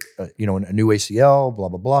need to get, a new ACL, blah,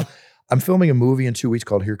 blah, blah. I'm filming a movie in 2 weeks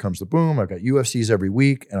called Here Comes the Boom. I've got UFCs every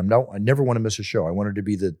week, and I never want to miss a show. I wanted to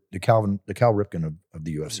be the Cal Ripken of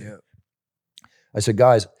the UFC. Yeah. I said,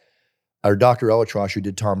 guys, our Dr. Elatrosh, who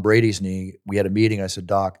did Tom Brady's knee, we had a meeting. I said,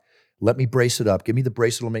 Doc, let me brace it up. Give me the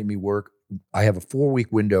brace that'll make me work. I have a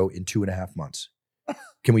 4-week window in 2.5 months.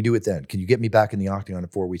 Can we do it then? Can you get me back in the octagon in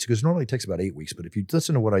 4 weeks? Because normally it takes about 8 weeks, but if you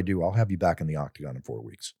listen to what I do, I'll have you back in the octagon in 4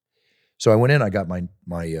 weeks. So I went in, I got my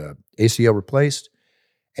ACL replaced,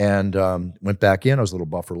 and went back in. I was a little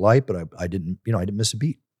buffer light, but I didn't miss a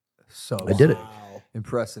beat. So I did it.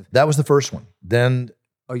 Impressive. That was the first one. Then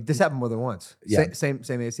this happened more than once. Yeah. Same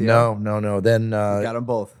ACL. No. Then got them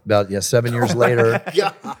both. About 7 years later,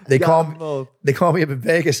 they called me up in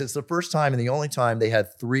Vegas. It's the first time and the only time they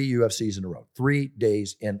had 3 UFCs in a row, 3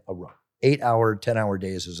 days in a row, 8-hour, 10-hour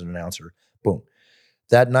days as an announcer. Boom.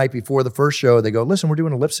 That night before the first show, they go, listen, we're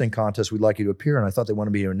doing a lip sync contest. We'd like you to appear. And I thought they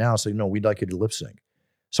wanted me to announce. So, we'd like you to lip sync.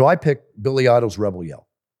 So I picked Billy Idol's Rebel Yell,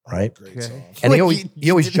 right? Great song. And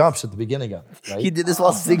he always jumps at the beginning of it, right? He did this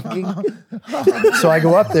while singing. So I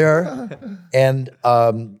go up there, and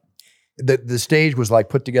the stage was like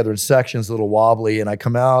put together in sections, a little wobbly, and I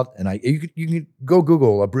come out, and you can go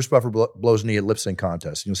Google Bruce Buffer blows knee at lip sync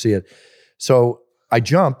contest. You'll see it. So I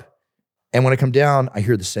jump, and when I come down, I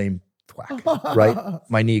hear the same thwack, right?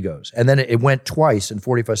 My knee goes. And then it went twice in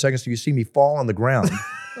 45 seconds. So you see me fall on the ground,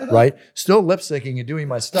 right? Still lip syncing and doing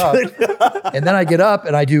my stuff. And then I get up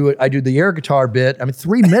and I do the air guitar bit. I mean,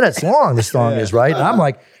 3 minutes long this song is, right? And I'm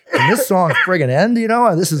like, can this song friggin' end?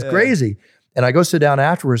 This is crazy. And I go sit down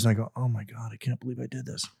afterwards and I go, oh my God, I can't believe I did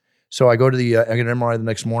this. So I go to I get an MRI the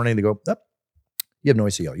next morning. They go, you have no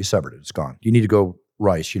ACL. You severed it. It's gone. You need to go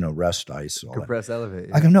rice, rest ice. All that. Compress elevate.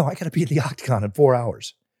 I go, no, I got to be in the octagon in 4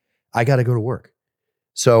 hours. I got to go to work.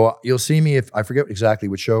 So you'll see me, if I forget exactly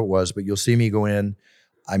which show it was, but you'll see me go in.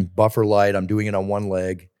 I'm buffer light. I'm doing it on one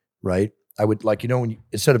leg, right? I would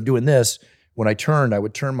instead of doing this, when I turned, I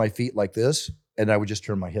would turn my feet like this, and I would just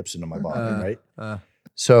turn my hips into my body, right?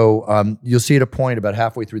 So you'll see at a point about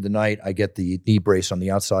halfway through the night, I get the knee brace on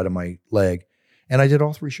the outside of my leg, and I did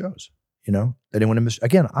all 3 shows. I didn't want to miss.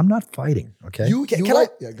 Again, I'm not fighting. Okay.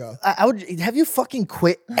 Go. I would have you fucking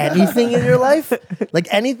quit anything in your life, like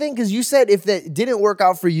anything, because you said if that didn't work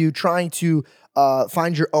out for you, trying to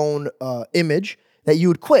find your own image, that you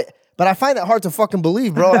would quit. But I find that hard to fucking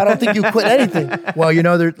believe, bro. I don't think you quit anything. Well, you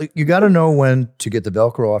got to know when to get the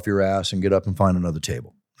Velcro off your ass and get up and find another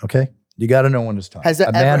table. Okay. You got to know when it's time. Has that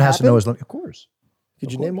a man ever has to know happened? his limit. Of course.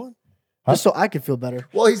 Could you name one? Huh? Just so I could feel better.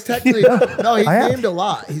 Well, he's technically no. He's I have. named a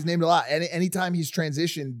lot. He's named a lot. Anytime he's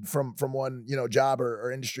transitioned from one job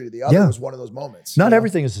or industry to the other was one of those moments. Not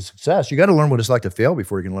everything is a success. You got to learn what it's like to fail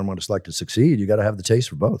before you can learn what it's like to succeed. You got to have the taste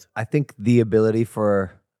for both. I think the ability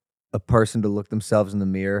for a person to look themselves in the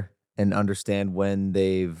mirror and understand when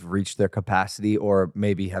they've reached their capacity or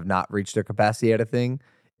maybe have not reached their capacity at a thing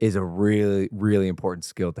is a really, really important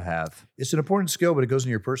skill to have. It's an important skill, but it goes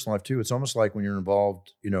in your personal life too. It's almost like when you're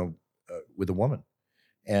involved, with a woman,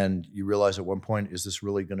 and you realize at one point, is this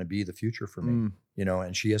really going to be the future for me?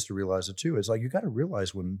 And she has to realize it too. It's like you got to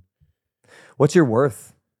realize when. What's your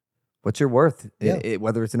worth? What's your worth? Yeah.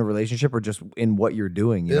 Whether it's in a relationship or just in what you're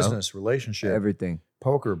doing, Business, relationship, everything.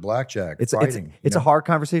 Poker, blackjack, It's fighting. a hard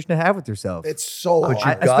conversation to have with yourself. It's so But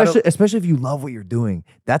hard. Especially if you love what you're doing.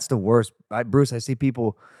 That's the worst. Bruce, I see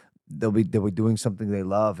people, they'll be doing something they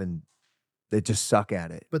love and they just suck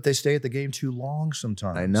at it. But they stay at the game too long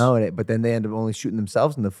sometimes. I know, but then they end up only shooting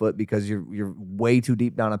themselves in the foot because you're way too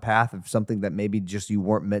deep down a path of something that maybe just you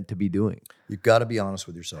weren't meant to be doing. You've got to be honest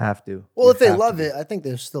with yourself. Have to. Well, if they have love to be. it, I think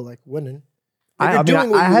they're still like winning. I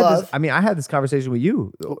had this conversation with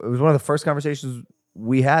you. It was one of the first conversations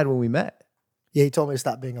we had when we met. Yeah, he told me to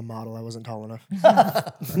stop being a model. I wasn't tall enough.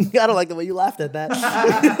 I don't like the way you laughed at that.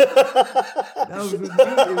 It was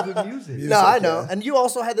amusing. No, I know. And you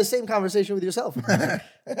also had the same conversation with yourself. I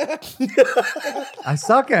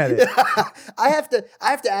suck at it. I have to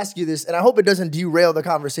ask you this, and I hope it doesn't derail the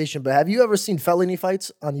conversation, but have you ever seen felony fights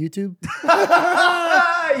on YouTube?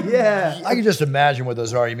 Yeah. I can just imagine what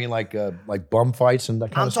those are. You mean like bum fights and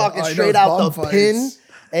that kind I'm of stuff? talking I know straight it's out bum the fights. pin,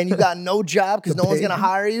 and you got no job because no one's gonna pin.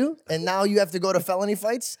 hire you, and now you have to go to felony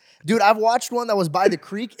fights. Dude, I've watched one that was by the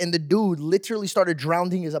creek, and the dude literally started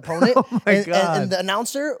drowning his opponent. Oh my God. And the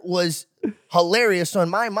announcer was hilarious. So in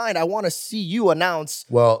my mind, I want to see you announce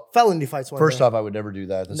Well, felony fights one first day. off, I would never do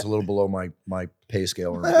that. That's a little below my pay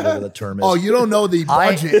scale or whatever the term is. Oh, you don't know the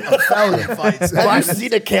budget of felony fights. Have you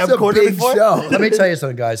seen a It's a camcorder big before? show. Let me tell you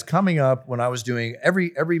something, guys. Coming up, when I was doing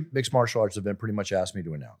every mixed martial arts event, pretty much asked me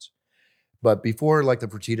to announce. But before like the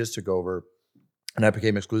Fertittas took over, and I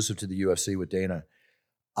became exclusive to the UFC with Dana,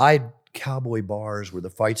 I had cowboy bars where the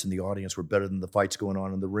fights in the audience were better than the fights going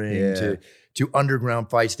on in the ring. Yeah. To underground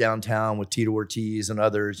fights downtown with Tito Ortiz and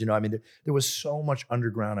others. I mean, there was so much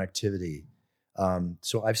underground activity.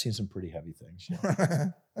 So I've seen some pretty heavy things.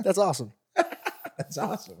 That's awesome. That's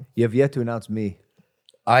awesome. You have yet to announce me.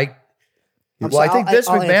 I sorry, think I'll Vince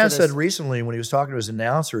answer McMahon this. said recently when he was talking to his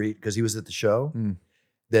announcer, because he was at the show,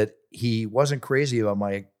 that he wasn't crazy about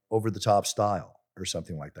my over-the-top style or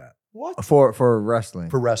something like that What? For wrestling.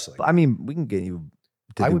 for wrestling. I mean, we can get you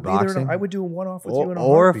to I do would be boxing. there. I would do a one-off with you in a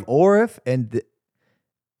or heartbeat.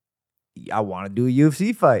 I want to do a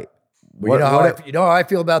UFC fight. Well, you know how I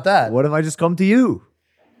feel about that. What if I just come to you?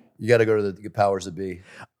 You got to go to the powers that be.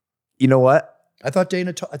 You know what? I thought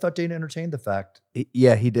Dana entertained the fact,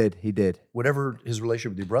 Yeah, he did. He did. whatever his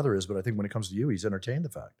relationship with your brother is, but I think when it comes to you, he's entertained the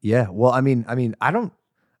fact. Yeah. Well, I mean, I don't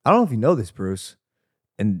know if you know this, Bruce,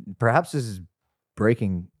 and perhaps this is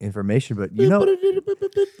breaking information, but you know,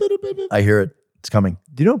 I hear it. It's coming.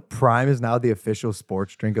 do you know Prime is now the official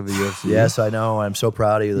sports drink of the UFC? Yes, I know. I'm so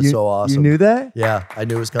proud of you. That's so awesome. You knew that? Yeah, I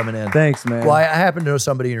knew it was coming in. Thanks, man. Well, I happen to know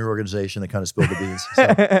somebody in your organization that kind of spilled the beans.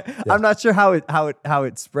 So. I'm not sure how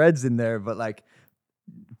it spreads in there, but like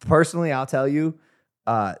personally, I'll tell you,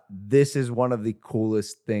 this is one of the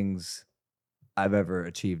coolest things I've ever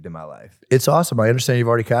achieved in my life. It's awesome. I understand you've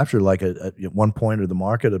already captured like a 1 point of the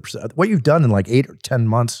market. What you've done in like 8 or 10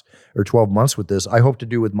 months or 12 months with this, I hope to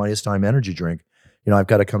do with Minus Time Energy Drink. I've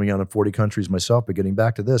got it coming out in 40 countries myself, but getting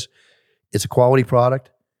back to this, it's a quality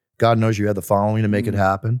product. God knows you have the following to make it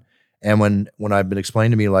happen. And when I've been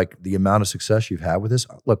explained to me like the amount of success you've had with this,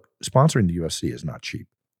 look, sponsoring the UFC is not cheap.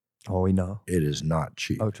 Oh, we know. It is not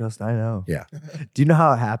cheap. Oh, trust, I know. Yeah. Do you know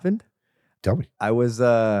how it happened? Tell me.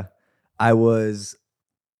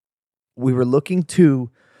 We were looking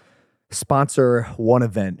to sponsor one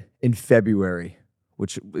event in February,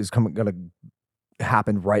 which is going to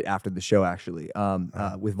happen right after the show, actually,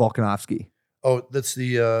 with Volkanovski. Oh, that's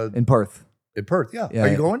the in Perth. In Perth, yeah. Yeah, Are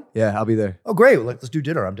you going? Yeah, I'll be there. Oh, great. Let's do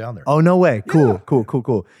dinner. I'm down there. Oh, no way.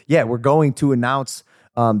 Cool. Yeah, we're going to announce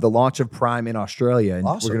the launch of Prime in Australia. And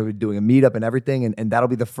Awesome. we're going to be doing a meetup and everything. And that'll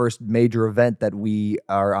be the first major event that we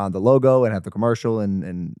are on the logo and have the commercial.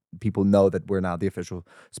 And people know that we're now the official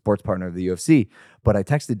sports partner of the UFC. But I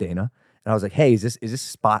texted Dana and I was like, hey, is this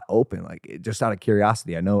spot open? Like, just out of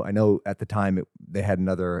curiosity. I know at the time they had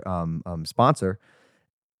another sponsor.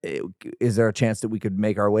 Is there a chance that we could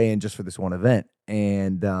make our way in just for this one event?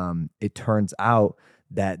 And it turns out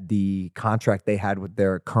that the contract they had with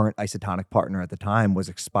their current isotonic partner at the time was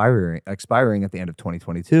expiring at the end of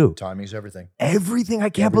 2022. Timing's everything. Everything. I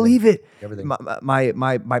can't believe it. Everything.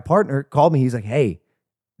 My partner called me. He's like, hey,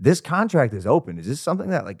 this contract is open. Is this something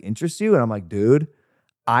that like interests you? And I'm like, dude,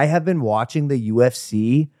 I have been watching the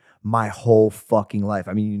UFC my whole fucking life.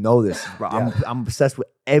 I mean, you know this. I'm obsessed with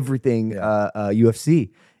everything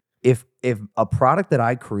UFC. If a product that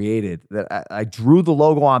I created, that I drew the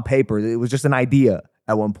logo on paper, it was just an idea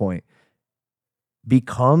at one point,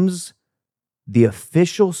 becomes the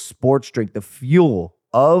official sports drink, the fuel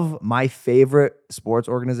of my favorite sports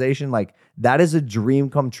organization, like that is a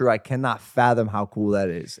dream come true. I cannot fathom how cool that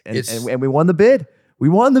is. And we won the bid. We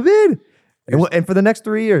won the bid. And for the next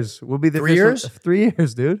 3 years, we'll be the 3 years? 3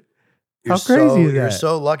 years, dude. How crazy is that? You're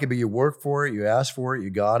so lucky, but you worked for it, you asked for it,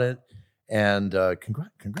 you got it. And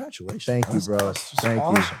congratulations. Thank you, bro.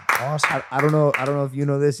 Thank you. Awesome. I don't know if you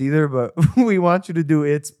know this either, but we want you to do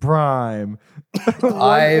It's Prime.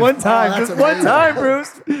 one time, just one time,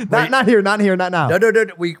 Bruce. Not here, not now. No.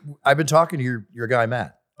 I've been talking to your guy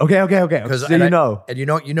Matt. Okay. Because So and you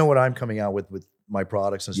know what I'm coming out with my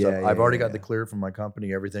products and stuff. Yeah, I've already got the clear from my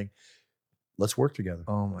company, everything. Let's work together.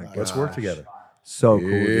 Oh my god. Let's work together. So cool.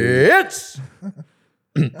 Dude. It's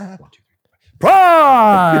 1, 2, 3.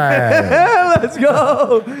 Prime. Let's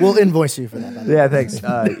go. We'll invoice you for that. By the way. Yeah, thanks.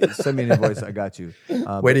 Send me an invoice. I got you.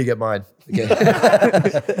 Wait till you get mine.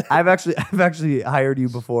 Okay. I've actually hired you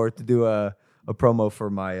before to do a promo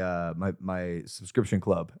for my subscription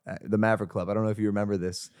club, the Maverick Club. I don't know if you remember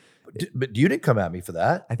this. But you didn't come at me for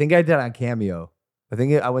that. I think I did on Cameo. I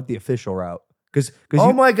think I went the official route.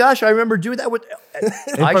 Oh my gosh, I remember doing that with.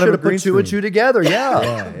 I should have put two and two together.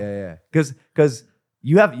 Yeah. Because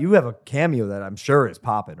you have a Cameo that I'm sure is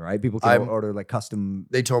popping, right? People can order like custom.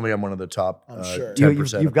 They told me I'm one of the top. I'm sure.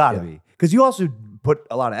 10%. You've got to be, because you also put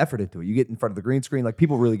a lot of effort into it. You get in front of the green screen, like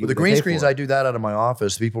people really get the green screens. I do that out of my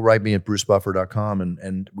office. People write me at brucebuffer.com,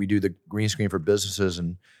 and we do the green screen for businesses,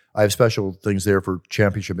 and I have special things there for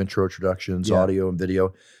championship intro introductions, audio and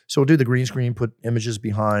video. So we'll do the green screen, put images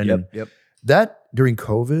behind. Yep. That during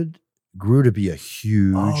COVID grew to be a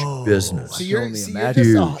huge business. So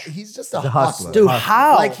he's just a hustler. Dude,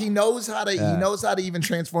 how? Like he knows how to even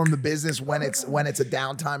transform the business when it's a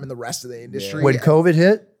downtime in the rest of the industry. When COVID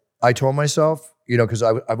hit, I told myself, because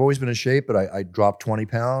I've always been in shape, but I dropped 20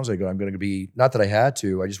 pounds. I go, I'm going to be, not that I had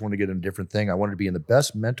to, I just wanted to get in a different thing. I wanted to be in the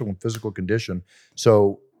best mental and physical condition.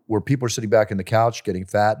 So where people are sitting back in the couch getting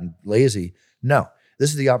fat and lazy, no. This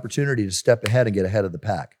is the opportunity to step ahead and get ahead of the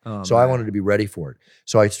pack. So I wanted to be ready for it.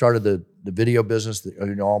 So I started the video business.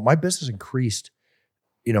 My business increased,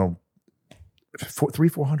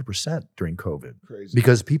 400% during COVID. Crazy.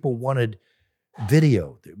 Because people wanted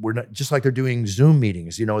video. We're not just like they're doing Zoom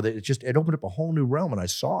meetings. It opened up a whole new realm, and I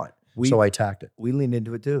saw it. So I attacked it. We leaned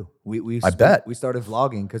into it too. I bet. We started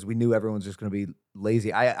vlogging because we knew everyone's just going to be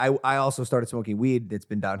lazy. I also started smoking weed. It's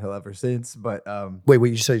been downhill ever since. But wait,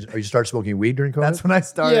 you say you started smoking weed during COVID? That's when I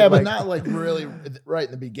started. Yeah, but not like really right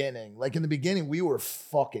in the beginning. Like in the beginning, we were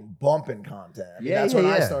fucking bumping content. I mean, that's when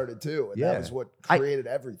I started too, and that was what created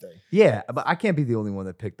everything. Yeah, but I can't be the only one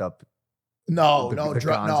that picked up. No.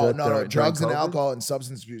 Drugs and alcohol and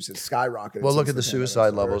substance abuse has skyrocketed. Well, look at the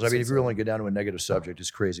suicide levels. I mean, if you only get down to a negative subject,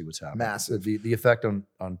 it's crazy what's happening. Massive. The effect on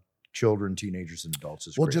children, teenagers, and adults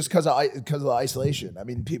is crazy. Just because of the isolation. I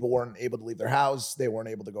mean, people weren't able to leave their house. They weren't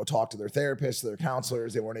able to go talk to their therapists, their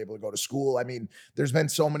counselors. They weren't able to go to school. I mean, there's been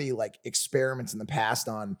so many like experiments in the past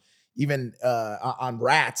on even on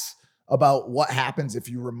rats about what happens if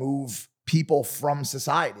you remove people from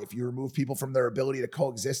society. If you remove people from their ability to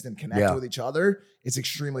coexist and connect with each other, it's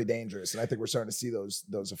extremely dangerous. And I think we're starting to see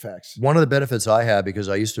those effects. One of the benefits I had, because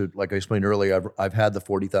I used to, like I explained earlier, I've had the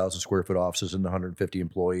 40,000 square foot offices and the 150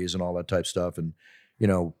 employees and all that type stuff. And,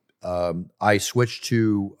 I switched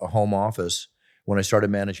to a home office when I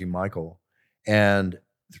started managing Michael. And,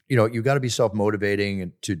 you got to be self-motivating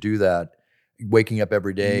and to do that. waking up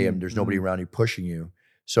every day and there's nobody around you pushing you.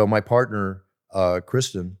 So my partner,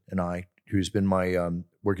 Kristen, and I, who's been my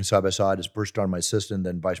working side by side, is first started my assistant,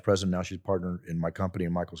 then vice president. Now she's partner in my company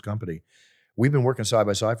and Michael's company. We've been working side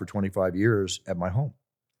by side for 25 years at my home.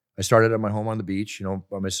 I started at my home on the beach, you know,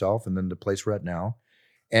 by myself, and then the place we're at now.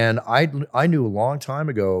 And I knew a long time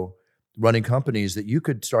ago, running companies, that you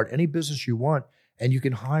could start any business you want and you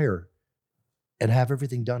can hire and have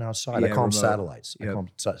everything done outside. I call them satellites. I call them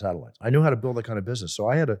satellites. I knew how to build that kind of business. So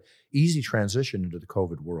I had an easy transition into the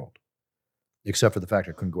COVID world, except for the fact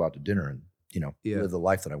I couldn't go out to dinner and, you know, live the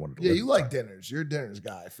life that I wanted to live. Yeah, you like dinners. You're a dinners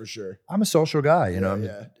guy for sure. I'm a social guy, you know, I'm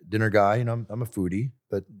a dinner guy, you know, I'm a foodie,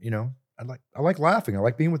 but you know, I like laughing. I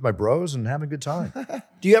like being with my bros and having a good time.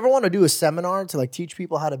 Do you ever want to do a seminar to like teach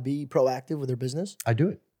people how to be proactive with their business? I do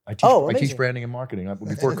it. I teach branding and marketing.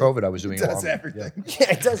 Before COVID, I was doing does everything.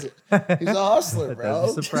 Yeah, it does it. He's a hustler,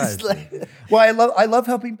 bro. Surprise. Well, I love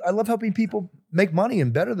helping people make money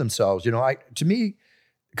and better themselves. You know, to me,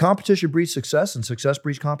 competition breeds success and success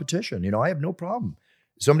breeds competition. You know, I have no problem.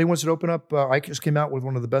 Somebody wants to open up, I just came out with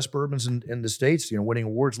one of the best bourbons in the States, you know, winning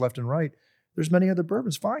awards left and right. There's many other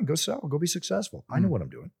bourbons. Fine, go sell, go be successful. I know what I'm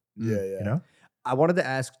doing. Yeah. You know? I wanted to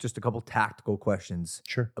ask just a couple tactical questions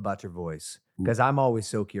about your voice, because I'm always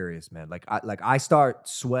so curious, man. I start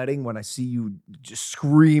sweating when I see you just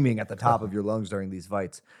screaming at the top of your lungs during these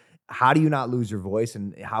fights. How do you not lose your voice,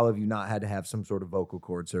 and how have you not had to have some sort of vocal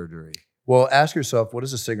cord surgery? Well, ask yourself, what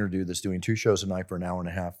does a singer do that's doing 2 shows a night for an hour and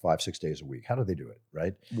a half, 5-6 days a week? How do they do it,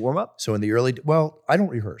 right? Warm up? So in the I don't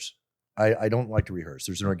rehearse. I don't like to rehearse.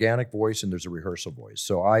 There's an organic voice and there's a rehearsal voice.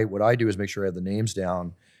 So what I do is make sure I have the names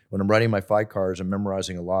down. When I'm writing my fight cards, I'm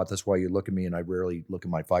memorizing a lot. That's why you look at me and I rarely look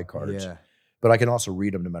at my fight cards. Yeah. But I can also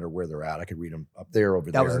read them no matter where they're at. I can read them up there,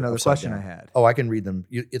 over there. That was another question I had. Oh, I can read them.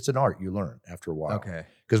 It's an art you learn after a while. Okay.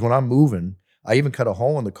 Because when I'm moving, I even cut a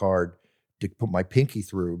hole in the card to put my pinky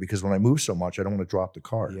through, because when I move so much, I don't want to drop the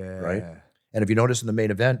card. Yeah. Right. And if you notice in the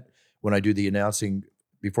main event, when I do the announcing,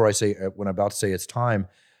 before I say, when I'm about to say it's time,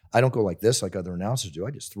 I don't go like this like other announcers do.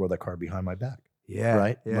 I just throw that card behind my back. Yeah.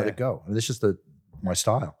 Right. Yeah. And let it go. I mean, this is my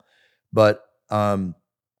style. But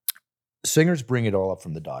singers bring it all up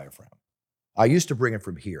from the diaphragm. I used to bring it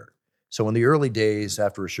from here. So in the early days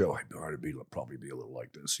after a show, I'd probably be a little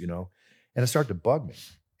like this, you know, and it started to bug me.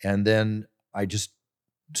 And then I just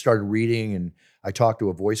started reading, and I talked to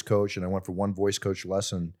a voice coach, and I went for one voice coach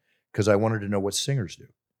lesson because I wanted to know what singers do.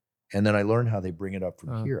 And then I learned how they bring it up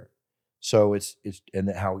from here. So it's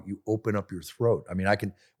how you open up your throat. I mean,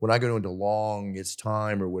 when I go into long, it's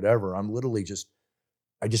time or whatever, I'm literally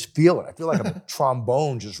I just feel it. I feel like I'm a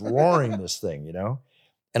trombone just roaring this thing, you know?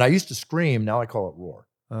 And I used to scream, now I call it roar,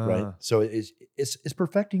 right? So it's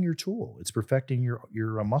perfecting your tool. It's perfecting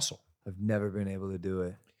your muscle. I've never been able to do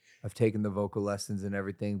it. I've taken the vocal lessons and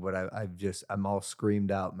everything, but I'm all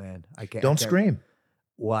screamed out, man. I can't. Don't scream.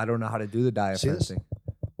 Well, I don't know how to do the diaphragm thing.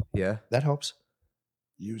 Yeah. That helps.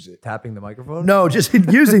 Use it. Tapping the microphone? No, just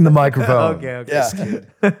using the microphone. Okay. Yeah.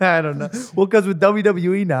 I don't know. Well, because with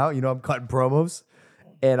WWE now, you know, I'm cutting promos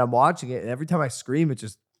and I'm watching it, and every time I scream, it's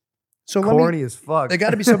just corny as fuck. There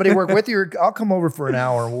got to be somebody to work with you. Or I'll come over for an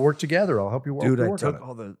hour and we'll work together. I'll help you. Dude, work I took on it.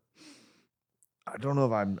 all the. I don't know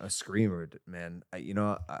if I'm a screamer, man. I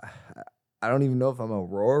don't even know if I'm a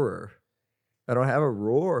roarer. I don't have a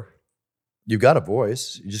roar. You got a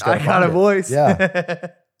voice. You just got. I got a voice. Yeah.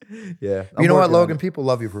 Yeah. You know what, Logan? People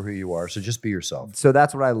love you for who you are. So just be yourself. So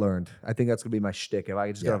that's what I learned. I think that's gonna be my shtick. If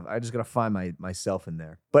I just gotta find myself in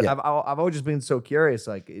there. But I've always just been so curious.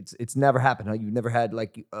 Like it's never happened. Huh? You've never had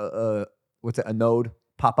like what's it? A node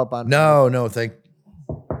pop up on? No.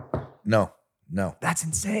 That's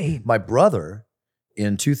insane. My brother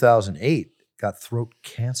in 2008 got throat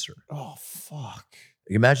cancer. Oh fuck!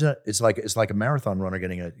 You imagine that? It's like a marathon runner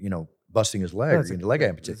getting busting his leg or getting a leg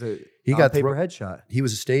amputated. He got paper headshot. He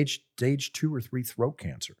was a stage 2 or 3 throat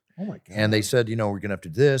cancer. Oh my god! And they said, we're gonna have to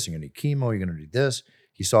do this. You're gonna need chemo. You're gonna need this.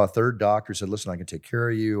 He saw a third doctor. Said, listen, I can take care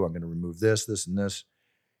of you. I'm gonna remove this, and this.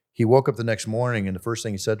 He woke up the next morning, and the first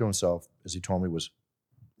thing he said to himself, as he told me, was,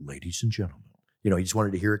 "Ladies and gentlemen." He just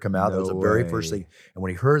wanted to hear it come out. That was the very first thing. And when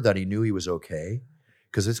he heard that, he knew he was okay,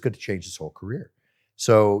 because it's going to change his whole career.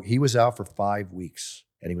 So he was out for 5 weeks,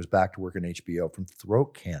 and he was back to work on HBO from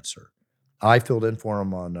throat cancer. I filled in for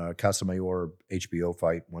him on Casamayor HBO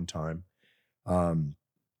fight one time.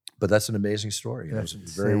 But that's an amazing story. It was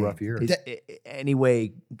a very rough year.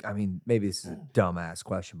 Anyway, I mean, maybe this is a dumbass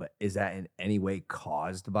question, but is that in any way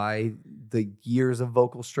caused by the years of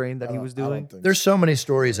vocal strain that he was doing? There's so many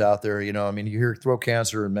stories out there. You hear throat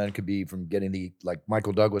cancer in men could be from getting like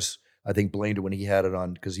Michael Douglas, I think, blamed it when he had it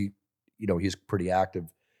on, because he's pretty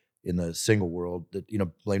active. in the single world that,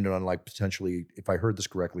 blamed it on like potentially, if I heard this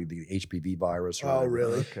correctly, the HPV virus. Or Oh, whatever.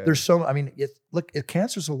 really? Okay. There's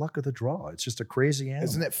cancer's the luck of the draw. It's just a crazy animal.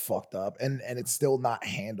 Isn't it fucked up? And it's still not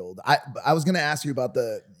handled. I was gonna ask you about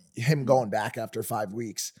him going back after 5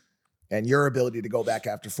 weeks and your ability to go back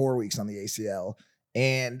after 4 weeks on the ACL,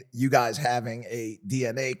 and you guys having a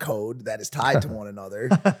DNA code that is tied to one another.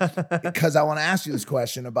 Because I want to ask you this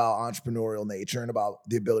question about entrepreneurial nature and about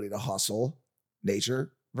the ability to hustle,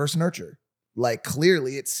 nature versus nurture. Like,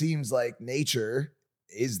 clearly it seems like nature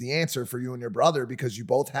is the answer for you and your brother, because you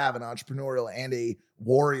both have an entrepreneurial and a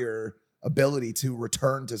warrior ability to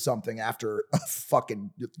return to something after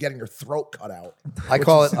fucking getting your throat cut out.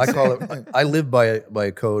 I live by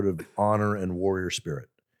a code of honor and warrior spirit.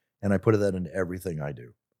 And I put that into everything I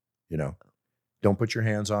do. Don't put your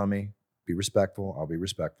hands on me. Be respectful. I'll be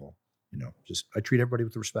respectful. I treat everybody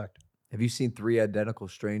with respect. Have you seen 3 Identical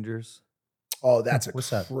Strangers? Oh, that's a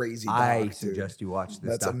What's that? crazy doc, I dude. suggest you watch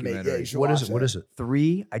this That's amazing. documentary. Yeah, you should What is watch it? What is it?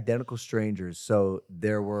 3 identical strangers. So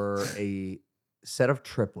there were a set of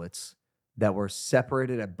triplets that were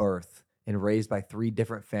separated at birth and raised by 3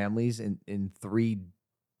 different families in 3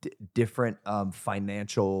 different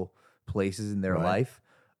financial places in their Right. life.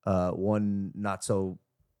 One not so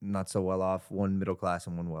well off, one middle class,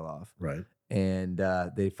 and one well off. Right. And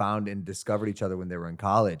they found and discovered each other when they were in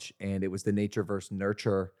college, and it was the nature versus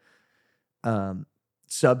nurture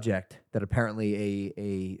subject that apparently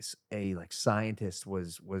a like scientist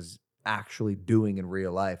was actually doing in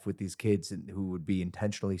real life with these kids who would be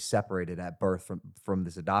intentionally separated at birth from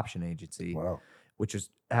this adoption agency, Wow. which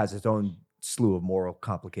has its own slew of moral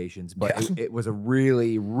complications. But it was a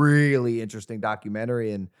really, really interesting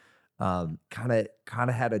documentary, and kind of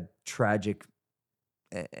had a tragic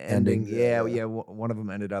ending. Yeah. One of them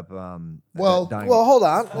ended up dying. Well, hold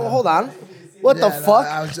on. What the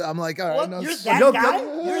fuck? I'm like, all right. What? No, You're s- that no, guy?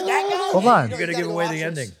 You're that guy? Hold on. You're going to give away the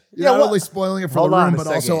ending. You're Yeah, not what- only spoiling it for Hold the on room, a but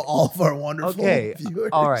also second. all of our wonderful Okay, viewers.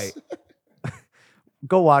 all right.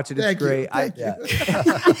 Go watch it. It's Thank great. you.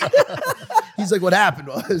 He's like, what happened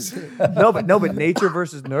was. No, but nature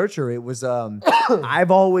versus nurture. It was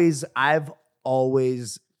I've always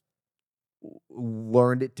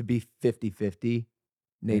learned it to be 50-50,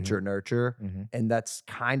 nature, nurture. Mhm. And that's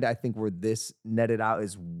kind of, I think, where this netted out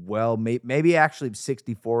as well. Maybe actually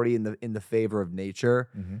 60-40 in the favor of nature.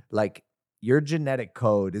 Mhm. Like, your genetic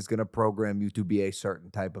code is going to program you to be a certain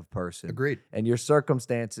type of person. Agreed. And your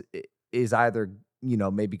circumstance is either,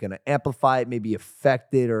 maybe going to amplify it, maybe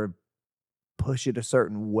affect it, or push it a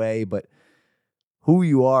certain way. But who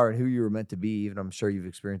you are and who you were meant to be, even I'm sure you've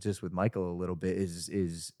experienced this with Michael a little bit,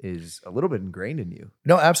 is a little bit ingrained in you.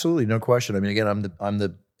 No, absolutely, no question. I mean, again, I'm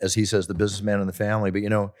the as he says, the businessman in the family. But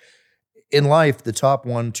in life, the top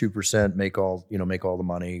 1-2% make all the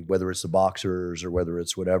money, whether it's the boxers or whether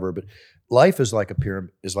it's whatever. But life is like a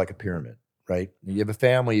pyramid, right? You have a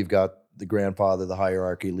family, you've got the grandfather, the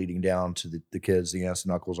hierarchy leading down to the kids, the aunts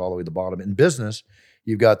and uncles, all the way to the bottom. In business,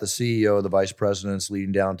 you've got the CEO, the vice presidents,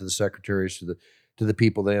 leading down to the secretaries, to the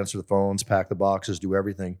people that answer the phones, pack the boxes, do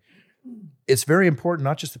everything. It's very important,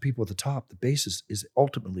 not just the people at the top. The base is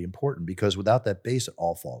ultimately important, because without that base, it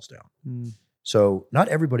all falls down. So not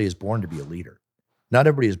everybody is born to be a leader. Not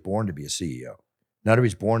everybody is born to be a CEO. Not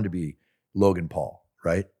everybody's born to be Logan Paul,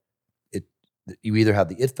 right? You either have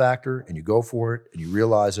the it factor and you go for it and you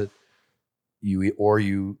realize it, or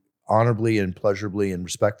you honorably and pleasurably and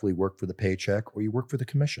respectfully work for the paycheck, or you work for the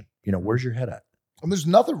commission. Where's your head at? And there's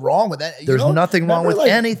nothing wrong with that. There's nothing wrong with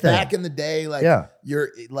anything. Back in the day, like, Yeah. you're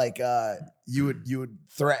like, you would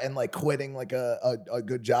threaten like quitting like a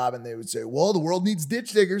good job, and they would say, well, the world needs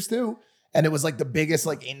ditch diggers too. And it was like the biggest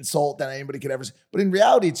like insult that anybody could ever say. But in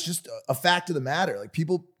reality, it's just a fact of the matter. Like,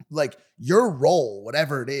 people, like, your role,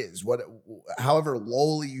 whatever it is, however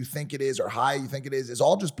lowly you think it is or high you think it is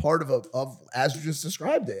all just part of as you just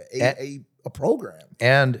described it, a program.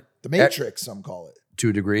 And The Matrix, some call it. to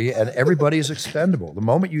a degree, and everybody is expendable. The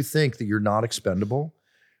moment you think that you're not expendable,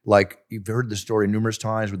 like, you've heard the story numerous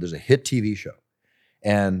times where there's a hit TV show,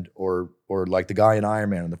 or like the guy in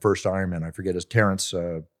Iron Man, in the first Iron Man, I forget his Terrence,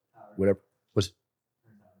 whatever was.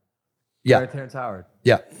 Yeah, Terrence Howard.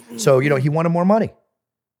 yeah. So he wanted more money,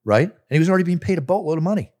 right? And he was already being paid a boatload of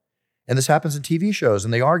money. And this happens in TV shows,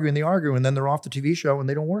 and they argue, and then they're off the TV show and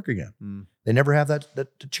they don't work again. They never have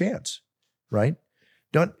that chance, right?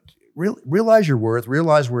 Don't realize your worth,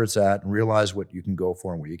 realize where it's at, and realize what you can go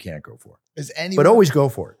for and what you can't go for. But always go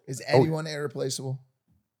for it. Is anyone irreplaceable?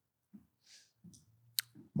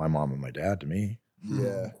 My mom and my dad, to me.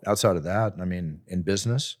 Yeah. Outside of that, I mean, in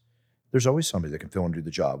business, there's always somebody that can fill and do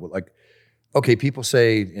the job. Like, okay, people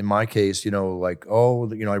say in my case, like,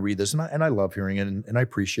 oh, I read this and I love hearing it and I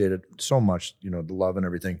appreciate it so much, the love and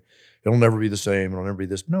everything. It'll never be the same. It'll never be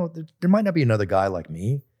this. No, there might not be another guy like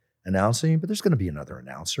me announcing, but there's going to be another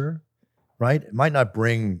announcer, right? It might not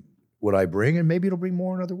bring what I bring, and maybe it'll bring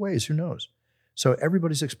more in other ways. Who knows? So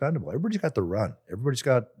everybody's expendable. Everybody's got the run.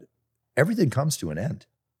 Everything comes to an end.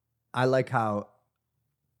 I like how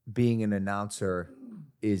being an announcer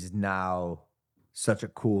is now such a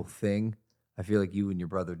cool thing. I feel like you and your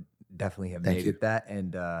brother definitely have made it that.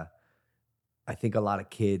 And I think a lot of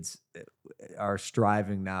kids are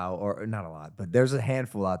striving now, or not a lot, but there's a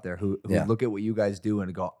handful out there who look at what you guys do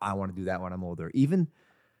and go, I want to do that when I'm older. Even,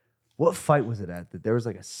 what fight was it at that there was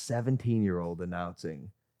like a 17-year-old announcing,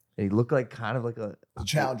 and he looked like kind of like the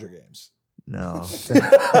Challenger Games. No. I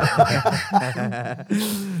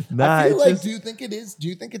feel like, do you think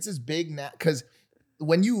it's as big now? Because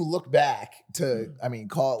when you look back to,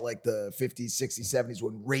 call it like the 50s, 60s, 70s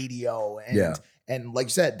when radio and like you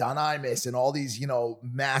said, Don Imus and all these,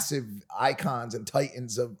 massive icons and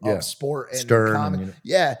titans of sport and Stern comedy.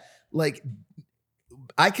 Like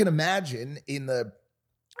I can imagine in the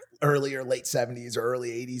earlier late 70s or early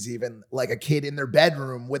 80s, even like a kid in their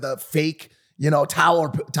bedroom with a fake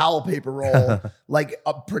towel paper roll, like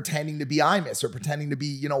pretending to be Imus or pretending to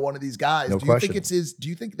be, one of these guys. No do question.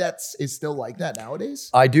 You think that's still like that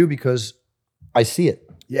nowadays? I do, because I see it.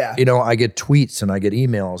 Yeah. I get tweets and I get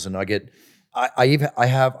emails and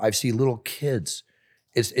I see little kids.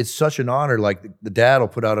 It's such an honor. Like the dad will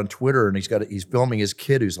put out on Twitter and he's filming his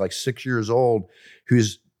kid who's like 6 years old,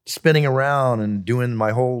 who's spinning around and doing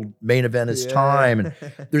my whole main event is time. And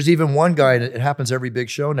there's even one guy, and it happens every big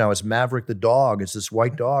show now. It's Maverick the dog. It's this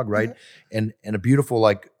white dog, right? And a beautiful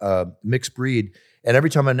like mixed breed. And every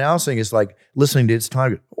time I'm announcing, it's like listening to It's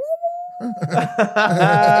Time. And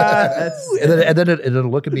then it'll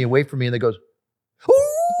look at me and wait for me, and it goes,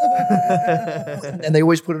 and they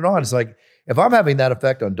always put it on. It's like, if I'm having that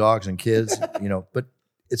effect on dogs and kids, but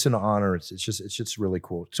it's an honor. It's just really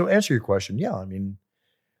cool. So answer your question. Yeah,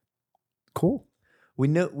 cool. We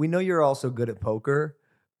know you're also good at poker,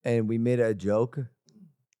 and we made a joke.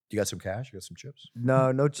 You got some cash? You got some chips?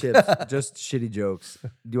 No chips, just shitty jokes. Do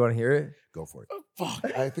you want to hear it? Go for it.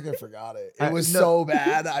 Fuck, I think I forgot it. It was so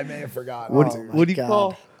bad, I may have forgotten. What do you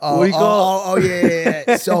call? What do you call? Oh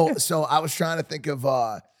yeah. So I was trying to think of.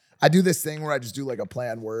 I do this thing where I just do like a play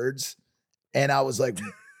on words, and I was like,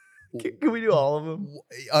 Can we do all of them?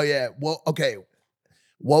 Oh yeah. Well, okay.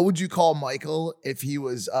 What would you call Michael if he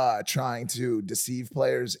was trying to deceive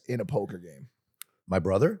players in a poker game? My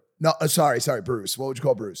brother? No, sorry, Bruce. What would you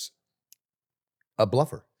call Bruce? A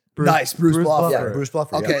bluffer. Nice, Bruce Bluffer. Yeah, Bruce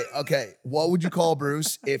Bluffer. Okay. What would you call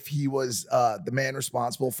Bruce if he was the man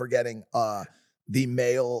responsible for getting the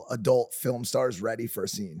male adult film stars ready for a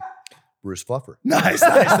scene? Bruce Fluffer. Nice.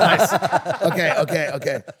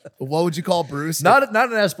 Okay. What would you call Bruce? Not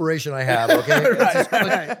an aspiration I have,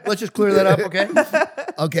 okay? Let's just clear that up, okay?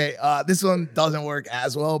 Okay, this one doesn't work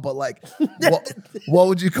as well, but like, what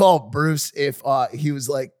would you call Bruce if he was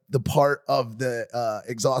like the part of the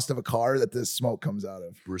exhaust of a car that the smoke comes out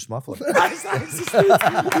of? Bruce Muffler. Nice. This dude's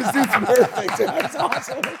perfect. That's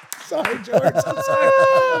awesome. Sorry, George. I'm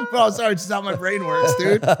sorry. Bro, I'm sorry. It's just how my brain works,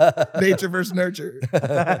 dude. Nature versus nurture.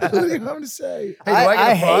 What do you want to say? Hey,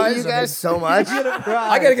 I hate you guys so much.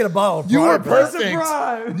 I got to get a bottle of You were Pride,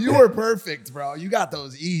 perfect. You were perfect, bro. You got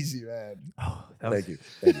those easy, man. Thank you.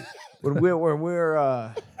 When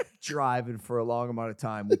we're driving for a long amount of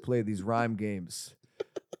time, we play these rhyme games.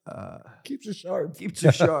 Keeps you sharp. Keeps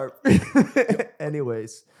you sharp.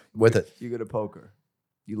 Anyways, With it. you good at poker.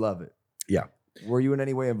 You love it. Yeah. Were you in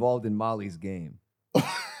any way involved in Molly's game?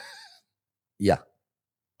 Yeah.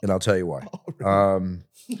 And I'll tell you why.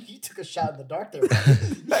 You took a shot in the dark there.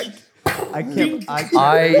 I can't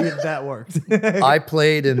believe that worked. I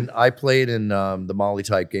played in the Molly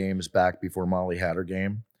type games back before Molly had her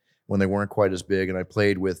game, when they weren't quite as big. And I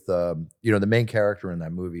played with, the main character in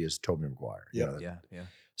that movie is Tobey Maguire. Yeah. Yeah.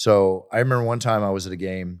 So I remember one time I was at a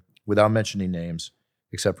game, without mentioning names,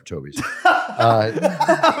 except for Toby's.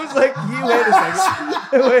 I was like, wait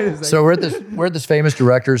a second. So we're at this famous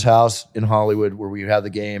director's house in Hollywood where we have the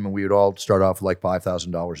game, and we would all start off with like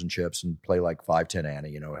 $5,000 in chips and play like 5-10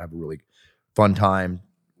 ante, have a really fun time,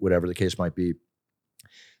 whatever the case might be.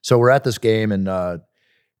 So we're at this game, and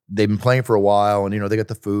they've been playing for a while, and they got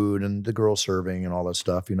the food and the girl serving and all that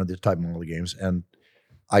stuff, the type of Molly games. And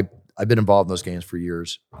I've been involved in those games for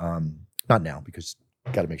years. Not now, because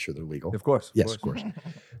got to make sure they're legal. Of course. Yes, of course.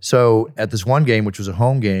 So at this one game, which was a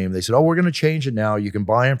home game, they said, "Oh, we're going to change it now. You can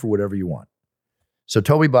buy them for whatever you want." So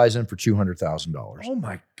Toby buys in for $200,000. Oh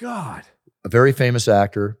my God. A very famous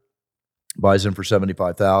actor. buys in for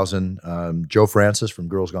 $75,000. Joe Francis from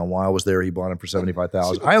Girls Gone Wild was there. He bought him for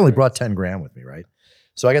 $75,000. I only brought 10 grand with me, right?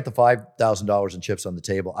 So I got the $5,000 in chips on the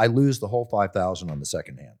table. I lose the whole $5,000 on the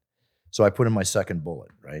second hand. So I put in my second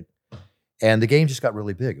bullet, right? And the game just got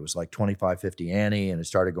really big. It was like 25-50 ante, and it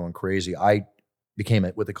started going crazy. I became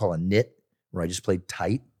what they call a nit, where I just played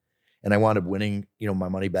tight, and I wound up winning, my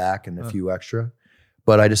money back and a few extra.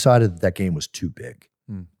 But I decided that game was too big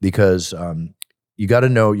because you got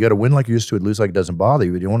to win like you're used to it, lose like it doesn't bother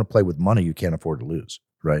you. If you want to play with money, you can't afford to lose,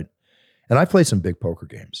 right? And I played some big poker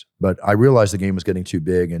games, but I realized the game was getting too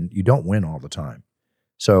big, and you don't win all the time.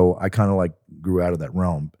 So I kind of like grew out of that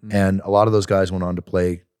realm. And a lot of those guys went on to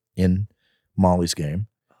play in Molly's Game,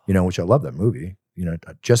 which I love that movie.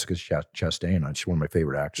 Jessica Chastain, she's one of my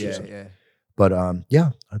favorite actresses. Yeah. But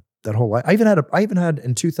that whole life. I even had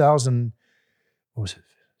in 2000, what was it?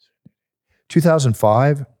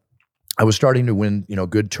 2005. I was starting to win,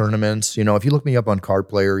 good tournaments. If you look me up on Card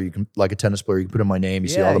Player, you can, like a tennis player, you can put in my name. You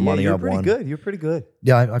see all the money I've won. You're pretty good.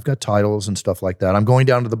 Yeah, I've got titles and stuff like that. I'm going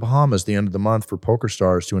down to the Bahamas the end of the month for Poker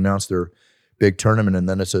Stars to announce their big tournament, and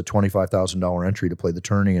then it's a $25,000 entry to play the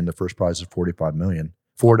tourney, and the first prize is $4 to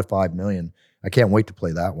 $5 million. I can't wait to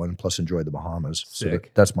play that one. Plus, enjoy the Bahamas. Sick.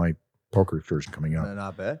 So that's my poker excursion coming up.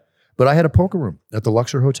 Not bad. But I had a poker room at the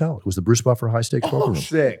Luxor Hotel. It was the Bruce Buffer High Stakes Poker Room.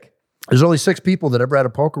 Sick. There's only 6 people that ever had a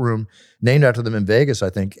poker room named after them in Vegas, I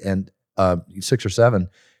think, and 6 or 7.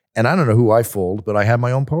 And I don't know who I fooled, but I had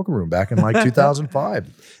my own poker room back in like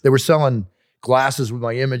 2005. They were selling glasses with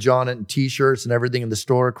my image on it and T-shirts and everything in the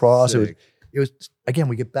store across. It was again,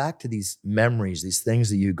 we get back to these memories, these things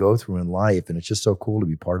that you go through in life, and it's just so cool to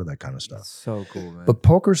be part of that kind of stuff. It's so cool, man. But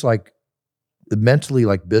poker's like mentally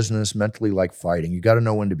like business, mentally like fighting. You got to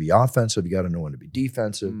know when to be offensive. You got to know when to be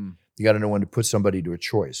defensive. You got to know when to put somebody to a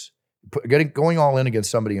choice. Going all in against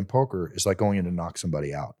somebody in poker is like going in to knock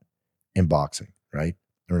somebody out in boxing, right?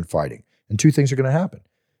 Or in fighting. And 2 things are going to happen.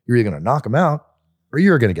 You're either going to knock them out or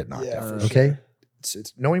you're going to get knocked out. Okay? Sure.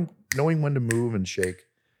 It's knowing when to move and shake.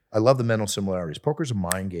 I love the mental similarities. Poker's a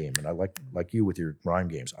mind game, and I like you with your rhyme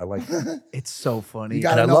games. I like it's so funny. You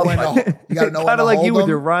gotta know when to kind of like you with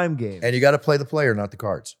your rhyme game. And you got to play the player, not the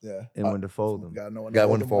cards. Yeah. And when to fold them. You gotta know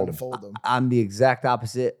when to fold them. I'm the exact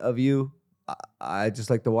opposite of you. I just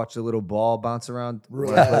like to watch the little ball bounce around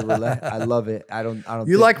when I play roulette. I love it. I don't.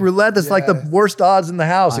 You like roulette? That's like the worst odds in the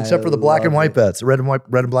house, except for the black and white bets, red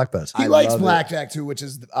and black bets. He likes blackjack too, which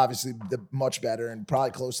is obviously the much better and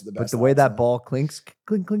probably close to the best. But the way that ball clinks,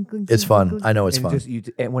 clink, clink, clink. It's fun. Clink, I know it's and fun.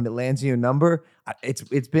 And when it lands you a number, it's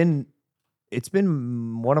been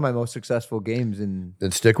one of my most successful games. And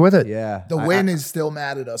then stick with it. Yeah, the win is still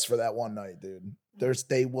mad at us for that one night, dude.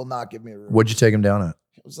 They will not give me a room. What'd you take him down at?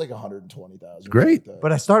 It was like 120,000. Great.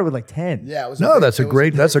 But I started with like 10. Yeah, it was. That's a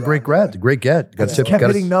great get. I just kept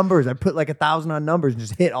hitting numbers. I put like 1,000 on numbers and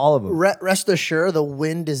just hit all of them. Rest assured, the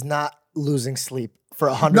wind is not losing sleep for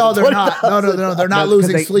 100. No, they're not. No, they're not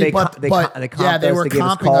losing sleep. They were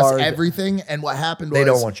comping us cars. everything. And what happened was they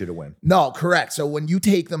don't want you to win. No, correct. So when you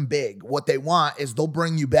take them big, what they want is they'll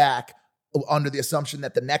bring you back under the assumption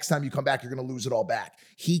that the next time you come back, you're going to lose it all back.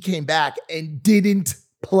 He came back and didn't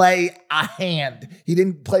play a hand. He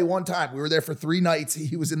didn't play one time. We were there for 3 nights.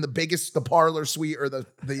 He was in the parlor suite or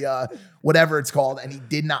the whatever it's called, and he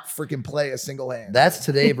did not freaking play a single hand. That's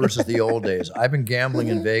today versus the old days. I've been gambling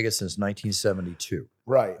in Vegas since 1972.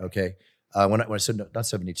 Right. Okay. When I said not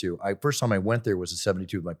 72, first time I went there was in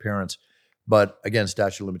 72 with my parents. But again,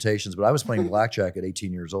 statute of limitations. But I was playing blackjack at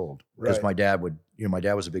 18 years old because my dad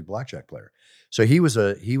was a big blackjack player. So he was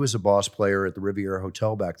a boss player at the Riviera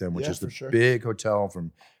Hotel back then, which is the big hotel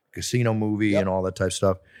from Casino movie and all that type of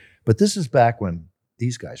stuff. But this is back when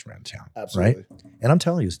these guys ran town, absolutely. Right? And I'm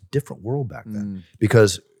telling you, it's a different world back then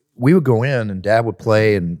because we would go in and Dad would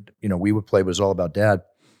play, and we would play. But it was all about Dad.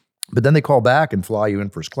 But then they call back and fly you in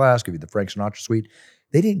first class, give you the Frank Sinatra suite.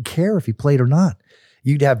 They didn't care if you played or not.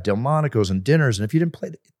 You'd have Delmonico's and dinners, and if you didn't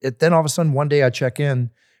play it, then all of a sudden one day I check in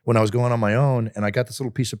when I was going on my own, and I got this little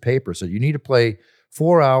piece of paper. So you need to play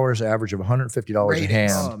 4 hours, average of $150 a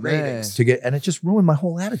hand to get, and it just ruined my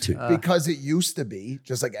whole attitude. Because it used to be,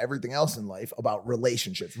 just like everything else in life, about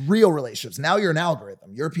relationships, real relationships. Now you're an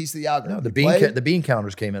algorithm. You're a piece of the algorithm. No, the bean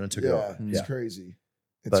counters came in and took it over. It's crazy.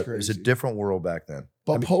 It's crazy. It was a different world back then.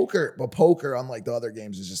 But poker, unlike the other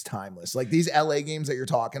games, is just timeless. Like these LA games that you're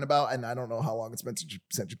talking about, and I don't know how long it's been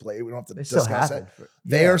since you played. We don't have to discuss it.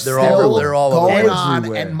 They're all going on.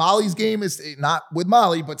 Everywhere. And Molly's game is not with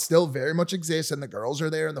Molly, but still very much exists. And the girls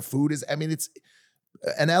are there, and the food is. I mean, it's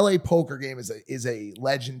an LA poker game is a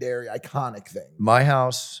legendary, iconic thing. My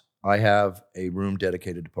house, I have a room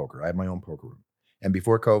dedicated to poker. I have my own poker room. And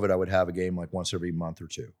before COVID, I would have a game like once every month or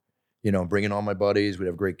two. You know, bring in all my buddies. We'd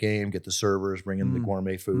have a great game. Get the servers, bring in the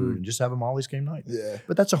gourmet food, and just have them always game night. Yeah.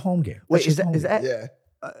 But that's a home game. Wait, That's is just a that home game.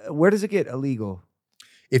 Yeah. where does it get illegal?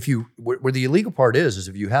 If you where the illegal part is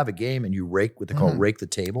if you have a game and you rake what they call rake the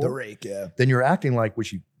table, The rake, yeah. then you're acting like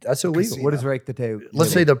that's illegal. casino. What is rake the table?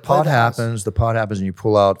 Let's say the Play pot the house. happens, and you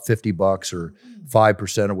pull out $50 or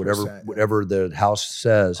 5% or whatever, Percent, yeah. whatever the house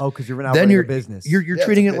says. Oh, because you're not then running you're a business. You're Yeah,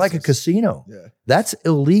 treating it's it a like a business. casino. Yeah. That's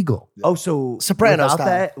illegal. Oh, so Sopranos without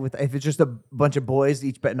style. that, if it's just a bunch of boys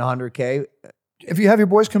each betting $100K, If you have your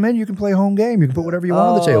boys come in, you can play home game. You can put whatever you want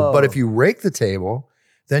on the table. But Oh. if you rake the table,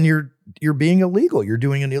 then you're being illegal. You're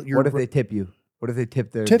doing an what if they tip you? What if they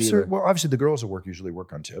tip their tips dealer? are well. Obviously, the girls at work usually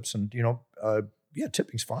work on tips, and yeah,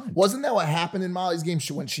 tipping's fine. Wasn't that what happened in Molly's game?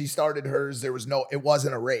 When she started hers, it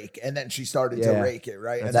wasn't a rake, and then she started to Yeah. rake it,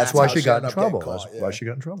 right? And That's why how she got in ended up getting trouble. caught, That's why she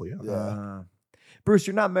got in trouble. Yeah. Yeah. Bruce,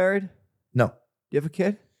 you're not married? No, Do you have a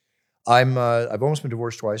kid? I've almost been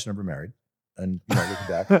divorced twice, never married, and looking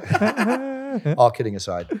back, all kidding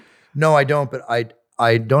aside, no, I don't. But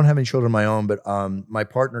I don't have any children of my own. But my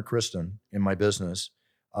partner Kristen in my business,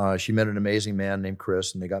 she met an amazing man named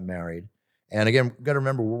Chris, and they got married. And again, got to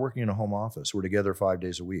remember, we're working in a home office. We're together 5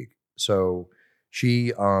 days a week. So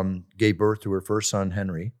she gave birth to her first son,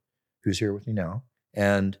 Henry, who's here with me now.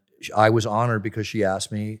 And I was honored because she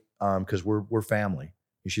asked me, because we're family.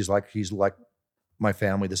 He's like my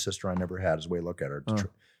family, the sister I never had, is the way I look at her.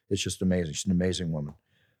 It's just amazing. She's an amazing woman.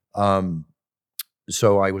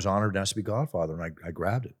 So I was honored and asked to be godfather, and I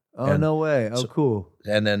grabbed it. Oh, And no way. Oh, so- cool.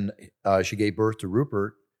 And then she gave birth to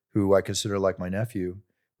Rupert, who I consider like my nephew.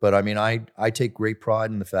 But I mean, I take great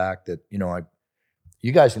pride in the fact that,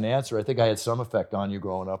 you guys can answer. I think I had some effect on you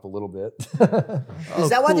growing up a little bit. Is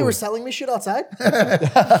that why they were selling me shit outside?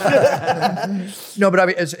 No, but I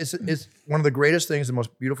mean, it's one of the greatest things, the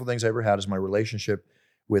most beautiful things I ever had is my relationship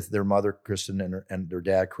with their mother, Kristen, and their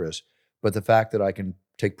dad, Chris. But the fact that I can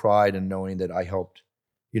take pride in knowing that I helped,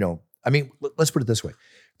 I mean, let's put it this way.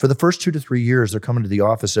 For the first 2 to 3 years, they're coming to the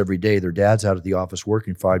office every day. Their dad's out at the office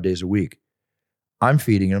working 5 days a week. I'm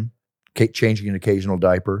feeding him, changing an occasional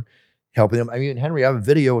diaper, helping him. I mean, Henry, I have a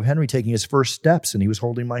video of Henry taking his first steps, and he was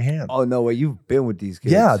holding my hand. Oh, no way. You've been with these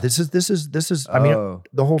kids. Yeah, this is. I mean,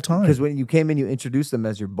 the whole time. Because when you came in, you introduced them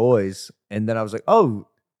as your boys. And then I was like, oh,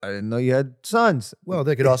 I didn't know you had sons. Well,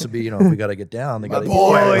 they could also be, if we got to get down, they My got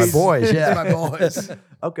boys. my boys. Yeah, My boys.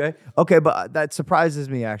 Okay, but that surprises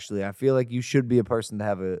me, actually. I feel like you should be a person to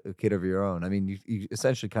have a kid of your own. I mean, you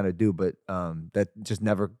essentially kind of do, but that just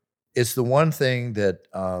never... It's the one thing that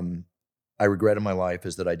I regret in my life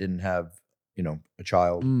is that I didn't have, a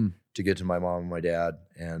child to get to my mom and my dad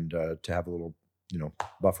and to have a little,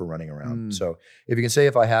 buffer running around. So if you can say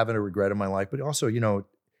if I haven't a regret in my life, but also,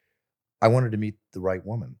 I wanted to meet the right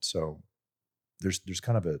woman. So there's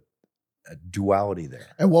kind of a duality there.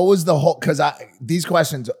 And what was the whole? Because these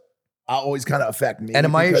questions always kind of affect me. And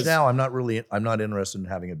at my age because- now, I'm not interested in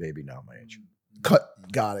having a baby now at my age.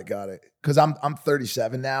 Got it. Because I'm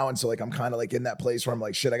 37 now, and so like I'm kind of like in that place where I'm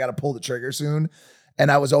like, shit, I got to pull the trigger soon.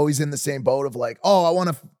 And I was always in the same boat of like, oh, I want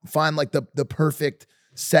to find like the perfect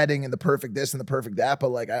setting and the perfect this and the perfect that. But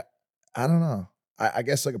like I don't know. I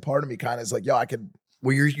guess like a part of me kind of is like, yo, I could.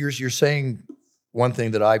 Well, you're saying one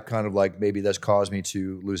thing that I've kind of like maybe that's caused me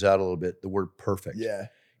to lose out a little bit. The word perfect. Yeah,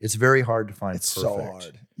 It's very hard to find it's perfect. so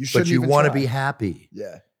hard. You But shouldn't you even want to try. be happy,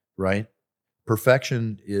 Yeah. right?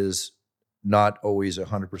 Perfection is not always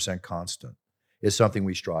 100% constant. It's something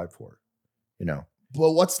we strive for,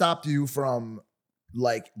 But what stopped you from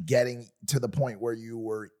like getting to the point where you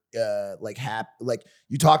were like happy? Like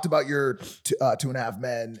you talked about your 2.5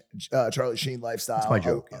 Men, Charlie Sheen lifestyle. That's my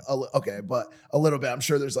joke, yeah. Okay, but a little bit. I'm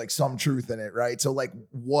sure there's like some truth in it, right? So like,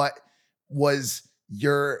 what was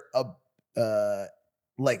your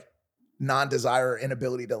like non-desire or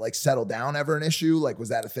inability to like settle down ever an issue? Like, was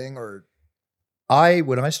that a thing or?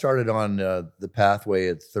 When I started on the pathway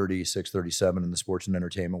at 36, 37 in the sports and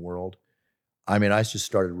entertainment world, I mean, I just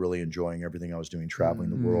started really enjoying everything I was doing, traveling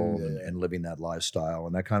the world and living that lifestyle.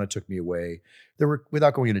 And that kind of took me away.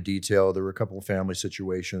 Without going into detail, there were a couple of family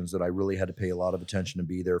situations that I really had to pay a lot of attention to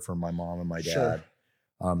be there for my mom and my dad,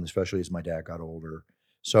 especially as my dad got older.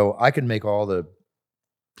 So I can make all the,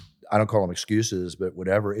 I don't call them excuses, but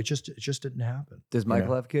whatever. It just didn't happen. Does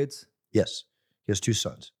Michael have kids? Yes. He has 2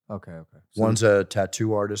 sons. Okay. One's a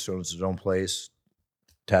tattoo artist, owns his own place,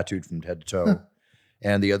 tattooed from head to toe.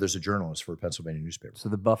 And the other's a journalist for a Pennsylvania newspaper. So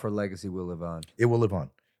the Buffer legacy will live on. It will live on.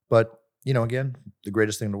 But, again, the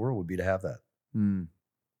greatest thing in the world would be to have that.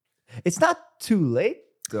 It's not too late,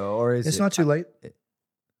 though, or is it? It's not too late.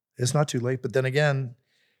 It's not too late. But then again,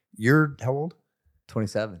 you're how old?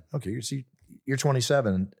 27. Okay, you're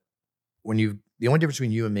 27. The only difference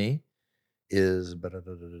between you and me is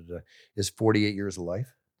 48 years of life.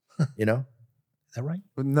 You know, is that right?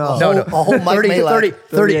 No. A whole Mike 30, Malak.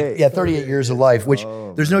 38 years of life, which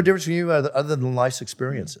Oh, there's no difference from you other than life's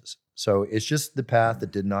experiences. So it's just the path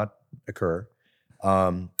that did not occur.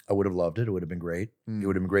 I would have loved it. It would have been great. It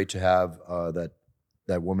would have been great to have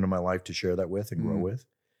that woman in my life to share that with and grow with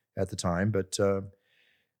at the time. But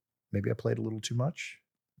maybe I played a little too much.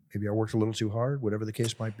 Maybe I worked a little too hard, whatever the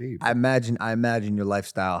case might be. I imagine your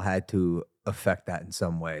lifestyle had to affect that in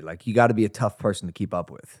some way. Like you got to be a tough person to keep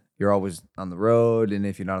up with. You're always on the road, and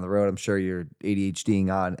if you're not on the road, I'm sure you're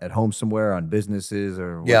ADHDing on at home somewhere on businesses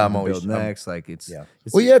or what I'm you always build next. Like it's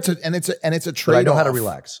Well, yeah, it's a trade. But I know how to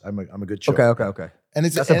relax. I'm a good chill. Okay. And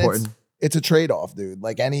That's important. It's a trade-off, dude.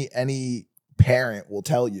 Like any parent will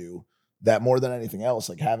tell you that more than anything else,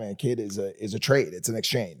 like having a kid is a trade. It's an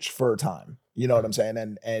exchange for time. You know what I'm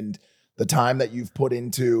saying? And the time that you've put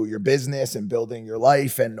into your business and building your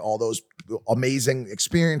life and all those amazing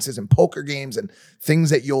experiences and poker games and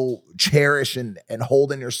things that you'll cherish and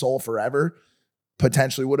hold in your soul forever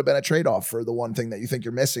potentially would have been a trade-off for the one thing that you think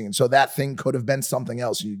you're missing. And so that thing could have been something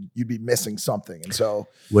else. You'd be missing something. And so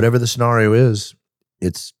Whatever the scenario is,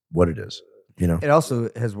 it's what it is. You know? It also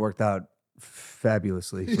has worked out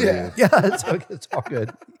fabulously for you. Yeah, it's all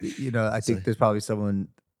good. You know, I think there's probably someone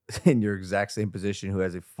in your exact same position who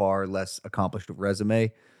has a far less accomplished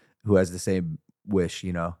resume who has the same wish,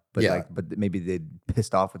 you know, but but maybe they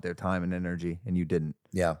pissed off with their time and energy and you didn't.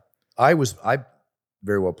 Yeah. I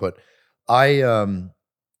very well put. I've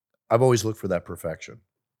always looked for that perfection,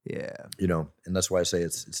 Yeah. you know, and that's why I say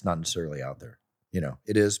it's not necessarily out there. You know,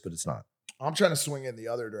 it is, but it's not. I'm trying to swing in the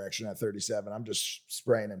other direction at 37. I'm just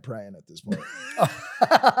spraying and praying at this point.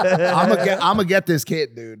 I'm gonna get this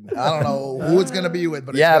kid, dude. I don't know who it's gonna be with,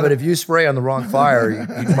 but but if you spray on the wrong fire, you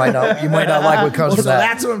might not like what comes from so that.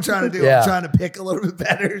 that's what I'm trying to do. Yeah. I'm trying to pick a little bit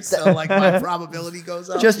better, so like my probability goes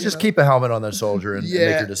up. Just keep a helmet on that soldier and make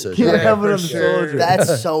your decision. Keep a helmet for on the sure. soldier.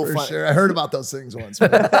 That's so For funny. sure. I heard about those things once.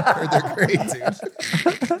 Man. I heard they're great, dude.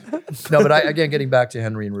 No, but again, getting back to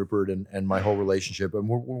Henry and Rupert and my whole relationship, and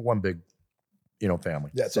we're one big, family.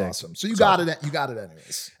 That's awesome. So you got it. You got it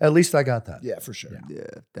anyways. At least I got that. Yeah, for sure. Yeah,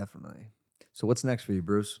 definitely. So what's next for you,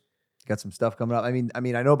 Bruce? Got some stuff coming up. I mean,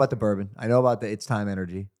 I know about the bourbon. I know about the It's Time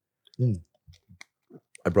energy. I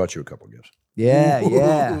brought you a couple gifts. Yeah.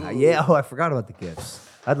 Oh, I forgot about the gifts.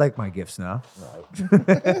 I'd like my gifts now.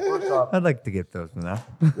 I'd like to get those now.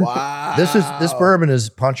 Wow. This bourbon is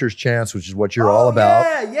Puncher's Chance, which is what you're all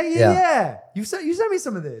about. Yeah. You sent me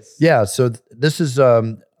some of this. Yeah. So this is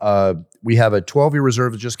we have a 12-year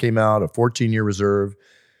reserve that just came out, a 14-year reserve,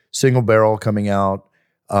 single barrel coming out.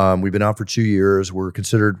 We've been out for 2 years. We're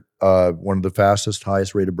considered one of the fastest,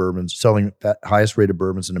 highest rated bourbons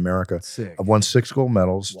in America. Sick. I've won 6 gold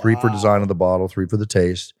medals, 3 for design of the bottle, 3 for the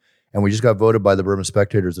taste. And we just got voted by the Bourbon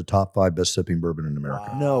Spectator as the top 5 best sipping bourbon in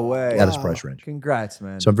America No way. at its price range. Congrats,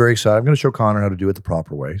 man. So I'm very excited. I'm going to show Connor how to do it the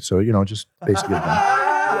proper way. So, just basically get it done.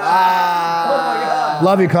 Wow.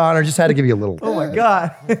 Love you, Connor. Just had to give you a little. Oh my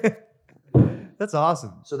God. That's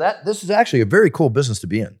awesome. So this is actually a very cool business to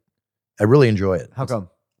be in. I really enjoy it. How come?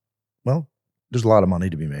 Well, there's a lot of money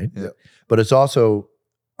to be made. Yeah. But it's also,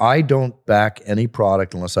 I don't back any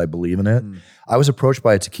product unless I believe in it. I was approached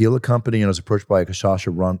by a tequila company and I was approached by a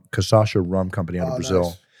Cachaça rum company out of Brazil.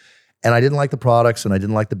 Nice. And I didn't like the products and I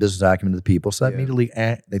didn't like the business acumen of the people. So immediately,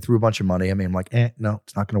 they threw a bunch of money at me. I'm like, no,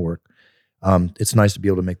 it's not going to work. It's nice to be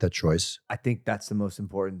able to make that choice. I think that's the most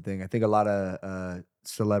important thing. I think a lot of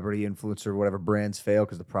celebrity influencer, whatever brands fail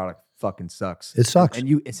because the product fucking sucks. It sucks. And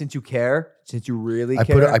since you really I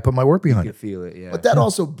care, put my work you behind can it. feel it. Yeah. But that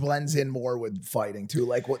also blends in more with fighting too.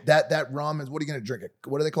 Like what that rum is. What are you gonna drink?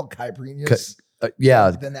 What are they called? Caipirinhas.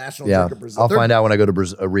 The national drink of Brazil. I'll find out when I go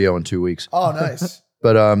to Rio in 2 weeks. Oh, nice.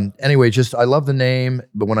 But anyway, I love the name.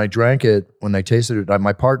 But when I drank it, when I tasted it,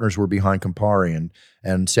 my partners were behind Campari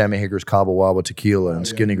and Sammy Hager's Cabo Wabo Tequila and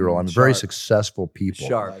Skinny Girl. I'm very successful people.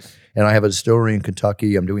 Sharp. And I have a distillery in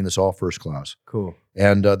Kentucky. I'm doing this all first class. Cool.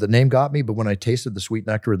 And the name got me, but when I tasted the sweet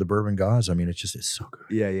nectar of the bourbon guys, it's so good.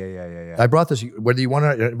 Yeah. I brought this. Whether you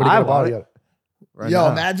want to, I want it. Right Yo,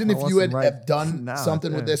 now. imagine I if want you some have done now,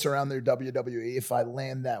 something yeah. with this around their WWE. If I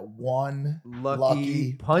land that one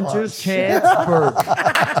Lucky Puncher's punch. Chance bourbon.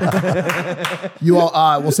 You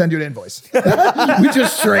all, we'll send you an invoice. We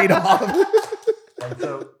just straight off. And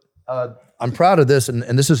so, I'm proud of this,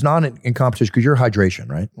 and this is not in competition because you're hydration,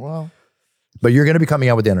 right? Well, But you're going to be coming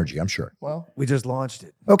out with energy, I'm sure. well. We just launched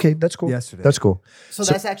it. Okay, that's cool. Yesterday. That's cool. So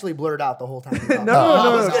that's actually blurred out the whole time.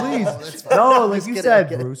 No, please. No, like Just you kidding, said, I'm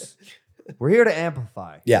kidding. Bruce. We're here to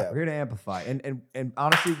amplify. Yeah. We're here to amplify. And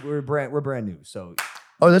honestly, we're brand new. So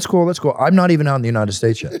Oh, that's cool. That's cool. I'm not even out in the United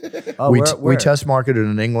States yet. Oh, we where? test marketed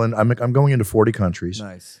in England. I'm going into 40 countries.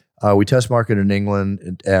 Nice. We test market in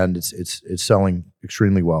England, and it's selling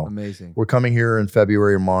extremely well. Amazing. We're coming here in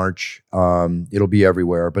February or March. It'll be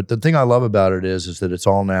everywhere. But the thing I love about it is that it's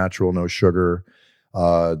all natural, no sugar.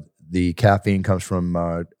 The caffeine comes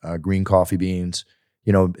from green coffee beans.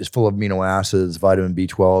 You know, it's full of amino acids, vitamin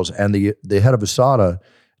B12s, and the head of Asada,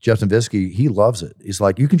 Jeff Novisky, he loves it. He's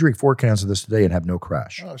like, you can drink 4 cans of this today and have no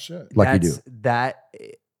crash. Oh shit! Like you do. That,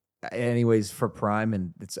 anyways, for Prime,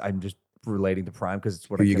 and I'm just relating to Prime because it's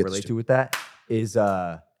what Who I you can get relate to. to with that is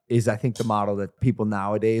I think the model that people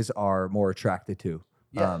nowadays are more attracted to.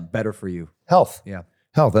 Yeah. Better for you. Health. Yeah.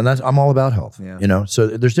 Health. And I'm all about health. Yeah. You know, so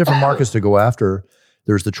there's different markets to go after.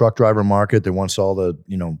 There's the truck driver market that wants all the,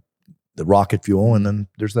 the rocket fuel, and then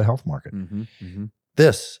there's the health market. Mm-hmm, mm-hmm.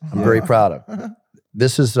 This, I'm very proud of.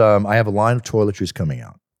 This is, I have a line of toiletries coming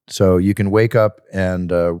out. So you can wake up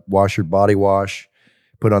and wash your body wash,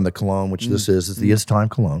 put on the cologne, which this is. It's the It's Time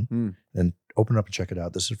cologne. And open it up and check it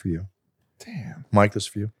out. This is for you. Damn. Mike, this is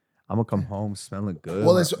for you. I'm gonna come home smelling good.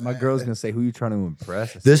 Well, it's- my girl's gonna say, "Who you trying to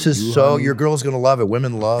impress?" I This say, is "You, so, honey." your girl's going to love it.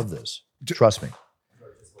 Women love this. Trust me.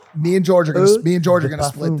 Me and George are gonna the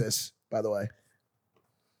split buffoon. this. By the way,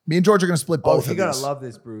 me and George are gonna split Oh, both you're of gonna these. love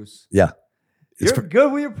this, Bruce. Yeah. You're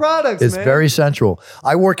good with your products, It's man. very central.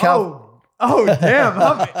 I wore Oh, damn!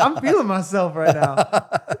 I'm feeling myself right now.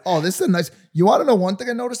 Oh, this is a nice. You want to know one thing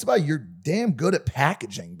I noticed about you? You're damn good at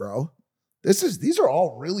packaging, bro. These are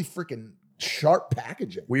all really freaking sharp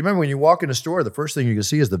packaging. Well, you remember when you walk in a store, the first thing you can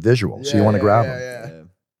see is the visual. So you want to grab them. Yeah.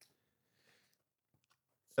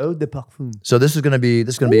 Oh, the parfum. So this is going to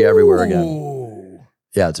be everywhere again. Ooh.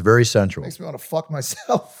 Yeah, it's very central. Makes me want to fuck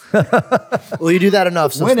myself. Well, you do that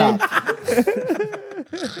enough, so Winning. stop.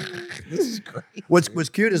 This is great. What's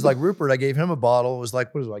cute is like Rupert, I gave him a bottle. It was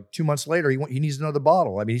like, what was it, like 2 months later, he needs another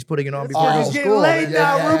bottle. I mean, he's putting it on before he goes He's to getting school. late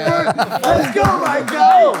now, Yeah. Rupert. Let's go, my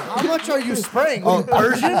guy. How much are you spraying? Are you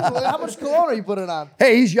Persian? How much cologne are you putting on?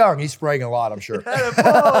 Hey, he's young. He's spraying a lot, I'm sure.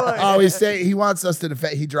 Oh, he wants us to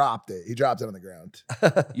defend. He dropped it. He dropped it on the ground.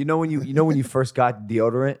 You know when you first got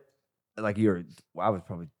deodorant, like I was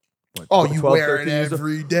probably. What, Oh, you 12, wear it 13 years old?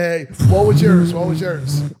 every day. What was yours? What was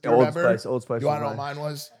yours? Do you Old remember? Spice. Old Spice. You want to know was what mine. mine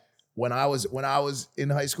was? When I was in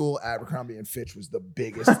high school, Abercrombie and Fitch was the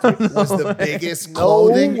biggest.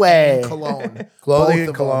 Clothing way. and cologne. Clothing Both and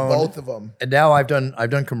of cologne. Them, both of them. And now I've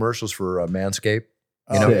done commercials for Manscaped.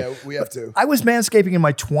 You know? Yeah, we have to. I was manscaping in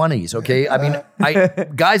my 20s, okay? I mean,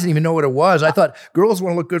 guys didn't even know what it was. I thought girls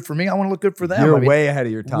want to look good for me. I want to look good for them. You're I mean, way ahead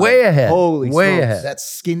of your time. way ahead. Holy way smokes. ahead. That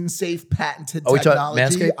skin safe patented Oh, we talking technology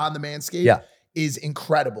Manscaped? on the Manscaped Yeah. is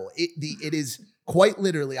incredible. It is quite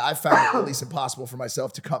literally, I found it at least impossible for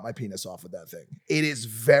myself to cut my penis off with that thing. It is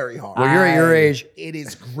very hard. Well, you're at your age. It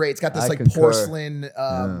is great. It's got this I like concur. porcelain.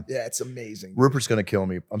 Yeah, it's amazing. Rupert's going to kill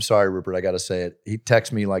me. I'm sorry, Rupert. I got to say it. He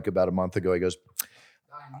texted me like about a month ago. He goes,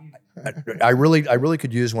 I really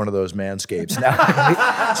could use one of those Manscapes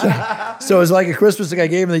now. so it was like a Christmas thing I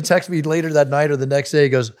gave him. And he texted me later that night or the next day. He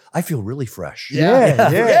goes, I feel really fresh. Yeah.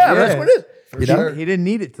 That's what it is. For You know? sure. He didn't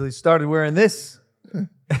need it till he started wearing this.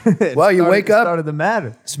 Well, you wake up- Started to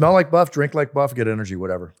matter. Smell like Buff, drink like Buff, get energy,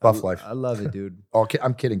 whatever. Buff life. I love it, dude. Oh,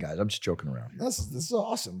 I'm kidding, guys. I'm just joking around. This is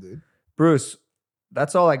awesome, dude. Bruce,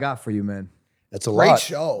 that's all I got for you, man. That's a Great lot.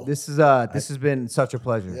 show. This has been such a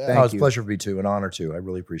pleasure. Yeah. Thank Oh, it's a you. pleasure for me too. An honor too. I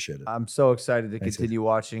really appreciate it. I'm so excited to Thanks, continue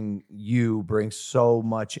watching you bring so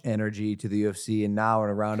much energy to the UFC, and now in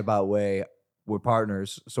a roundabout way, we're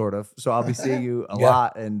partners, sort of. So I'll be seeing you a Yeah.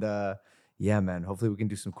 lot, and yeah, man. Hopefully, we can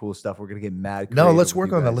do some cool stuff. We're gonna get mad. No, creative let's with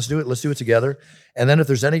work you on that. guys. Let's do it. Let's do it together. And then if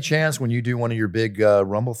there's any chance when you do one of your big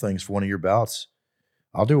Rumble things for one of your bouts,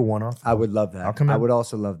 I'll do a one-off. I would love that. I'll come I in. would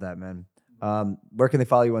also love that, man. Where can they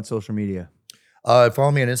follow you on social media? Follow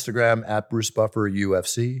me on Instagram at Bruce Buffer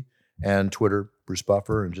UFC and Twitter Bruce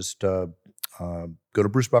Buffer, and just go to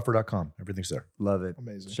brucebuffer.com. Everything's there. Love it.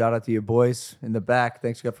 Amazing. Shout out to your boys in the back.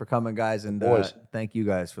 Thanks for coming, guys. And Boys. thank you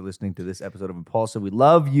guys for listening to this episode of Impulsive. We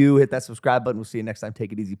love you. Hit that subscribe button. We'll see you next time.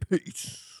 Take it easy. Peace.